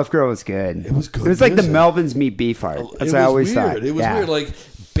 Nah, Fluff Girl was good. It was good. It was like the music. Melvins meet Beefheart. That's what I always thought. It was weird. Like,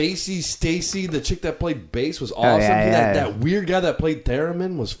 Bassy Stacy, the chick that played bass, was awesome. That weird guy that played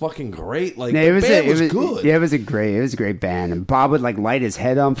theremin was fucking great. Like, the band was good. Yeah, it was a great band. And Bob would like light his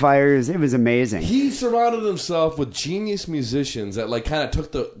head on fire. It was amazing. He surrounded himself with genius musicians that like kind of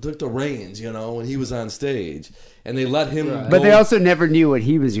took the reins, when he was on stage. And they let him go. But they also never knew what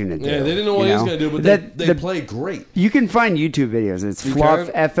he was going to do. Yeah, they didn't know what he was going to do, but they play great. You can find YouTube videos. It's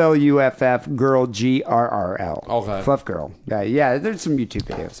Fluff, F-L-U-F-F, Girl, G-R-R-L. Okay. Fluff Girl. Yeah, there's some YouTube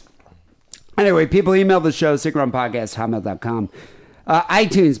videos. Anyway, people email the show, sickaroundpodcast@hotmail.com.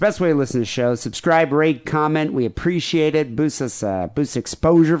 iTunes, best way to listen to the show. Subscribe, rate, comment. We appreciate it. Boosts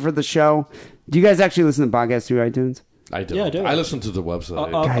exposure for the show. Do you guys actually listen to podcasts through iTunes? I do. Yeah, I do. I listen to the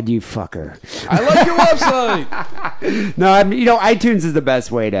website. God, you fucker. I like your website. No, iTunes is the best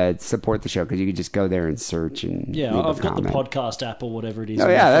way to support the show because you can just go there and search and leave a I've got the comment. podcast app or whatever it is. Oh,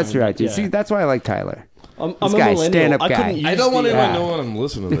 yeah, that's right. Yeah. See, that's why I like Tyler. I'm This a guy, millennial. stand-up guy. I don't want anyone to know when I'm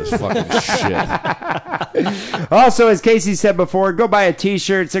listening to this fucking shit. Also, as Casey said before, go buy a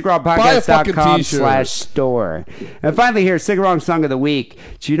t-shirt, sickaroundpodcast.com/store. And finally here, Sickarong Song of the Week.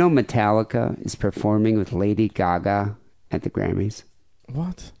 Do you know Metallica is performing with Lady Gaga at the Grammys?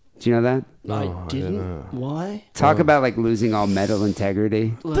 What? Do you know that? I didn't. Why? Talk about like losing all mental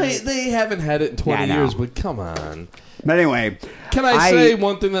integrity. They haven't had it in 20 years, but come on. But anyway. Can I say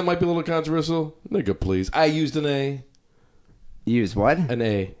one thing that might be a little controversial? Nigga, please. I used an A. You used what? An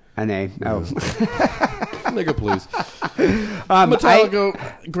A. An A. Oh. Nigga, please. Metallica,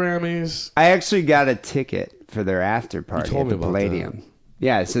 Grammys. I actually got a ticket for their after party at the Palladium.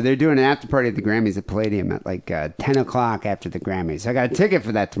 Yeah, so they're doing an after party at the Grammys at Palladium at like 10 o'clock after the Grammys. So I got a ticket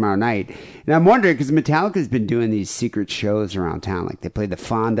for that tomorrow night. And I'm wondering, because Metallica's been doing these secret shows around town. Like they played the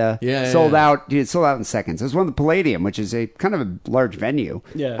Fonda. Sold out. Dude, it sold out in seconds. It was one of the Palladium, which is a kind of a large venue.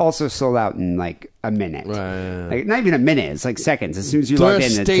 Yeah. Also sold out in like a minute. Right. Like, not even a minute. It's like seconds. As soon as you logged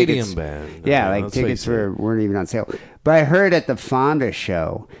in, the stadium tickets, band. Yeah, like tickets weren't even on sale. But I heard at the Fonda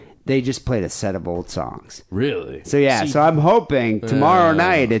show, they just played a set of old songs. Really? So yeah, so I'm hoping tomorrow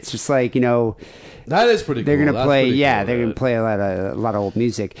night it's just like, that is pretty cool. They're gonna play, they're gonna play a lot of old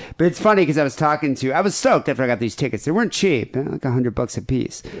music. But it's funny because I was stoked after I got these tickets. They weren't cheap, like $100 a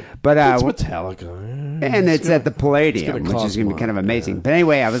piece. But it's Metallica, and it's at the Palladium, which is gonna be kind of amazing. Yeah. But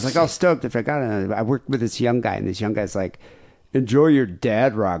anyway, I was like all stoked after I got it. I worked with this young guy, and this young guy's like, "Enjoy your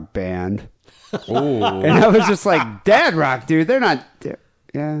dad rock band." Oh, and I was just like, "Dad rock, dude? They're not."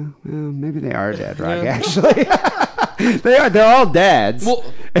 Yeah, well, maybe they are dad rock, actually. They are. They're all dads. Well,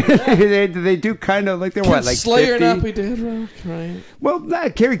 they do kind of like they're what, like Slayer 50? not be dad rock, right? Well,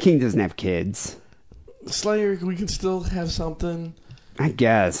 Kerry King doesn't have kids. Slayer, we can still have something. I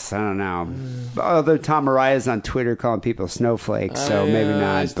guess. I don't know. Although Tom Araya's on Twitter calling people snowflakes, so maybe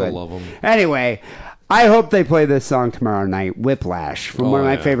not. I still love them. Anyway, I hope they play this song tomorrow night, Whiplash, from one of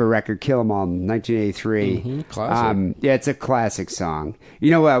my favorite records, Kill 'Em All, 1983. Mm-hmm. Classic. Yeah, it's a classic song.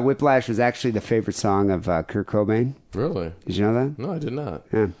 You know, Whiplash was actually the favorite song of Kurt Cobain. Really? Did you know that? No, I did not.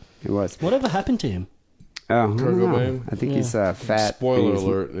 Yeah, it was. Whatever happened to him? Oh, Kurt Cobain? I think he's fat. Spoiler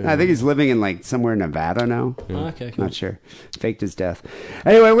alert. I think he's living in like somewhere in Nevada now. Yeah. Oh, okay, cool. Not sure. Faked his death.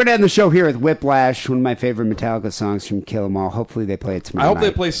 Anyway, we're gonna end the show here with Whiplash, one of my favorite Metallica songs from Kill 'Em All. Hopefully they play it tomorrow I hope night.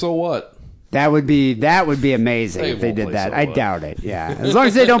 they play So What. That would be amazing if they won't did play that. So I What. doubt it. Yeah, as long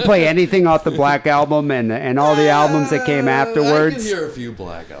as they don't play anything off the Black Album and all the albums that came afterwards. I can hear a few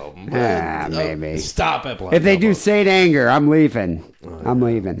Black Albums. Maybe. Stop it, Black If they do Album. Saint Anger, I'm leaving. I'm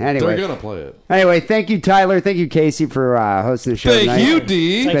leaving. Anyway, They're gonna play it. Anyway, thank you, Tyler. Thank you, Casey, for hosting the show Thank tonight. you,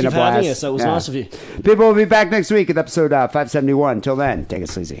 Dee. It's Thank been you a for having blast. us. That was nice of you. People will be back next week with episode 571. Until then, take it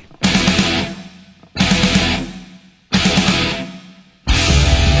sleazy.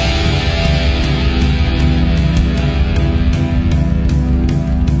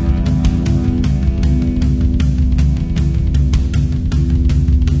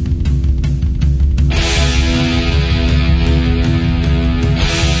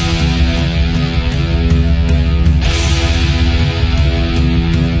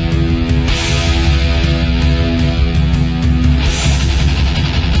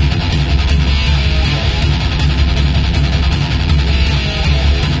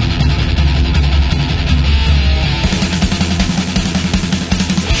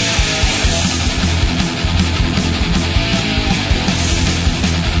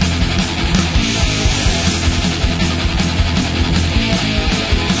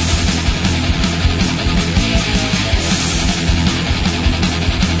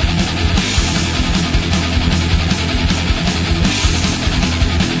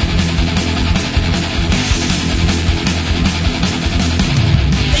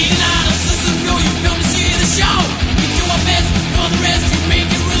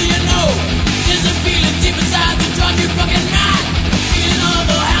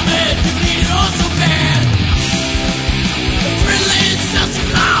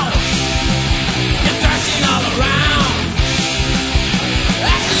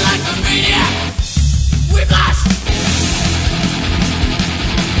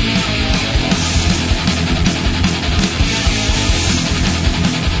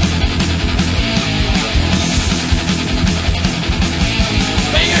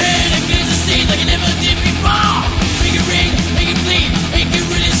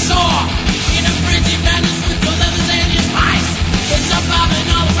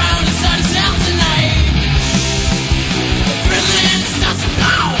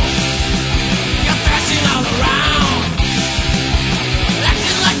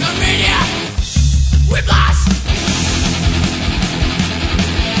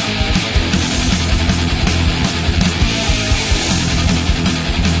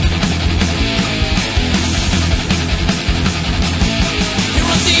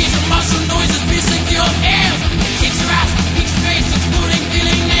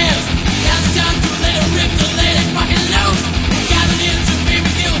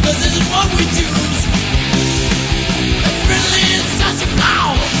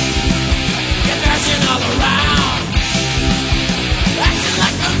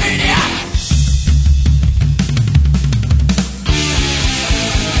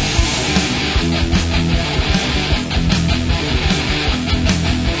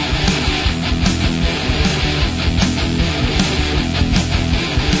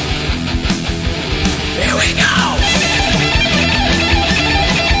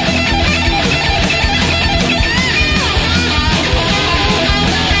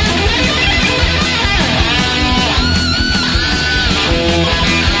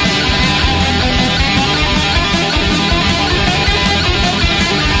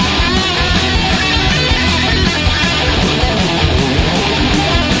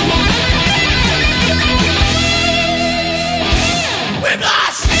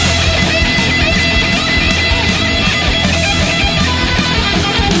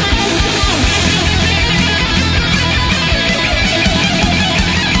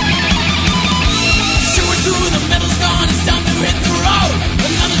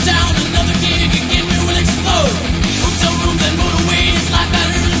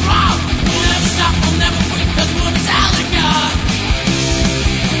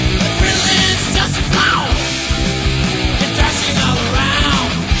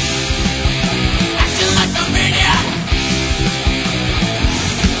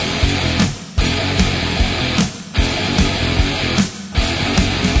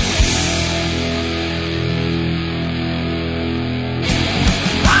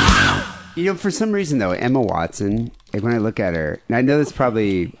 For some reason though, Emma Watson, like when I look at her, and I know this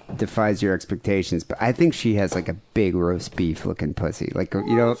probably defies your expectations, but I think she has like a big roast beef looking pussy. Like, I don't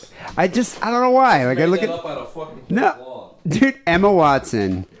know why. Like I look at dude, Emma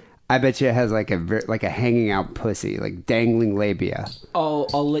Watson. I bet you it has like a hanging out pussy, like dangling labia. I'll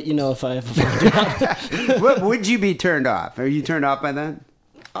let you know if I ever find out. What would you be turned off? Are you turned off by that?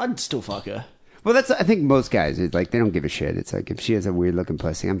 I'd still fuck her. Well, I think most guys, it's like, they don't give a shit. It's like, if she has a weird looking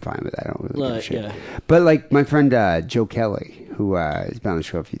pussy, I'm fine with that. I don't really give a shit. Yeah. But like my friend Joe Kelly, who has been on the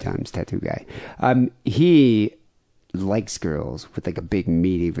show a few times, tattoo guy, he likes girls with like a big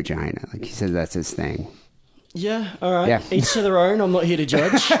meaty vagina. Like he says that's his thing. Yeah, all right. Yeah. Each to their own. I'm not here to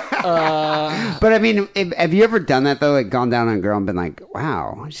judge. But I mean, have you ever done that though? Like gone down on a girl and been like,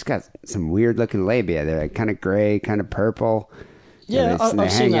 wow, she's got some weird looking labia. They're like kind of gray, kind of purple. Yeah,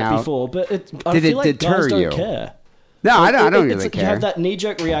 I've seen that before, but I feel like guys don't care. No, like, I don't really like care. You have that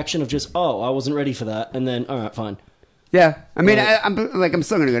knee-jerk reaction of just, I wasn't ready for that, and then, all right, fine. Yeah, I mean, I'm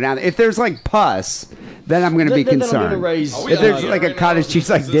still gonna go down. If there's like pus, then I'm gonna be concerned. Then I'm gonna raise. If there's like a cottage cheese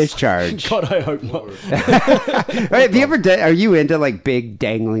like discharge. God, I hope not. Right, have you ever? Are you into like big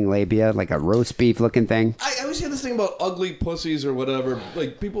dangling labia, like a roast beef looking thing? I always hear this thing about ugly pussies or whatever.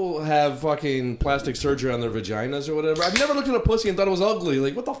 Like people have fucking plastic surgery on their vaginas or whatever. I've never looked at a pussy and thought it was ugly.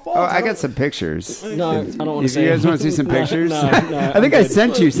 Like what the fuck? Oh, I got some pictures. No, I don't want to If see. you guys want to see some pictures? No, I think I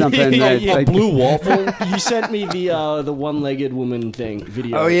sent you something. A blue waffle. You sent me the one-legged woman thing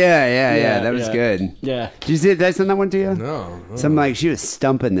video. Oh yeah. That was good. Yeah. Did you see? Did I send that one to you? No. Some like she was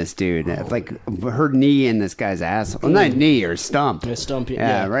stumping this dude, like her knee in this guy's ass. Well, not knee or stump. Yeah, stump.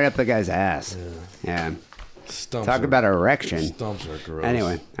 Yeah, right up the guy's ass. Yeah. Stumps Talk about erection. Stumps are gross.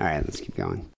 Anyway, all right, let's keep going.